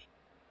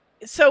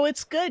 So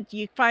it's good.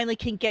 You finally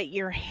can get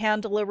your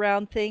handle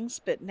around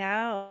things, but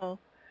now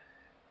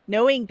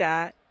knowing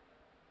that,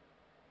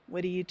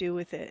 what do you do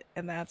with it?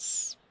 And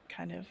that's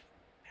kind of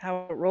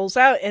how it rolls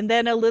out. And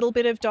then a little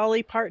bit of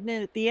Dolly Parton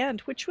at the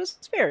end, which was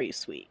very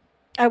sweet.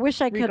 I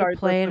wish I could have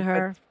played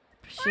her.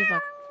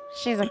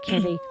 she's a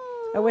kitty.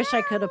 I wish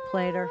I could have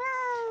played her,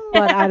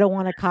 but I don't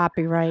want to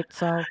copyright.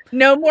 So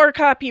no more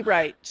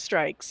copyright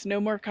strikes. No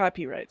more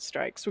copyright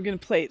strikes. We're gonna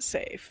play it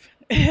safe.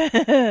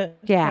 yeah.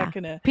 Not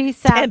gonna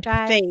Peace out, tempt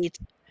guys. fate.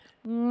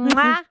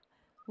 Mwah.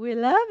 We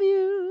love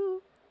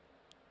you.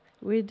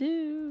 We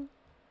do.